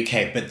 And the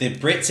UK. But the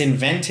Brits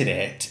invented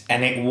it,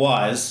 and it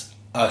was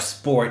a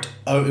sport.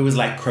 Oh, it was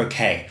like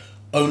croquet.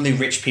 Only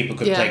rich people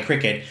could play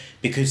cricket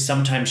because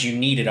sometimes you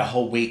needed a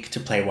whole week to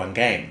play one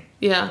game.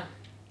 Yeah.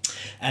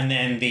 And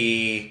then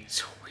the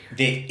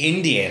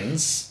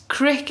Indians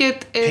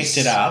cricket is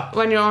picked it up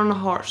when you're on a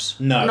horse.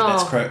 No.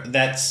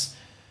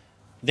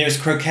 There's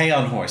croquet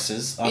on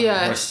horses, on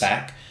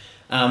horseback,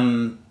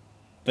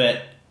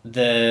 but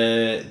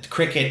the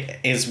cricket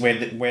is where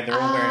they're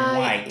all wearing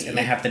white and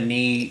they have the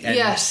knee. And,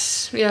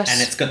 yes.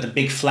 And it's got the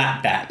big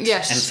flat bat.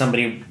 Yes. And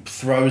somebody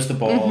throws the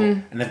ball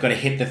and they've got to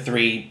hit the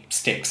 3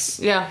 sticks.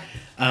 Yeah.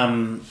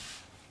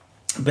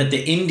 But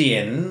the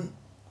Indian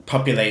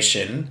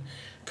population,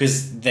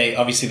 because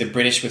the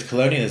British with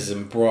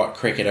colonialism brought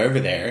cricket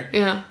over there.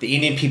 Yeah. The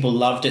Indian people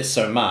loved it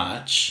so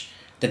much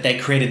that they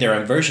created their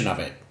own version of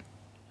it.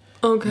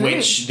 Okay.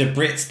 Which the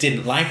Brits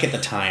didn't like at the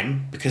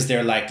time because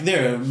they're like,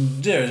 this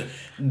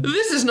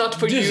is not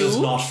for you. This is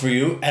not for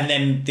you. And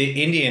then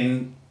the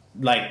Indian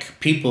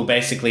people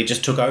basically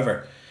just took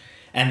over.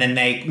 And then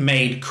they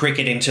made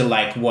cricket into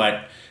like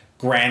what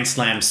Grand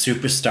Slam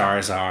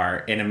superstars are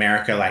in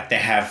America. Like they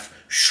have,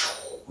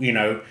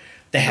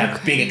 they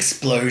have big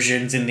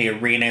explosions in the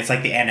arena. It's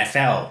like the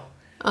NFL.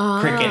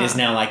 Cricket is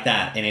now like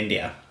that in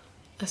India.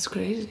 That's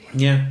crazy.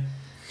 Yeah.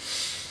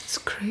 It's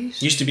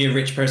crazy. Used to be a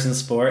rich person's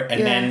sport,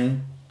 and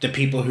then the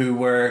people who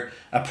were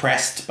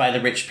oppressed by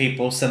the rich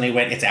people suddenly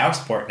went, it's our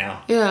sport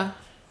now. Yeah.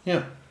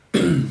 Yeah.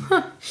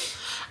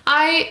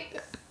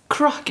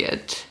 Croquet.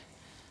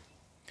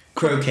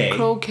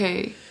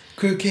 Croquet.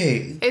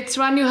 It's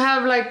when you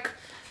have like...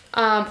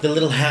 the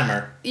little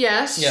hammer.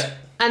 Yes. Yeah.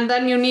 And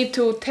then you need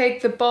to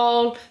take the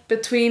ball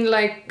between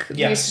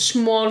these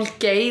small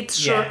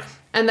gates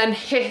and then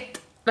hit,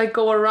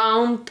 go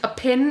around a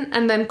pin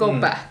and then go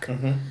back.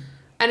 Mm-hmm.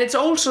 And it's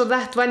also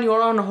that when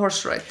you're on a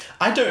horse ride.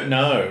 I don't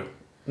know.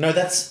 No,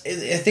 I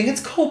think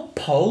it's called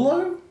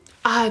polo?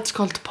 It's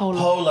called polo.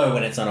 Polo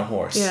when it's on a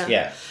horse.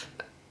 Yeah.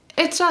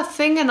 It's a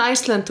thing in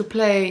Iceland to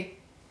play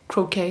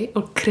croquet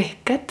or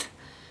cricket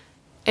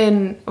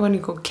when you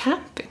go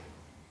camping.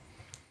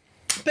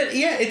 But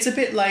yeah, it's a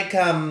bit like...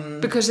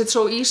 because it's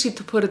so easy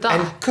to put it up.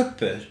 And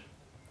kuppur.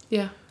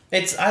 Yeah.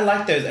 I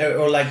like those,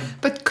 or like...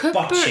 But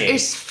kuppur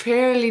is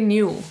fairly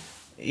new.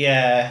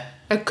 Yeah.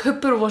 A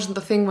kuppur wasn't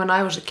a thing when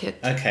I was a kid.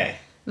 Okay.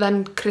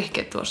 Then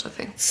cricket was a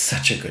thing.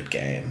 Such a good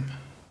game.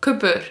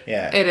 Kuppur.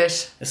 Yeah. It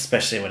is.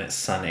 Especially when it's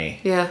sunny.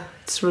 Yeah,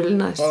 it's really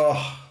nice.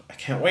 Oh, I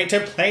can't wait to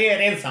play it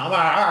in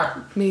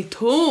summer. Me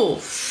too.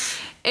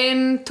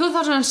 In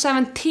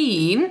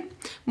 2017,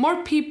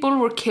 more people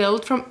were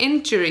killed from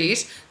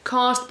injuries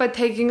caused by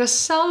taking a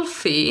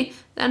selfie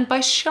than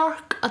by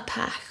shark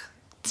attack.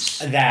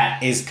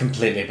 That is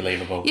completely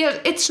believable. Yeah,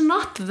 it's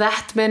not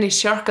that many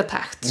shark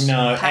attacks.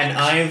 No, and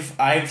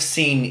I've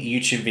seen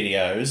YouTube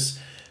videos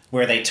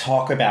where they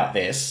talk about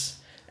this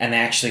and they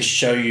actually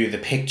show you the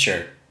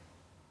picture.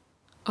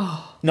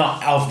 Oh.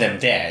 Not of them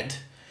dead,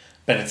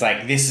 but it's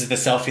like, this is the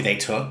selfie they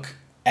took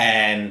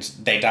and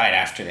they died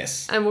after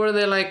this. And were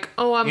they like,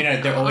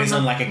 they're always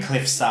on like a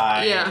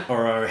cliffside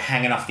or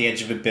hanging off the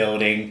edge of a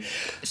building.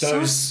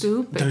 So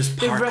stupid. Those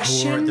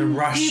parkour, the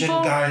Russian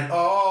guys.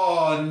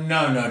 Oh,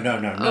 no.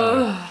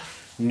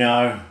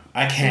 No,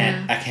 I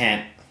can't. Yeah. I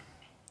can't.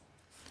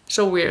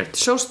 So weird.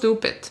 So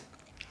stupid.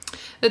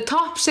 The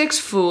top 6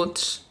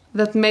 foods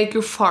that make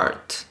you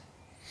fart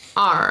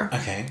are...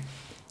 Okay.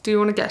 Do you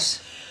want to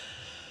guess?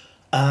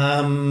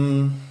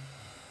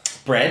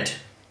 Bread.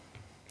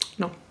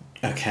 No.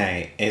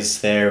 Okay. Is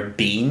there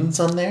beans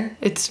on there?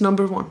 It's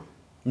number 1.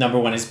 Number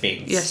 1 is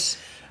beans. Yes.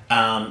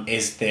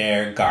 Is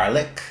there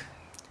garlic?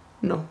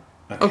 No.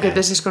 Okay,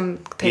 this is going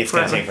to take forever. It's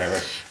going to take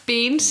forever.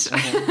 Beans.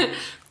 Mm-hmm.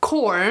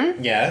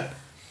 Corn. Yeah.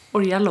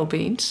 Or yellow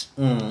beans.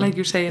 Like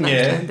you say in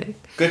Icelandic.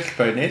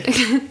 Gullbönir.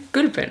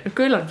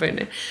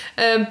 Gullarbönir.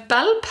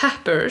 Bell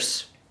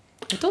peppers.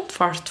 I don't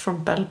fart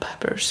from bell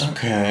peppers.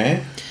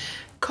 Okay.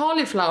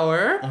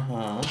 Cauliflower.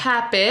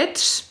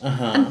 Cabbage.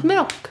 And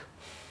milk.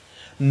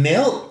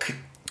 Milk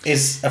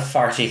is a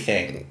farty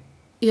thing.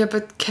 Yeah,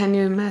 but can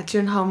you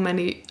imagine how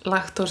many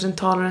lactose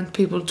intolerant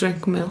people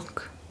drink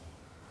milk?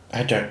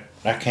 I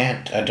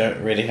can't. I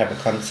don't really have a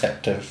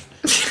concept of...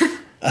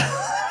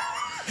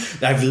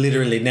 I've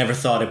literally never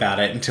thought about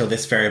it until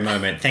this very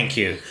moment. Thank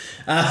you.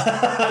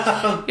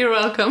 You're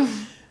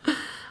welcome.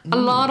 A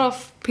lot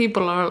of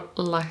people are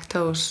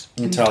lactose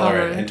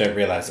intolerant and don't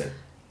realize it.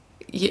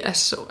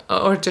 Yes,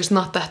 or just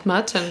not that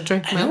much and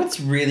drink milk. I know it's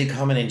really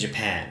common in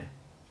Japan.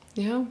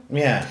 Yeah.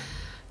 Yeah.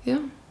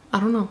 Yeah. I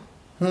don't know.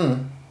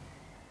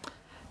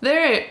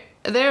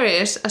 There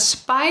is a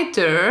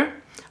spider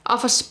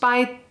of a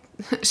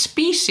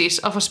species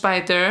of a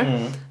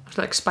spider. It's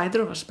like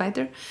spider of a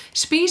spider.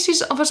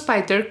 Species of a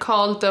spider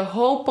called the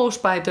hobo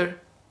spider.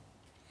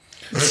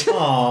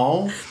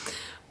 Oh.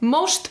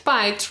 Most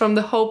bites from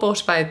the hobo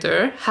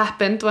spider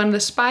happened when the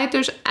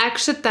spiders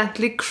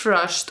accidentally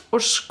crushed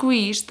or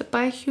squeezed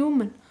by a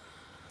human.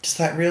 Just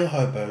like real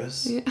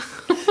hobos. Yeah.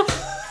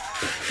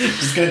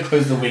 Just gonna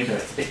close the window,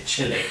 it's a bit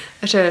chilly.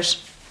 It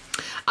says,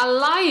 a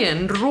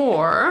lion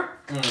roar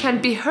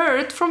can be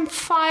heard from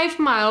 5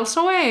 miles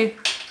away.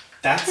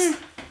 That's...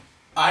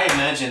 I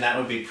imagine that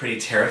would be pretty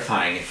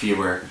terrifying if you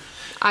were...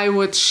 I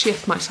would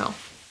shit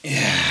myself.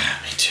 Yeah,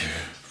 me too.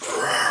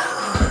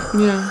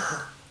 Yeah.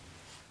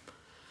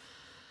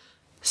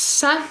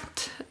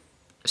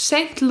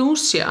 Saint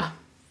Lucia.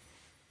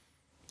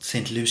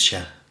 St.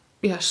 Lucia.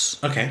 Yes.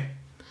 Okay.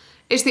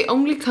 Is the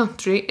only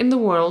country in the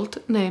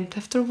world named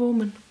after a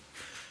woman.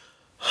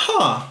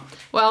 Huh.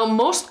 Well,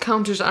 most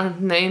countries aren't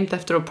named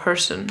after a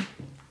person.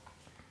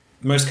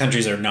 Most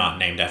countries are not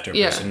named after a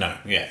Yeah. person, no.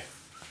 Yeah.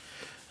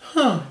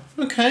 Huh.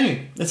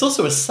 Okay. It's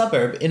also a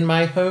suburb in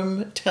my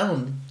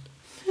hometown.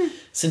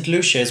 St.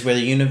 Lucia is where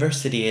the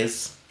university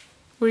is.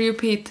 Were you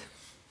Pete?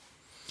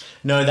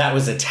 No, that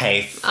was a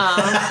TAFE.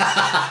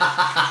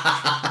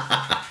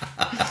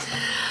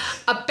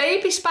 A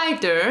baby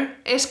spider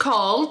is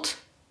called...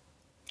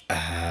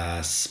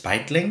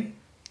 Spitling?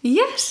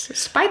 Yes,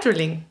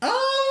 spiderling.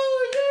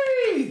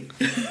 Oh, yay!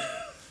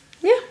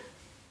 Yeah.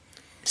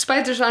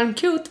 Spiders aren't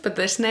cute, but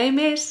this name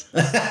is.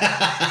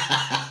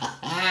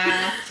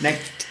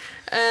 Next.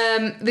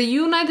 The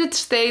United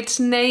States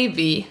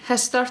Navy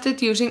has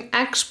started using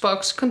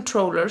Xbox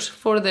controllers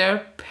for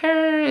their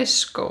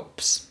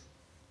periscopes.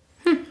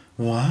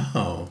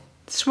 Wow.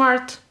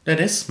 Smart. That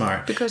is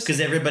smart. Because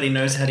everybody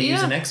knows how to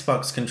use Yeah. an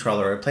Xbox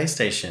controller or a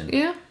PlayStation.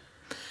 Yeah.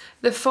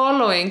 The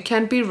following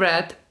can be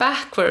read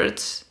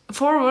backwards,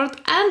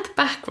 forward and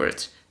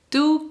backwards.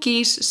 Do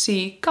geese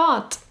see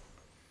God?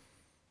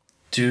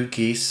 Do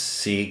geese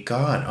see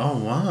God? Oh,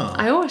 wow.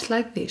 I always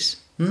like these.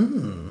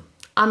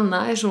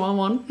 Anna is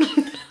one.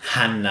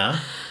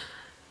 Hannah.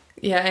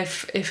 Yeah,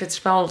 if it's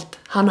spelled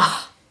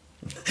Hannah.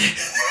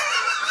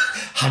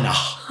 Hannah.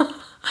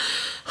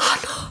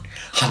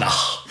 Hannah.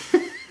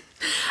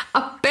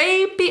 A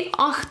baby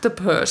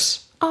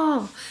octopus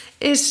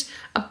is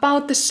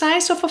about the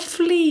size of a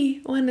flea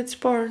when it's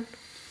born.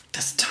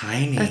 That's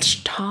tiny. That's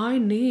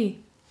tiny.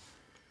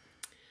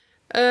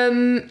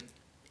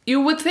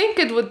 You would think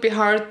it would be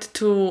hard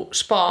to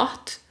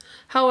spot.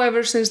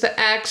 However, since the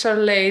eggs are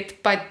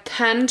laid by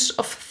tens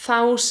of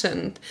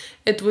thousands,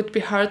 it would be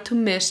hard to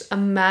miss a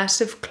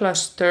massive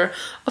cluster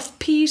of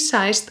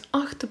pea-sized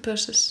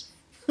octopuses.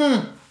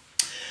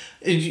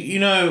 You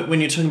know, when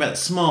you're talking about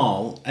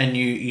small, and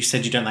you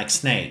said you don't like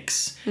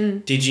snakes,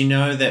 did you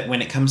know that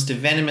when it comes to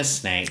venomous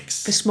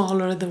snakes... The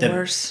smaller, the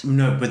worse.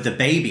 No, but the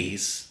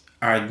babies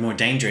are more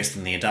dangerous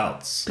than the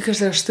adults. Because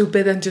they're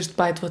stupid and just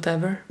bite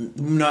whatever.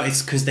 No,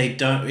 it's because they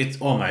don't...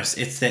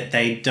 It's that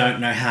they don't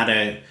know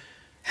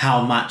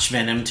how much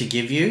venom to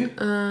give you.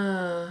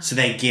 So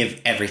they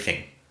give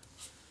everything.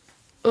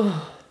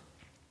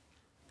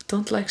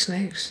 Don't like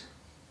snakes.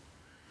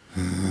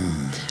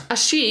 A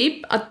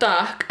sheep, a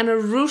duck, and a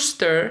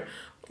rooster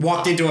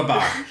Walked into a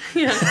bar.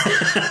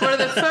 were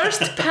the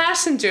first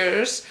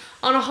passengers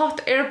on a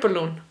hot air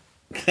balloon.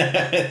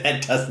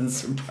 That doesn't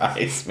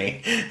surprise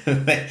me.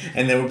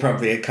 And they were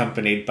probably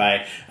accompanied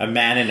by a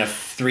man in a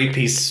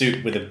 3-piece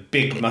suit with a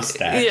big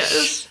mustache.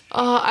 Yes.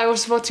 I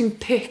was watching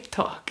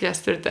TikTok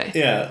yesterday.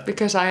 Yeah.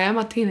 Because I am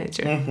a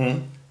teenager. Mm-hmm.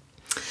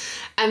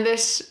 And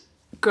this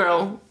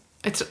girl,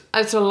 it's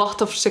a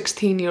lot of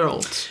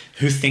 16-year-olds.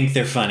 Who think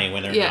they're funny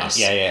when they're Yes.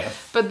 not. Yeah.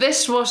 But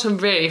this wasn't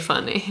very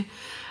funny.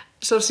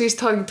 So she's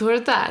talking to her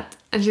dad.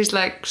 And she's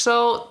like,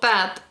 so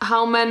Dad,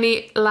 how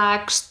many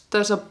legs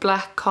does a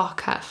black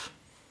cock have?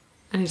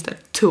 And he's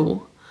like,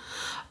 2.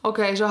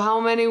 Okay, so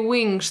how many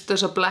wings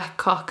does a black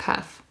cock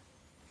have?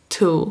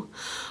 2.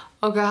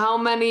 Okay, how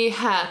many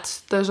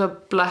heads does a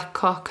black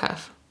cock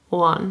have?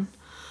 1.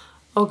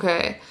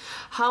 Okay,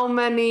 how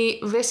many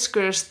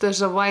whiskers does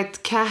a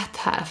white cat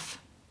have?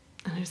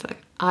 And he's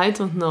like, I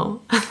don't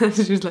know. And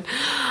she's like,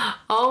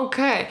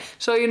 okay,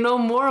 so you know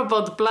more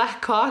about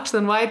black cocks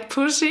than white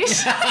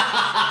pussies? It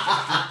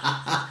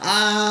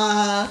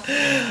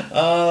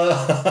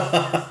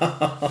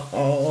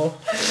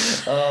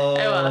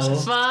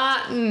was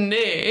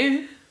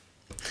funny.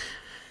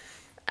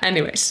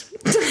 Anyways.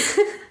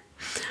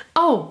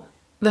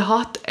 The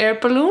hot air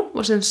balloon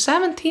was in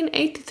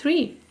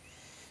 1783.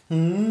 I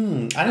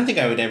don't think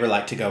I would ever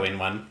like to go in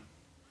one.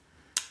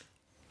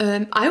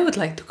 I would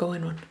like to go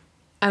in one.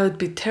 I would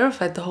be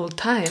terrified the whole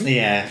time.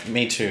 Yeah,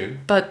 me too.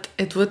 But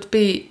it would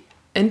be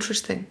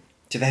interesting.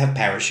 Do they have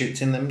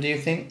parachutes in them, do you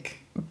think?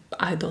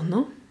 I don't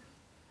know.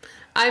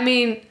 I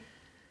mean,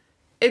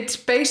 it's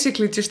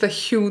basically just a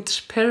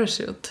huge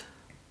parachute.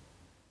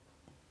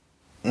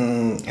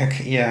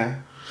 Okay, yeah.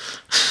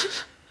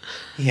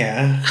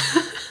 Yeah.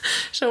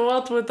 So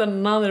what would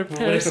another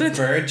What if a parachute...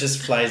 bird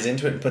just flies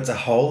into it and puts a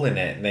hole in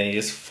it and then you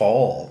just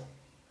fall?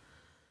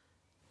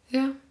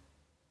 Yeah.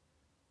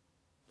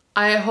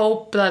 I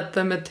hope that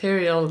the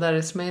material that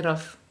it's made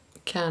of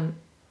can,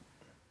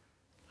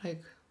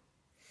 like...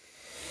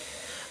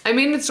 I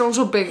mean, it's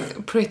also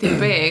pretty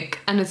big,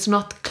 and it's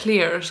not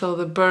clear, so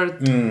the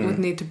bird would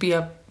need to be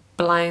a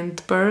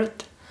blind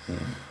bird.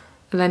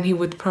 And then he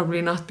would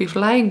probably not be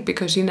flying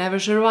because he never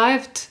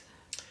survived.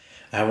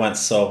 I once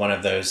saw one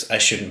of those I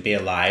Shouldn't Be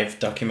Alive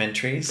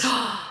documentaries,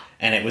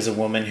 and it was a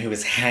woman who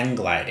was hang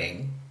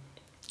gliding.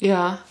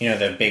 Yeah. You know,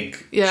 the big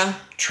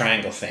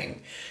triangle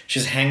thing. She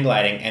was hang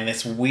gliding, and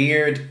this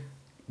weird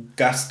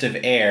gust of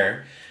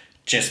air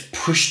just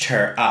pushed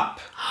her up.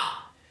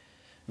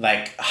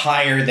 Like,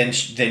 higher than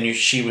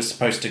she was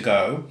supposed to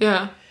go.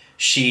 Yeah.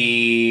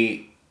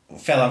 She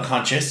fell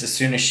unconscious as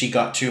soon as she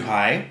got too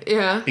high.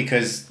 Yeah.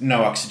 Because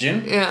no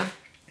oxygen. Yeah.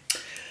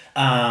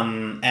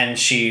 And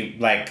she,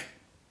 like,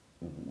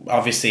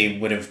 obviously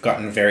would have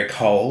gotten very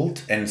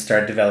cold and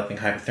started developing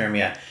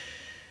hypothermia.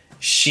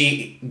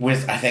 She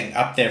was, I think,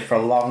 up there for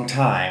a long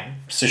time.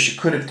 So she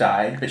could have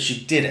died, but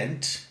she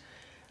didn't.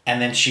 And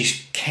then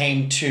she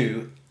came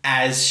to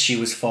as she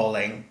was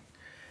falling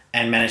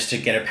and managed to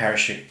get a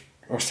parachute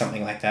or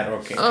something like that, or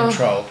get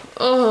control.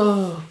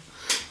 Oh,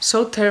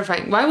 so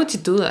terrifying. Why would you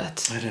do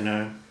that? I don't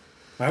know.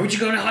 Why would you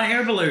go in a hot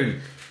air balloon?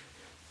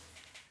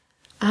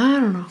 I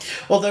don't know.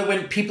 Although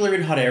when people are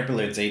in hot air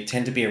balloons, they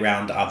tend to be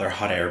around other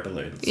hot air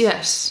balloons.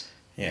 Yes.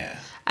 Yeah.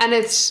 And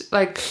it's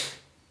like,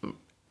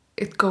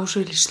 it goes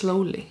really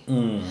slowly.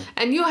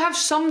 And you have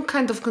some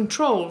kind of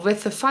control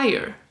with the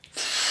fire.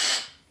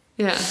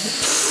 Yeah.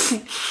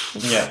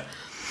 Yeah.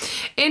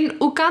 In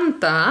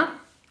Uganda...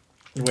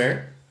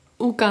 Where?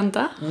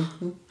 Uganda?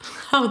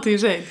 How do you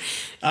say it?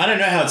 I don't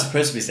know how it's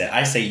supposed to be said.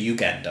 I say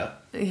Uganda.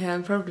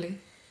 Yeah, probably.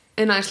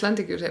 In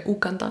Icelandic you say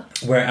Uganda.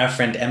 Where our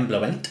friend Embla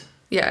went.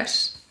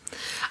 Yes.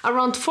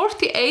 Around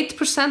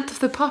 48% of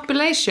the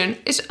population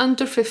is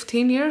under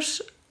 15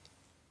 years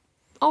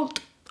old,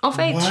 of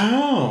age.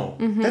 Wow.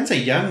 That's a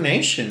young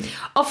nation.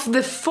 Of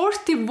the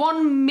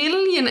 41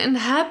 million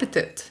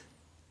inhabited.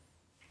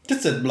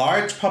 That's a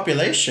large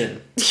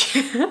population.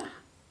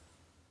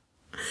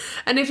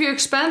 And if you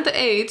expand the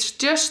age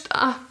just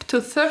up to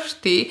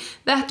 30,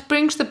 that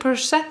brings the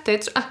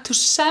percentage up to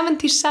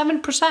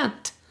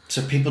 77%.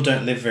 So people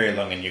don't live very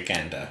long in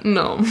Uganda?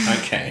 No.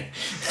 Okay.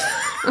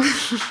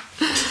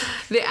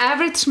 The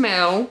average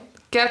male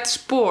gets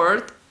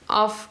bored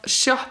of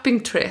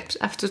shopping trips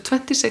after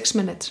 26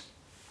 minutes.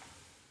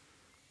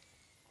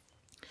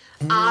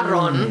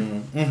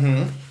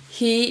 Aaron,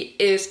 he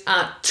is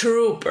a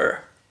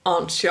trooper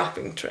on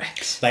shopping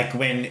trips. Like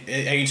when,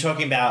 are you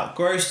talking about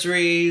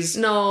groceries?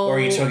 No. Or are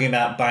you talking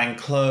about buying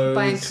clothes?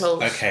 Buying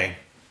clothes. Okay.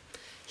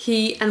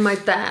 He and my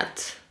dad,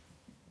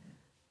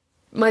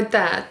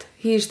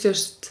 he's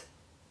just,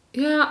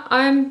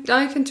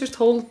 I can just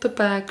hold the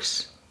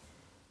bags.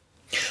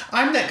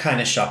 I'm that kind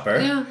of shopper.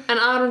 Yeah, and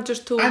Aaron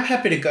just told... I'm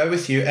happy to go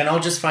with you, and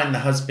I'll just find the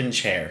husband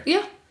chair.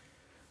 Yeah.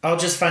 I'll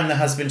just find the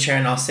husband chair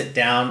and I'll sit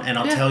down and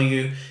I'll tell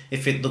you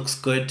if it looks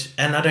good.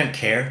 And I don't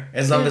care.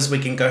 As long as we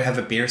can go have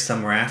a beer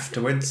somewhere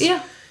afterwards.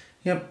 Yeah.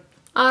 Yep.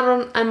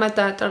 Aaron and my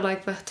dad are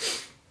like that.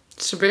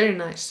 It's very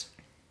nice.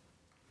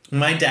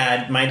 My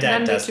dad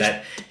does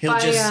that. He'll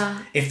just,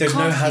 if there's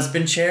no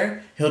husband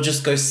chair, he'll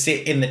just go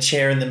sit in the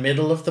chair in the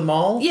middle of the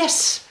mall.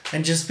 Yes.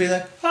 And just be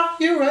like, oh,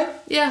 you're right.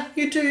 Yeah.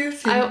 You do your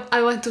thing.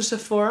 I went to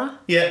Sephora.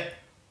 Yeah.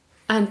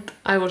 And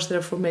I was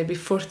there for maybe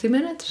 40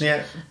 minutes.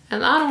 Yeah.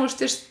 And Aaron was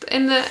just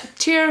in the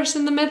chairs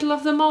in the middle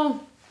of the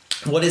mall.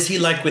 What is he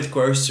like with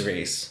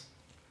groceries?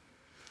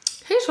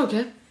 He's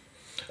okay.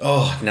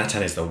 Oh,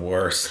 Nathan is the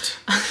worst.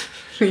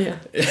 Yeah.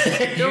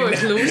 You're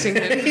always losing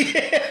him.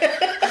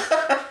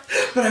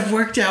 But I've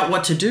worked out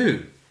what to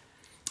do.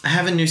 I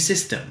have a new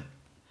system.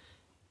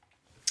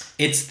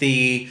 It's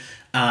the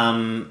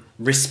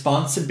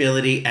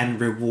responsibility and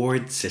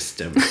reward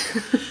system.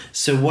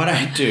 So what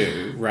I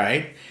do,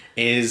 right,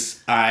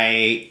 is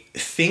I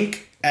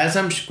think as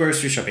I'm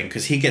grocery shopping,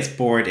 because he gets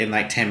bored in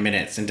like 10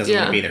 minutes and doesn't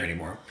want to be there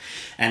anymore.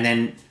 And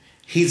then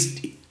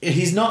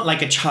he's not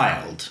like a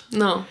child.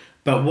 No.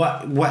 But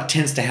what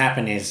tends to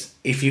happen is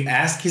if you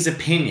ask his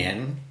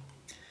opinion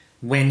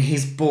when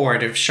he's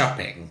bored of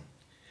shopping,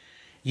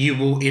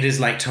 it is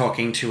like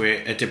talking to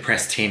a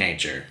depressed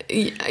teenager.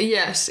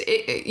 Yes.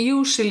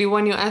 Usually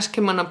when you ask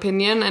him an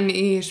opinion and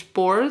he is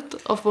bored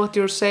of what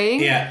you're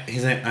saying. Yeah.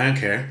 He's like, I don't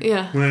care.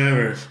 Yeah.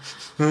 Whatever.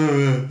 I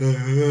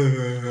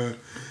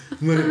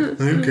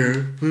don't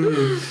care.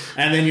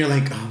 And then you're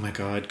like, oh my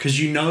God. Because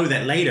you know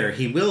that later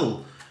he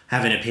will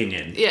have an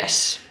opinion.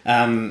 Yes.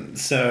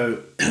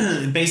 So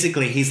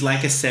basically he's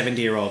like a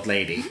 70-year-old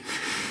lady.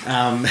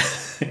 And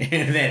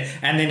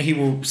then he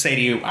will say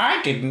to you,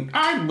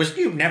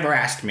 you never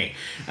asked me.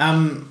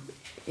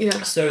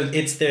 Yeah. So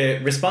it's the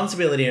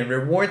responsibility and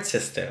reward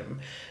system.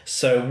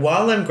 So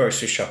while I'm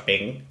grocery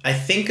shopping, I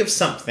think of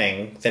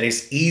something that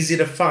is easy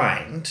to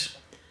find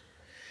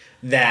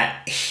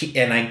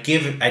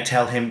I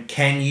tell him,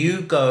 can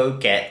you go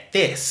get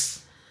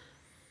this?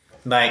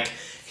 Like,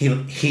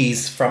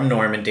 he's from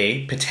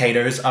Normandy.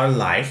 Potatoes are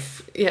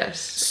life. Yes.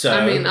 So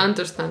I mean,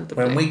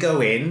 understandably. When we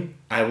go in,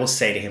 I will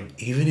say to him,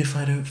 even if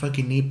I don't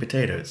fucking need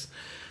potatoes,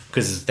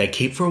 because they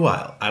keep for a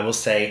while, I will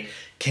say,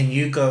 can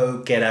you go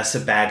get us a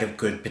bag of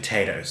good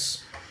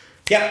potatoes?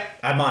 Yep,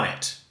 I'm on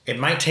it. It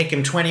might take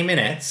him 20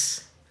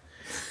 minutes,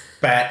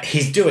 but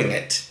he's doing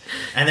it.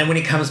 And then when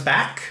he comes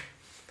back,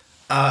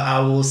 I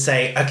will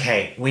say,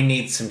 okay, we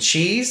need some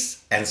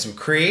cheese and some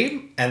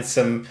cream and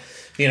some,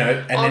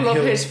 and all then of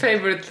he'll his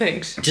favorite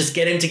things. just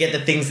get him to get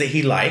the things that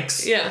he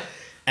likes. Yeah.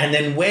 And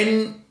then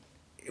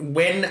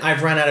when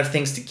I've run out of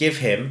things to give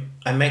him,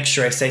 I make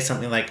sure I say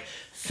something like,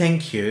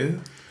 thank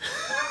you,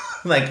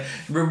 like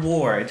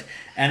reward.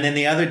 And then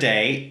the other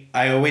day,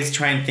 I always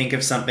try and think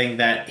of something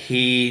that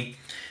he,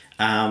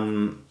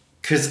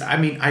 because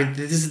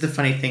this is the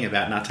funny thing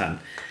about Nathan.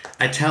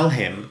 I tell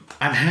him,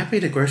 I'm happy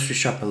to grocery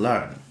shop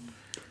alone.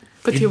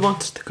 But he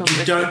wants to come.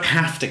 You don't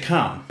have to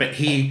come, but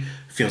he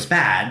feels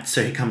bad,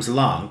 so he comes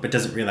along, but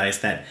doesn't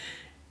realize that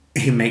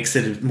he makes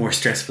it a more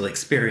stressful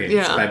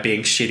experience by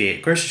being shitty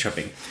at grocery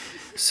shopping.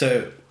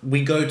 So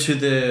we go to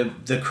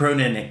the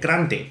Kronen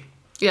Grande.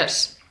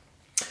 Yes.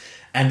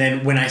 And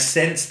then when I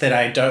sense that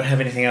I don't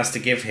have anything else to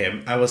give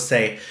him, I will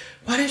say,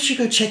 why don't you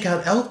go check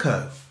out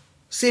Elko?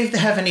 See if they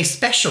have any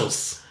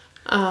specials.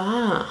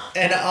 Ah.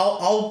 And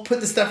I'll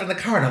put the stuff in the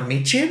car and I'll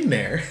meet you in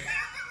there.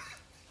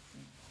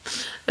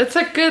 It's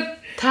a good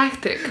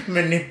tactic.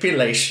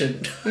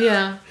 Manipulation.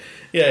 Yeah.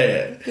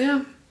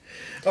 Yeah.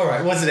 All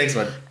right, what's the next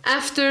one?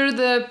 After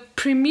the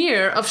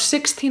premiere of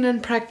 16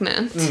 and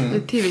Pregnant,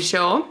 the TV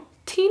show,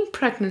 teen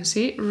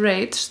pregnancy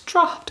rates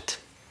dropped.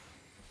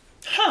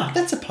 Huh,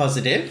 that's a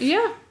positive.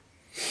 Yeah.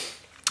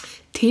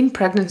 Teen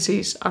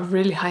pregnancies are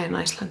really high in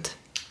Iceland.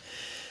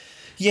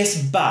 Yes,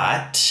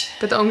 but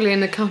only in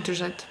the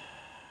countryside.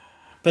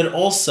 But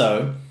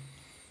also,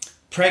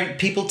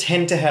 people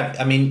tend to have...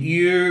 I mean,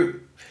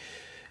 you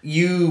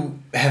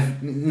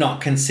have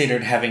not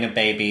considered having a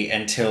baby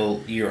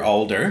until you're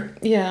older.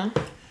 Yeah.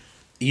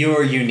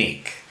 You're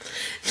unique.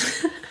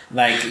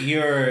 Like,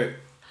 you're...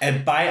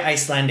 by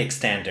Icelandic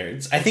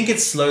standards, I think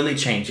it's slowly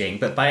changing,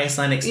 but by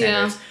Icelandic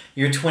standards,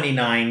 you're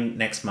 29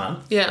 next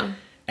month. Yeah.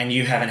 And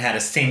you haven't had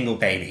a single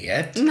baby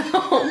yet.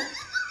 No.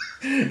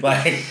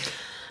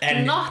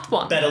 And not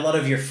one. But a lot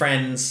of your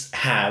friends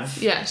have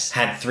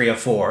had 3 or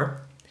 4.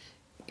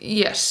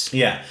 Yes.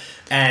 Yeah.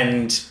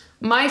 And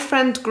my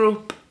friend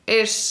group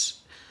is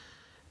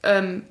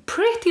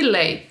pretty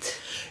late.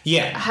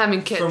 Yeah,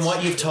 having kids. From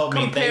what you've told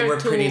me, they were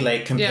pretty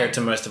late compared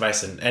to most of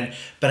Iceland.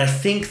 But I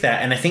think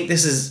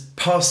this is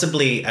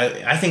possibly,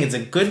 I think it's a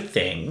good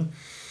thing.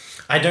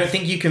 I don't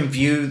think you can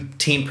view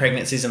teen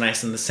pregnancies in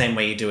Iceland the same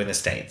way you do in the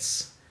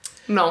States.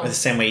 No. Or the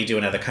same way you do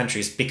in other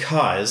countries,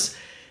 because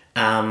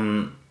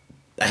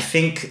I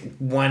think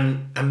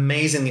one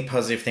amazingly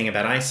positive thing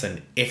about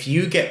Iceland, if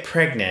you get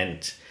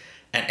pregnant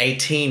at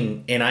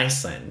 18 in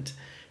Iceland,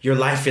 your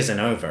life isn't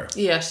over.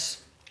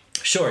 Yes.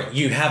 Sure,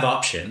 you have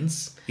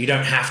options. You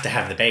don't have to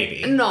have the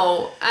baby.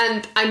 No,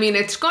 and I mean,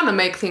 it's gonna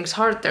make things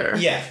harder.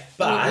 Yeah,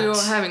 but you're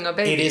having a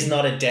baby. It is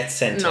not a death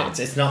sentence.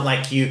 No. It's not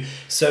like you...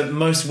 So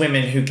most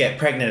women who get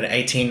pregnant at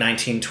 18,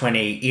 19, 20,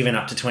 even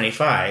up to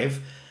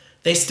 25,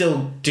 they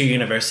still do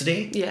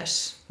university.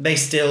 Yes. They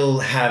still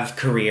have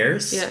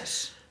careers.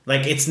 Yes.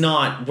 Like, it's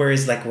not...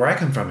 Whereas, like, where I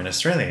come from in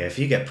Australia, if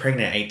you get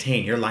pregnant at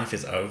 18, your life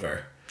is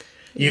over.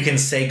 You can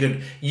say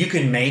good... You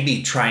can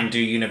maybe try and do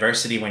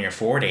university when you're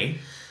 40.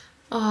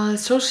 Oh,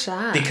 it's so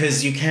sad.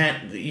 Because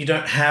you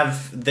don't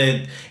have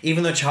the...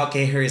 Even though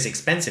childcare here is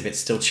expensive, it's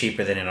still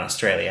cheaper than in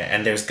Australia.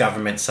 And there's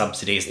government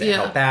subsidies that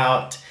help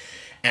out.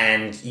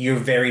 And you're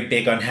very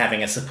big on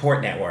having a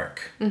support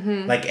network.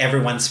 Mm-hmm. Like,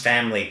 everyone's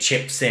family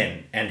chips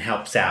in and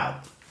helps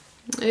out.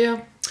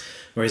 Yeah.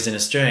 Whereas in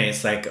Australia,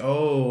 it's like,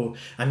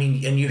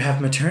 and you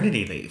have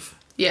maternity leave.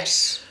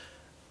 Yes.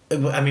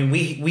 I mean,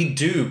 we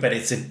do, but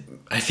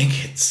I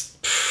think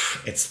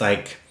it's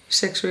like...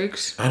 6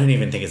 weeks. I don't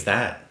even think it's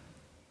that.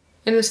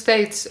 In the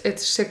States,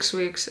 it's 6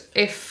 weeks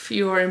if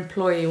your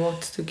employee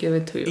wants to give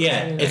it to you.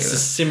 Yeah, it's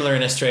similar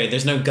in Australia.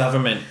 There's no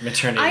government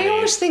maternity leave. I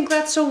always think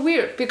that's so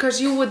weird, because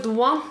you would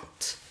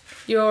want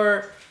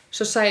your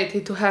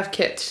society to have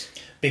kids.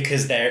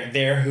 Because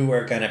they're who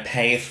are going to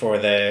pay for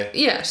the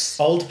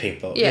old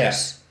people.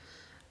 Yes.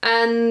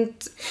 Yeah. And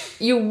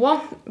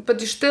but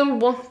you still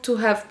want to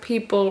have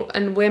people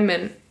and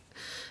women,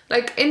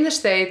 like in the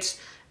States...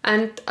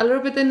 And a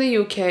little bit in the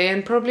UK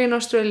and probably in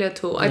Australia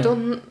too. I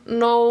don't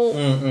know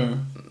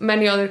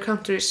many other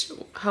countries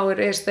how it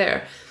is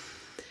there.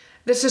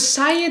 The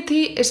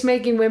society is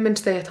making women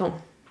stay at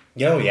home.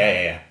 Oh,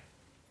 yeah.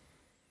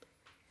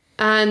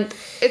 And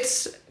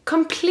it's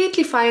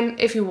completely fine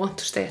if you want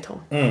to stay at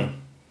home.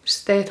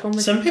 Stay at home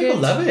with Some people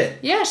kids. love it.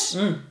 Yes,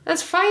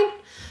 that's fine.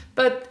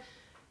 But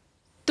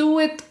do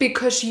it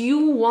because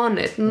you want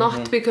it,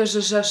 not because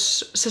the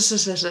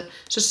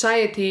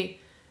society...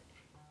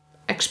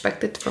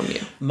 expect it from you.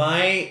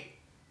 My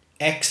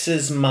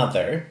ex's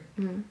mother,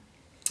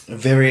 a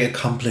very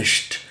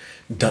accomplished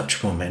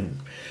Dutch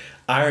woman,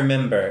 I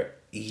remember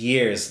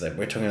years, that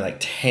we're talking like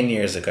 10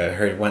 years ago,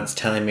 her once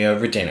telling me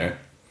over dinner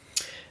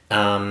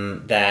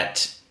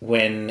that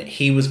when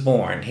he was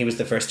born, he was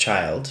the first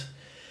child,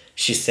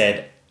 she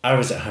said, I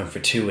was at home for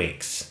 2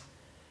 weeks.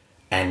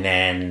 and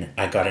then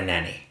I got a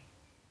nanny.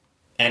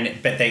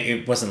 But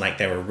it wasn't like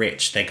they were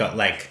rich. They got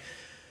like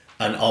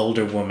an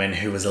older woman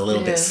who was a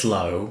little bit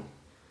slow,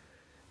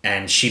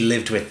 and she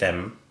lived with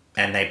them,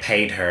 and they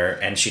paid her,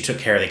 and she took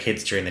care of the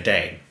kids during the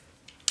day.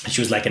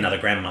 She was like another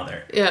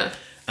grandmother. Yeah.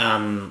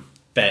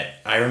 But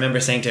I remember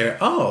saying to her,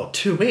 "Oh,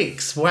 2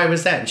 weeks. Why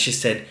was that?" And she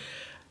said,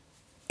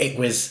 "It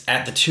was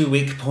at the 2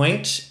 week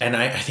point," and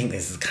I think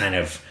this is kind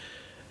of,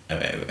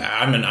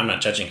 I'm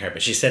not judging her,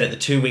 but she said at the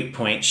 2 week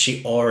point,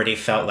 she already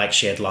felt like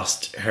she had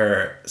lost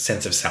her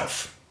sense of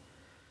self.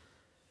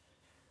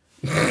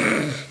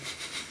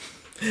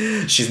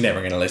 She's never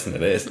going to listen to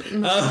this.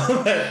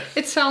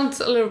 It sounds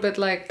a little bit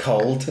like...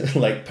 Cold,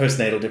 like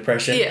postnatal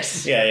depression.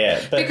 Yes. Yeah.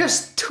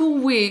 Because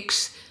 2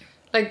 weeks,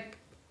 like...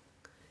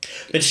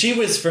 But she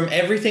was, from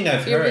everything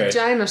I've your heard... Your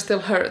vagina still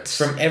hurts.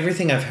 From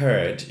everything I've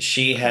heard,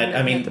 she had...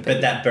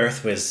 but that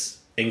birth was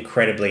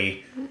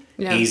incredibly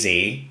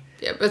easy.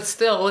 Yeah, but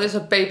still, there's a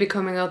baby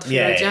coming out of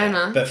your vagina.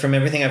 Yeah. But from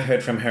everything I've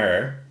heard from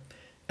her,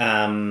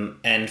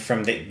 and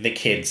from the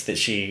kids that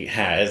she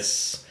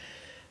has...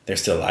 They're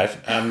still alive.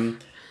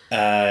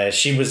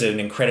 She was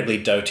an incredibly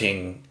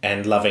doting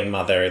and loving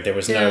mother. There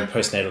was no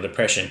postnatal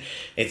depression.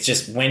 It's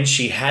just when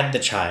she had the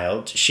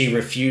child, she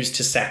refused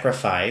to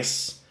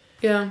sacrifice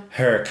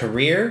her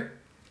career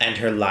and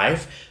her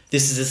life.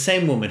 This is the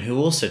same woman who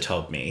also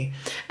told me.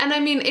 And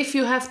I mean, if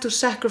you have to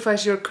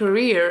sacrifice your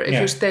career,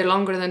 if you stay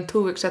longer than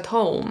 2 weeks at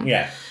home,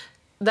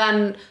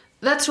 then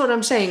that's what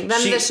I'm saying.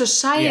 Then the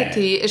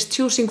society is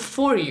choosing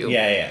for you.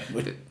 Yeah.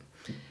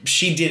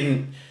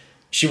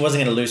 She wasn't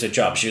going to lose her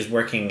job. She was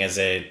working as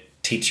a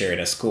teacher in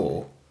a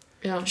school.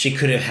 Yeah. She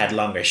could have had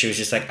longer. She was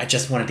just like, I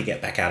just wanted to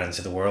get back out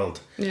into the world.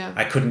 Yeah.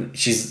 I couldn't.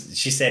 She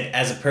said,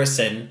 as a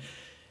person,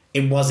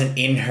 it wasn't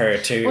in her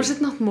to... Was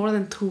it not more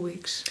than 2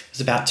 weeks? It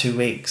was about 2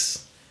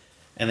 weeks.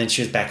 And then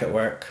she was back at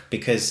work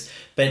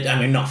but I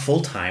mean, not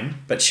full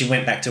time, but she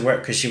went back to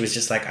work because she was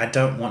just like, I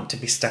don't want to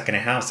be stuck in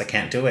a house. I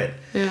can't do it.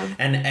 Yeah.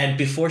 And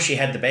before she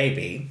had the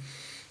baby,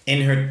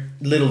 in her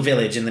little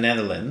village in the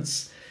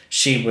Netherlands...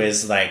 She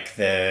was like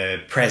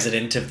the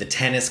president of the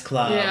tennis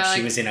club. Yeah,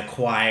 she was in a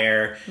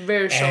choir.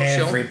 Very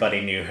social. Everybody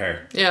knew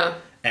her. Yeah.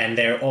 And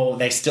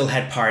they still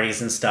had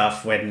parties and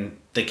stuff when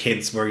the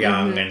kids were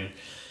young, and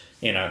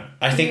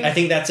I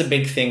think that's a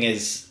big thing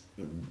is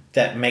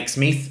that makes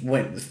me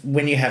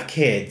when you have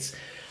kids,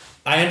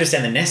 I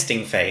understand the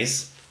nesting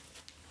phase.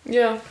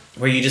 Yeah.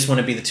 Where you just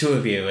want to be the two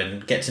of you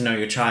and get to know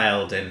your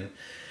child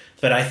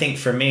But I think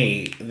for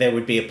me, there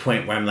would be a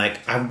point where I'm like,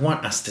 I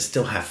want us to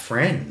still have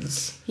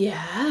friends.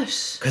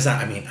 Yes. Because,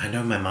 I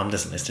know my mom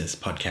doesn't listen to this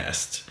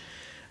podcast.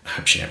 I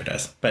hope she never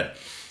does. But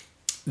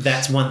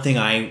that's one thing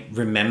I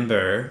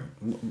remember.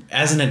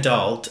 As an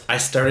adult, I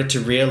started to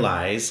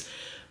realize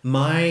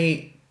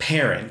my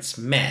parents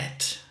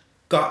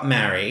got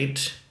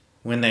married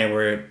when they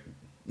were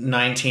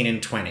 18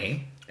 and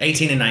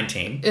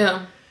 19.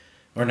 Yeah.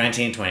 Or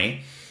 19 and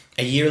 20.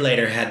 A year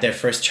later, had their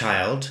first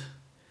child.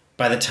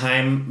 By the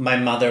time my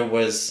mother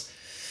was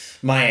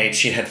my age,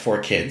 she had 4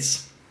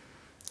 kids.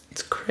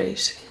 It's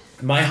crazy.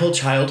 My whole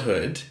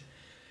childhood,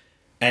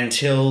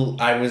 until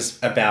I was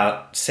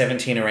about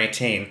 17 or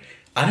 18,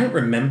 I don't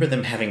remember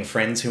them having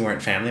friends who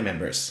weren't family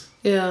members.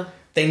 Yeah.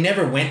 They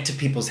never went to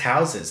people's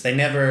houses. They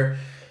never...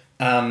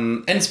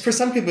 and for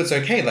some people it's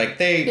okay. Like,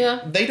 they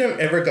don't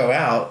ever go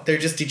out. They're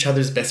just each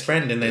other's best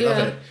friend and they love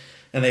it.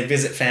 And they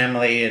visit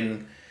family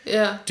and...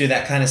 do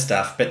that kind of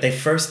stuff. But they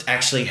first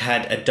actually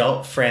had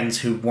adult friends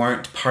who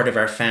weren't part of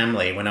our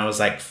family when I was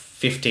like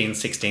 15,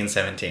 16,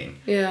 17.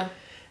 Yeah.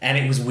 And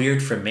it was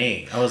weird for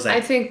me. I was like...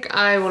 I think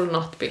I will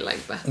not be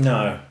like that.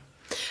 No.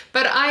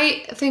 But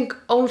I think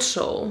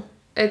also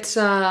it's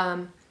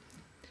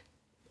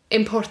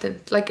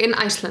important. Like in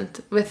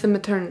Iceland with the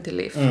maternity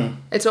leave.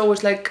 It's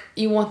always like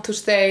you want to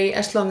stay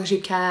as long as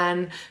you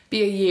can,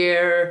 be a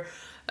year.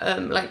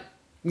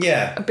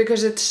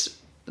 Because it's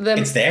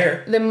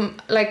there.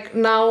 Like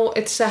now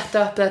it's set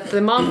up that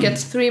the mom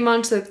gets 3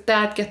 months, the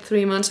dad gets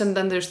 3 months, and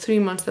then there's 3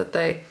 months that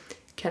they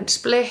can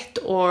split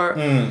or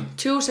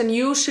choose. And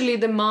usually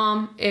the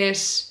mom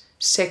is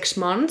 6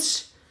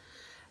 months,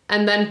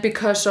 and then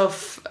because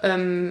of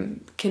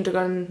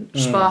kindergarten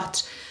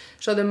spots,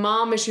 so the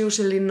mom is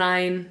usually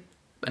 9.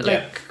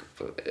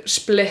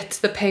 Split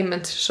the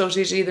payment, so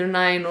she's either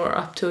 9 or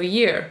up to a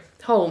year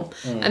home,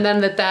 and then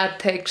the dad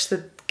takes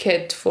the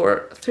kid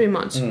for 3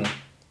 months.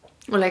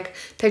 Or like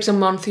takes a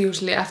month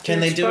usually after.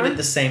 Can they do it at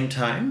the same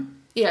time?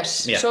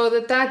 Yes. Yeah. So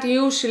the dad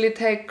usually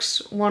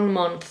takes 1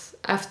 month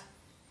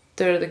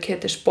after the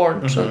kid is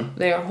born, so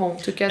they are home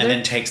together. And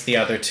then takes the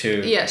other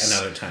 2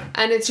 another time.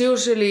 And it's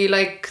usually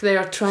like they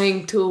are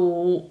trying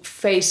to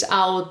phase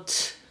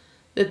out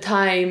the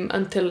time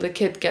until the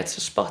kid gets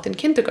a spot in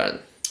kindergarten,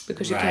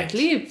 because you can't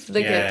leave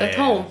the kid at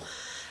home.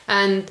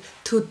 And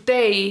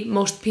today,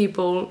 most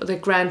people, the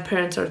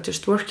grandparents are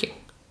just working.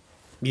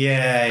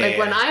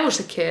 When I was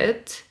a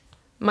kid,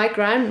 my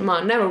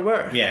grandma never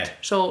worked. Yeah.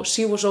 So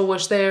she was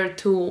always there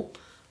to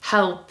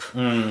help.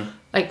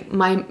 Like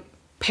my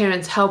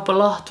parents help a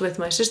lot with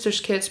my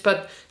sister's kids,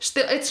 but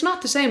still it's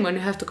not the same when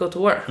you have to go to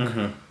work.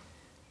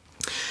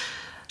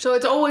 So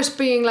it's always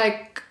being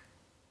like,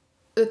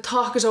 the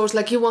talk is always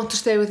like, you want to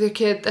stay with your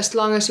kid as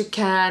long as you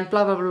can,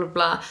 blah, blah, blah,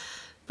 blah.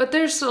 But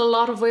there's a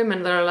lot of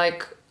women that are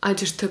like, I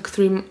just took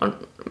 3, or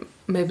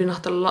maybe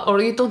not a lot,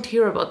 or you don't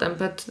hear about them,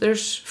 but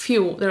there's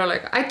few that are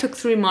like, I took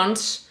 3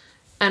 months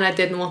and I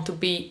didn't want to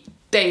be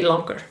day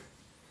longer.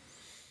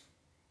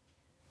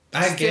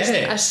 I get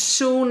it. As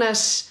soon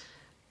as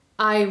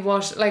I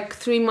was like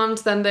 3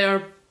 months, then they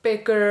are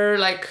bigger,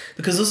 like...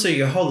 Because also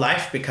your whole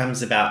life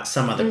becomes about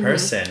some other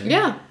person.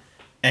 Yeah.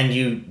 And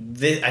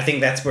I think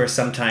that's where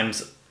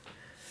sometimes,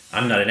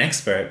 I'm not an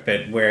expert,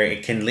 but where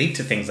it can lead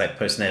to things like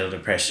postnatal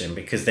depression,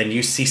 because then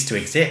you cease to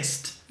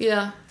exist.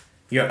 Yeah.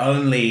 You're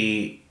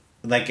only,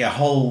 like, a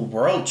whole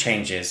world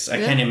changes. I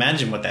can't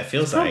imagine what that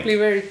feels like. Probably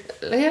very,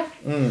 yeah.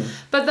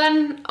 But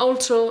then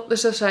also the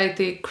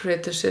society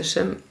criticizes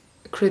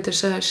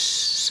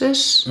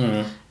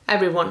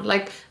everyone.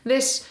 Like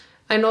this,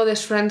 I know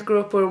this friend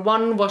group where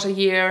one was a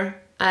year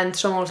and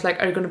someone was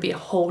like, are you going to be a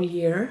whole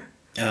year?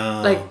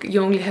 Oh. Like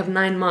you only have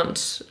 9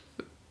 months.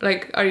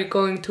 Like, are you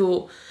going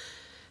to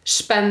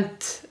spend,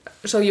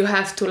 so you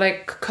have to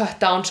like cut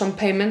down some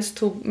payments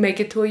to make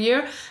it to a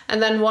year?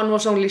 And then one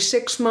was only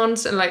 6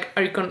 months and like,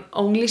 are you going to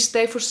only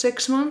stay for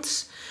 6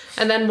 months?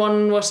 And then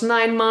one was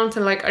 9 months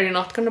and like, are you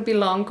not going to be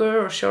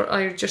longer or short?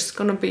 Are you just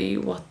going to be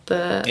what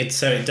the...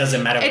 So it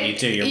doesn't matter what you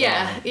do, you're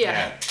wrong.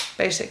 Yeah,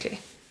 basically.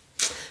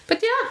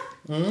 But yeah,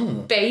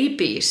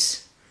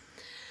 babies.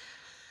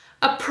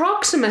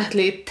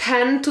 Approximately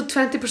 10 to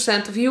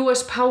 20% of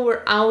US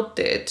power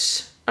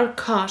outages are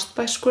caused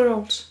by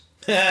squirrels.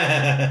 Then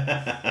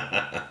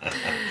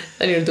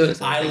you're doing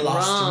something I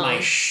lost wrong. my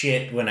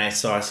shit when I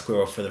saw a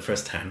squirrel for the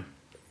first time.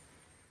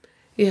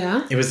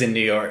 Yeah? It was in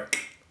New York.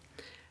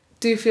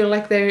 Do you feel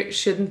like they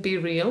shouldn't be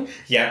real?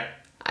 Yeah.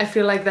 I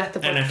feel like that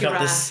about And I felt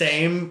the giraffes.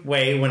 same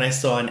way when I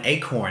saw an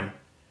acorn.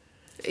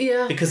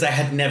 Yeah. Because I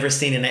had never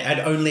seen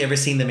I'd only ever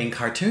seen them in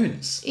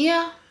cartoons.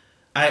 Yeah.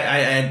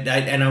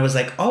 And I was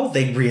like, oh,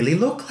 they really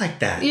look like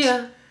that.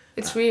 Yeah.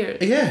 It's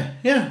weird. Yeah.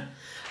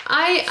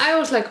 I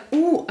was like,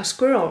 ooh, a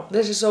squirrel.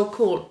 This is so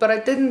cool. But I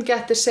didn't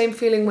get the same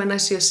feeling when I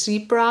see a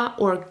zebra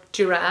or a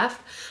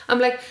giraffe. I'm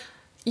like,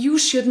 you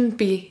shouldn't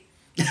be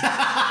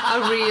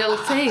a real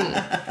thing.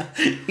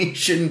 You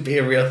shouldn't be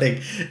a real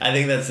thing. I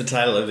think that's the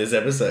title of this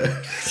episode.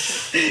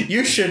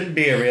 You shouldn't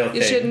be a real thing.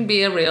 You shouldn't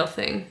be a real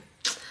thing.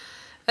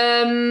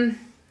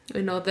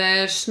 You know,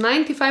 there's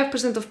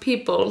 95% of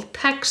people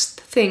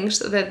text things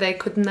that they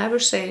could never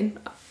say in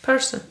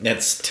person.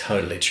 That's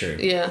totally true.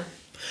 Yeah.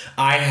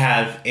 I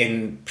have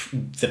in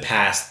the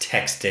past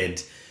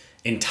texted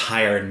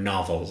entire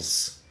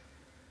novels.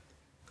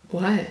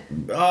 Why?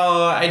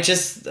 Oh, I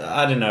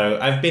don't know.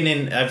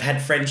 I've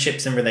had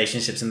friendships and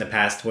relationships in the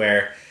past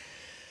where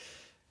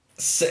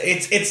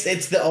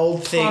it's the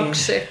old thing.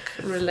 Toxic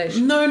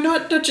relation. No,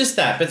 not just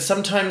that, but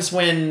sometimes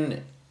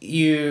when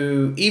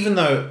even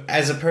though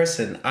as a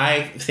person,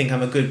 I think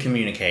I'm a good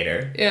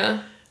communicator.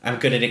 Yeah. I'm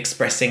good at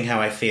expressing how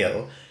I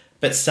feel,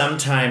 but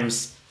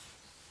sometimes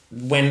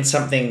when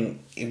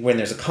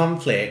there's a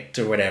conflict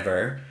or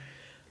whatever,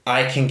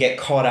 I can get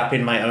caught up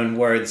in my own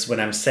words when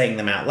I'm saying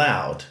them out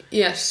loud.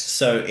 Yes.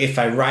 So if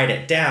I write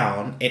it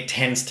down, it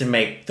tends to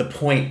make the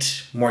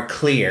point more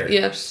clear.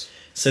 Yes.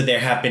 So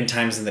there have been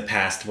times in the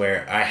past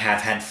where I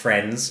have had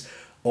friends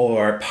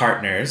or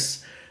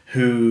partners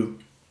who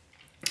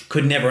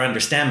could never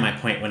understand my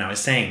point when I was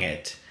saying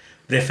it.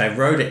 But if I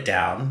wrote it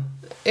down,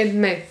 It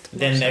made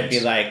then they'd be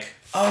like,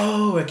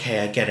 oh, okay,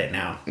 I get it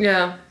now.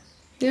 Yeah.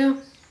 Yeah.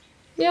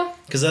 Yeah.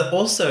 Because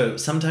also,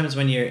 sometimes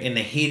when you're in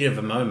the heat of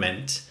a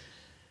moment,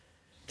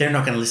 they're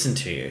not going to listen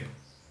to you.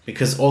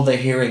 Because all they're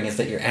hearing is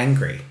that you're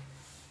angry.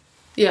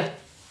 Yeah.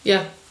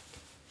 Yeah.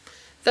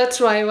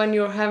 That's why when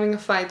you're having a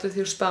fight with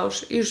your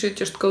spouse, you should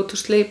just go to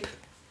sleep.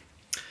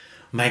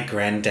 My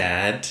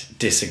granddad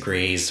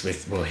disagrees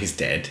with... Well, he's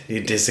dead. He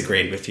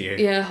disagreed with you.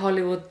 Yeah,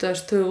 Hollywood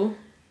does too.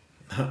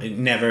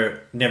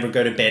 Never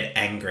go to bed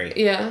angry.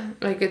 Yeah,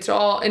 like it's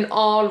all in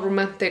all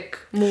romantic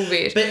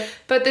movies.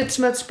 But it's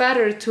much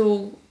better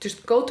to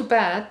just go to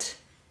bed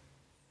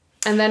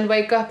and then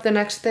wake up the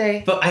next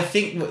day. But I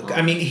think...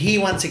 I mean, he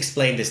once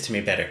explained this to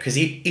me better. Because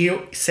he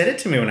said it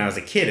to me when I was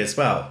a kid as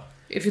well.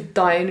 If you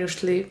die in your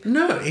sleep.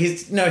 No,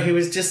 he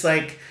was just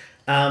like...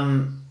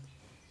 never...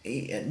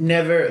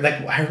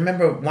 Like, I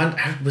remember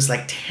I was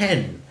like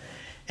 10.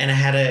 And I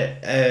had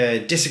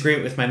a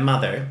disagreement with my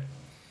mother.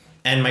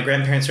 And my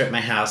grandparents were at my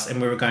house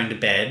and we were going to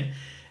bed.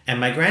 And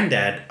my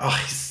granddad,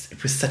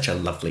 it was such a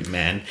lovely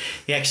man.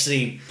 He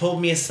actually pulled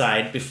me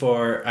aside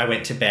before I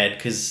went to bed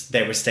because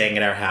they were staying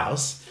at our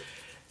house.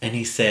 And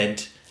he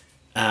said,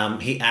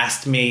 he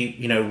asked me,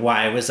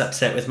 why I was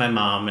upset with my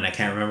mom, and I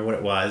can't remember what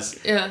it was.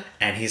 Yeah.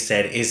 And he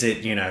said, is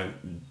it,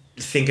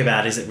 think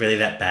about, is it really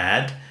that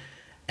bad?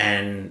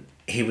 And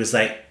he was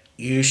like,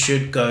 you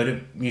should go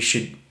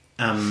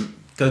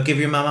give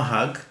your mom a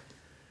hug.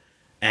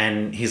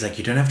 And he's like,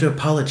 you don't have to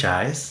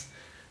apologize,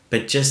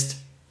 but just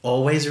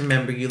always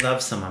remember you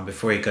love someone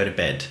before you go to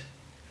bed.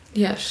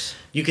 Yes.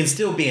 You can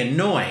still be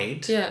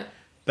annoyed. Yeah.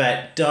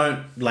 But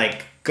don't,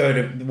 go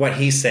to what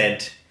he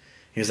said.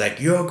 He was like,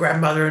 your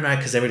grandmother and I,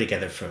 because they were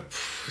together for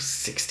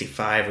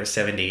 65 or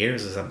 70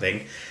 years or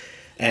something.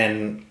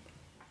 And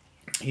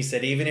he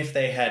said even if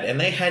they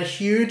had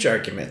huge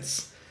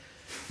arguments,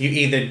 you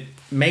either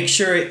make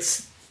sure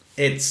it's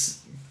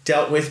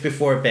dealt with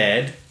before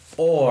bed,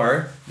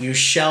 or you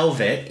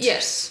shelve it.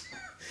 Yes.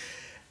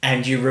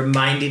 And you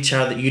remind each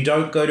other, you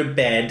don't go to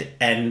bed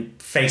and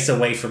face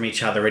away from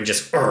each other and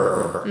just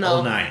all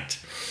night.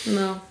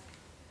 No.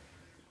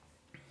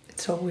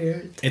 It's so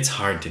weird. It's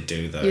hard to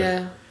do, though.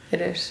 Yeah,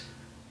 it is.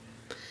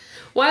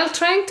 While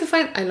trying to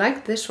find... I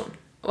like this one.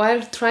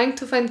 While trying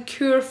to find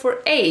cure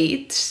for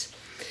AIDS,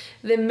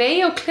 the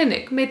Mayo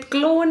Clinic made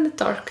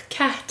glow-in-the-dark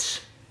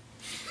cats.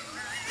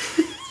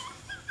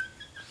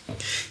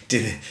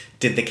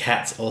 Did the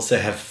cats also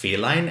have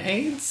feline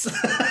AIDS?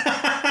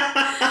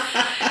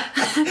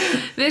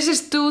 This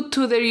is due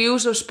to their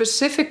use of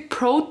specific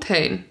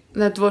protein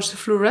that was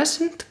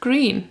fluorescent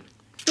green.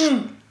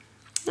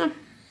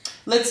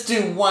 Let's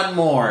do one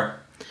more.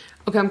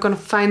 Okay, I'm gonna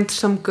find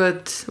some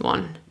good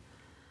one.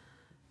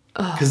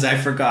 Because I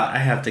forgot I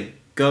have to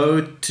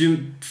go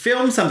to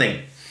film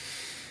something.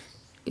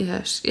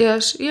 Yes.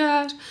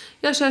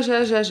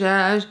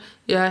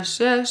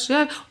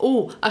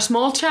 Oh, a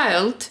small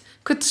child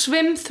could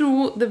swim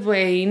through the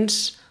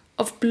veins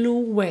of blue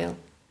whale.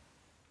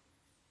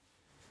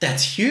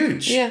 That's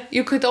huge. Yeah,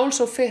 you could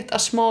also fit a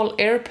small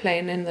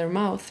airplane in their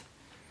mouth.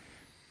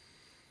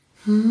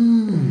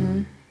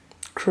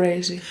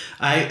 Crazy.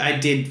 I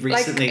did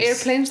recently... Like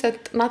airplanes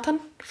that Nathan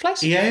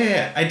flies?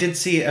 Yeah. I did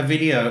see a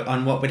video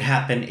on what would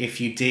happen if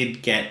you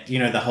did get,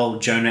 the whole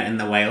Jonah and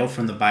the whale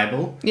from the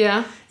Bible.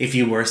 Yeah. If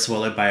you were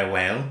swallowed by a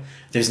whale,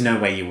 there's no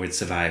way you would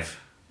survive.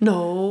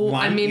 No,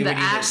 One, the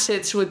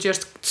acids would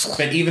just...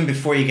 But even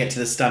before you get to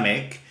the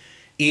stomach,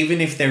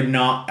 even if they're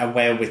not a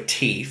whale with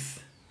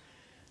teeth,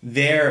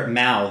 their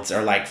mouths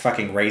are like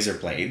fucking razor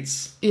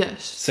blades.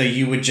 Yes. So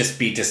you would just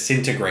be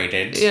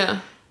disintegrated. Yeah.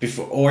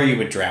 Or you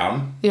would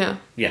drown. Yeah.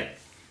 Yeah.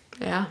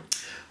 Yeah.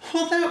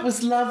 Well, that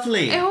was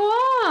lovely. It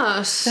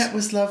was. That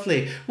was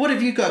lovely. What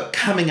have you got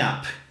coming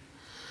up?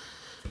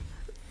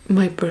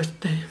 My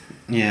birthday.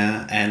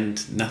 Yeah,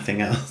 and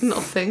nothing else.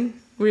 Nothing.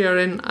 We are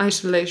in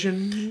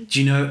isolation. Do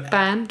you know...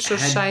 Ban,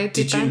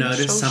 society did you ban,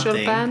 notice social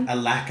something, ban. a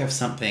lack of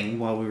something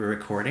while we were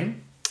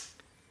recording?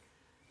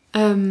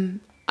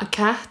 A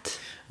cat.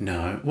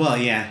 No. Well,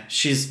 yeah.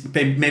 She's...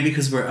 Maybe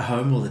because we're at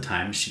home all the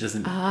time, she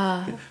doesn't...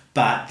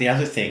 But the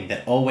other thing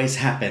that always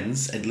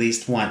happens at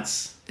least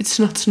once... It's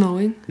not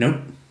snowing.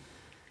 Nope.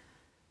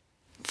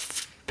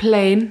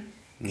 Plane.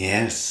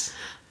 Yes.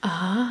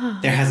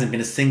 There hasn't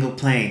been a single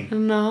plane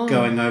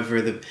going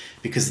over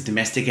because the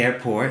domestic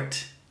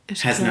airport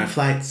has no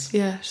flights.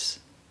 Yes.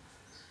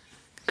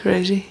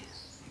 Crazy.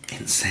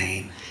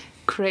 Insane.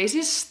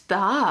 Crazy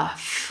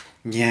stuff.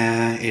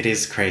 Yeah, it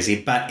is crazy.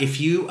 But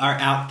if you are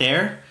out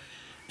there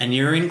and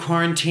you're in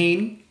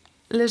quarantine,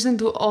 listen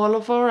to all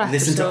of our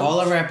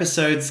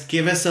episodes.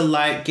 Give us a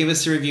like, give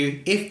us a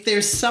review. If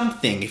there's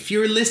something, if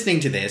you're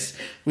listening to this,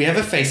 we have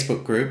a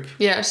Facebook group.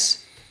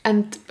 Yes.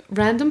 And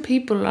random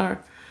people are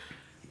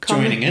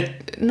joining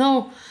it.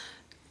 No,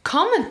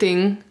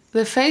 commenting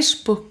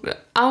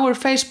our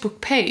Facebook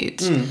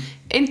page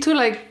into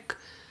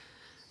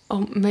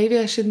maybe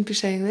I shouldn't be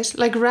saying this,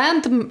 like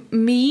random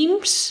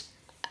memes,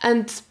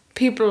 and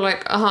people are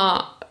like,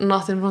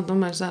 not in front of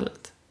my salad.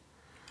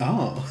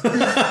 Oh,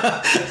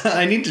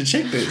 I need to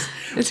check this.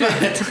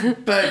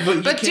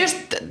 But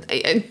just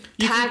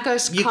tag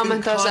us,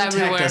 comment us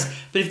everywhere.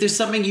 But if there's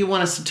something you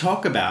want us to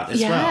talk about as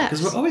well,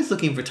 because we're always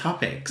looking for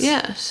topics.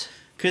 Yes.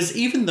 Because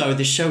even though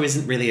the show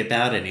isn't really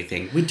about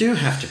anything, we do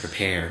have to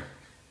prepare.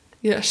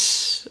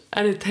 Yes,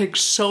 and it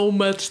takes so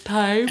much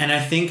time. And I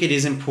think it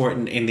is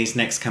important in these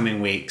next coming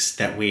weeks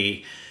that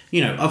we,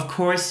 of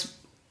course,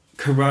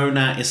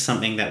 Corona is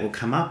something that will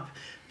come up,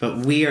 but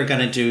we are going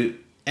to do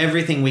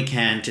everything we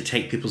can to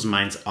take people's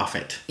minds off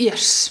it.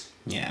 Yes.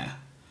 Yeah.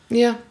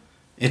 Yeah.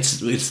 It's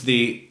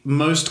the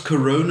most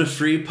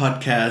Corona-free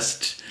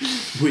podcast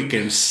we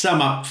can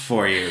sum up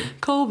for you.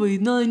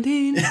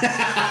 COVID-19.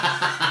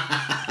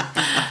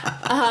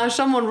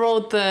 Someone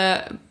wrote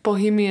the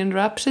Bohemian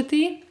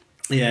Rhapsody.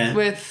 Yeah.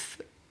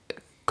 With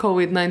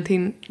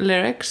COVID-19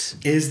 lyrics.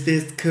 Is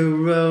this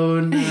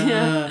Corona?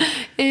 Yeah.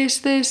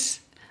 Is this...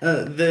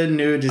 the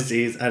new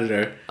disease? I don't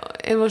know.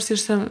 It was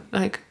just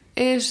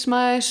is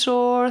my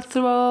sore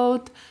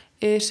throat?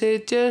 Is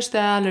it just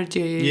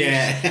allergies?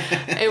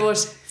 Yeah. It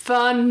was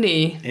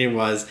funny. It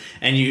was.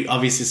 And you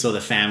obviously saw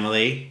the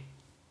family.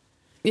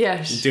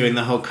 Yes. Doing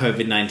the whole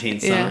COVID-19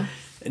 song. Yeah.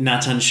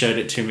 Nathan showed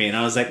it to me and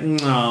I was like,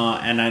 no.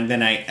 And then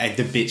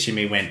the bitch in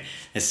me went,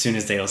 as soon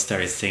as they all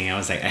started singing, I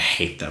was like, I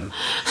hate them.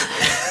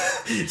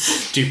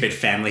 Stupid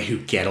family who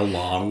get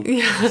along.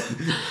 Yeah.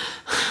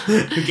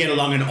 Who get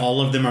along and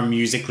all of them are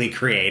musically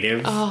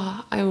creative.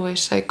 Oh, I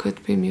wish I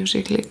could be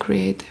musically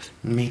creative.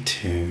 Me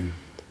too.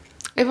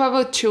 If I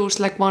would choose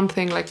one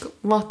thing,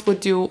 what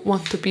would you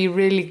want to be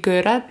really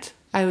good at?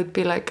 I would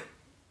be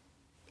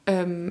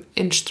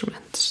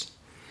instruments.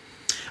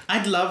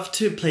 I'd love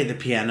to play the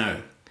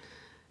piano.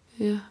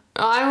 Yeah.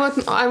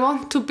 I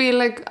want to be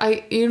like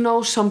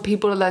some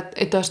people that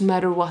it doesn't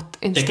matter what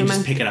instrument. They can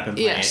just pick it up and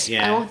play yes, it.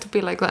 Yeah. I want to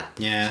be like that.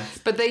 Yeah.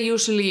 But they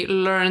usually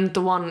learn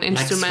the one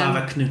instrument.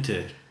 Like Svava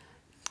Knutur.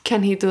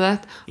 Can he do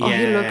that? Oh, Yeah.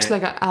 he looks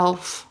like an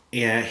elf.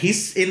 Yeah,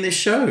 he's in the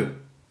show.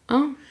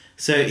 Oh.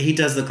 So he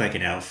does look like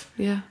an elf.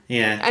 Yeah.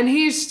 Yeah. And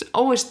he's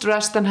always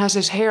dressed and has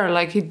his hair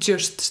like he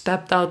just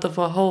stepped out of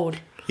a hole.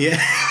 Yeah.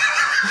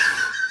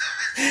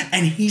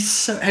 And he's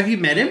so... Have you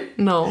met him?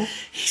 No.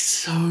 He's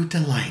so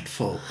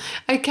delightful.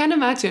 I can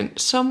imagine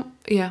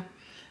yeah.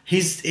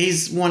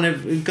 He's one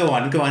of... Go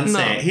on,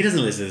 say it. He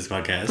doesn't listen to this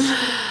podcast.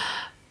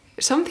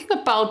 Something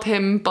about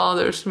him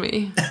bothers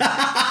me.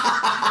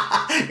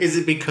 Is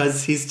it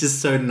because he's just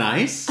so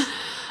nice?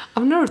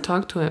 I've never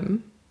talked to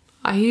him.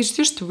 He's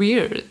just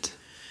weird.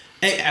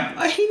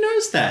 He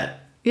knows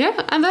that.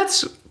 Yeah, and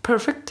that's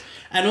perfect.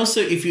 And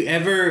also, if you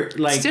ever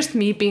like, it's just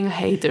me being a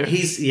hater.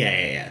 He's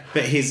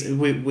but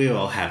we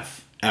all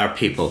have our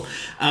people.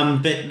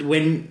 But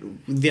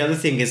when the other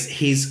thing is,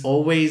 he's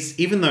always,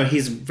 even though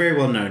he's very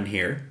well known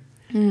here,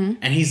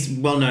 and he's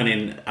well known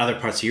in other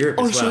parts of Europe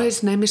as well. Also,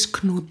 his name is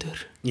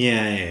Knútur.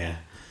 Yeah.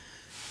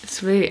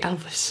 It's very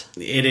Elvis.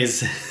 It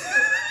is.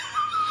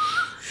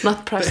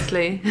 Not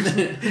Presley.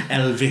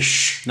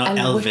 Elvish, not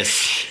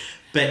Elvis.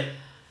 But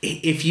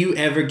if you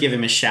ever give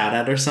him a shout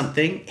out or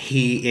something,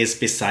 he is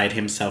beside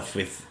himself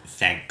with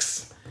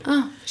thanks.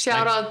 Oh,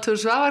 shout out to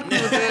Svavar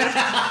Knútur.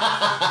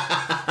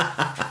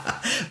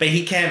 But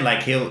he can,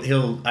 like,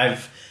 he'll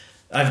I've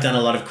done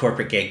a lot of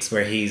corporate gigs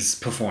where he's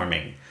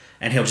performing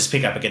and he'll just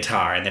pick up a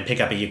guitar and then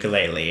pick up a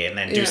ukulele and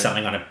then do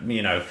something on a,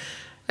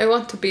 I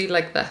want to be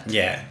like that.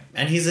 Yeah.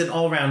 And he's an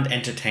all-round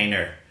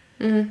entertainer.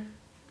 Mm-hmm.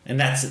 And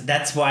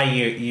that's why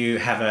you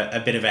have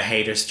a bit of a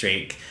hater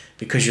streak,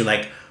 because you're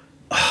like,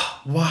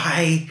 oh,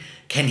 why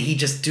can he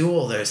just do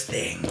all those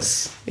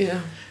things?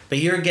 Yeah. But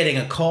you're getting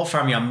a call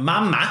from your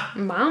mama.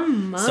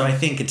 Mama. So I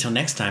think until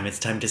next time, it's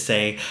time to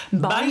say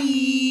bye.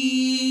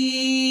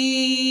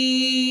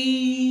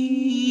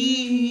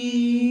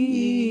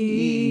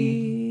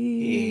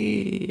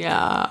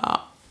 Yeah.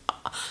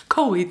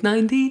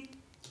 COVID-19.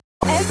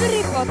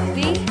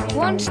 Everybody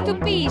wants to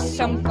be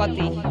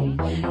somebody.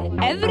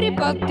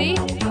 Everybody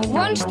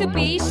wants to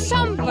be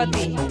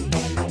somebody.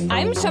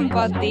 I'm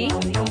somebody.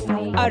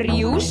 Are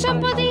you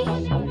somebody?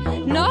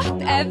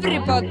 Not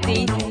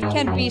everybody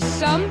can be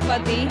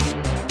somebody.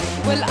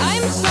 Well,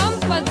 I'm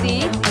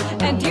somebody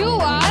and you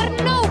are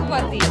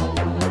nobody.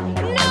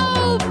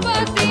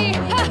 Nobody!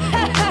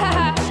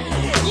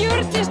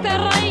 You're just a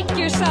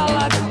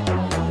rækjusalad.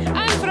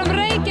 I'm from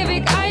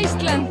Reykjavík,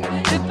 Iceland,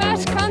 the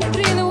best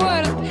country in the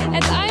world,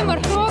 and I'm a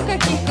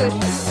hrókakikkur.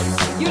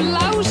 You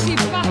lousy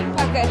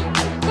backpacker,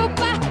 go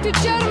back to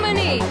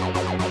Germany.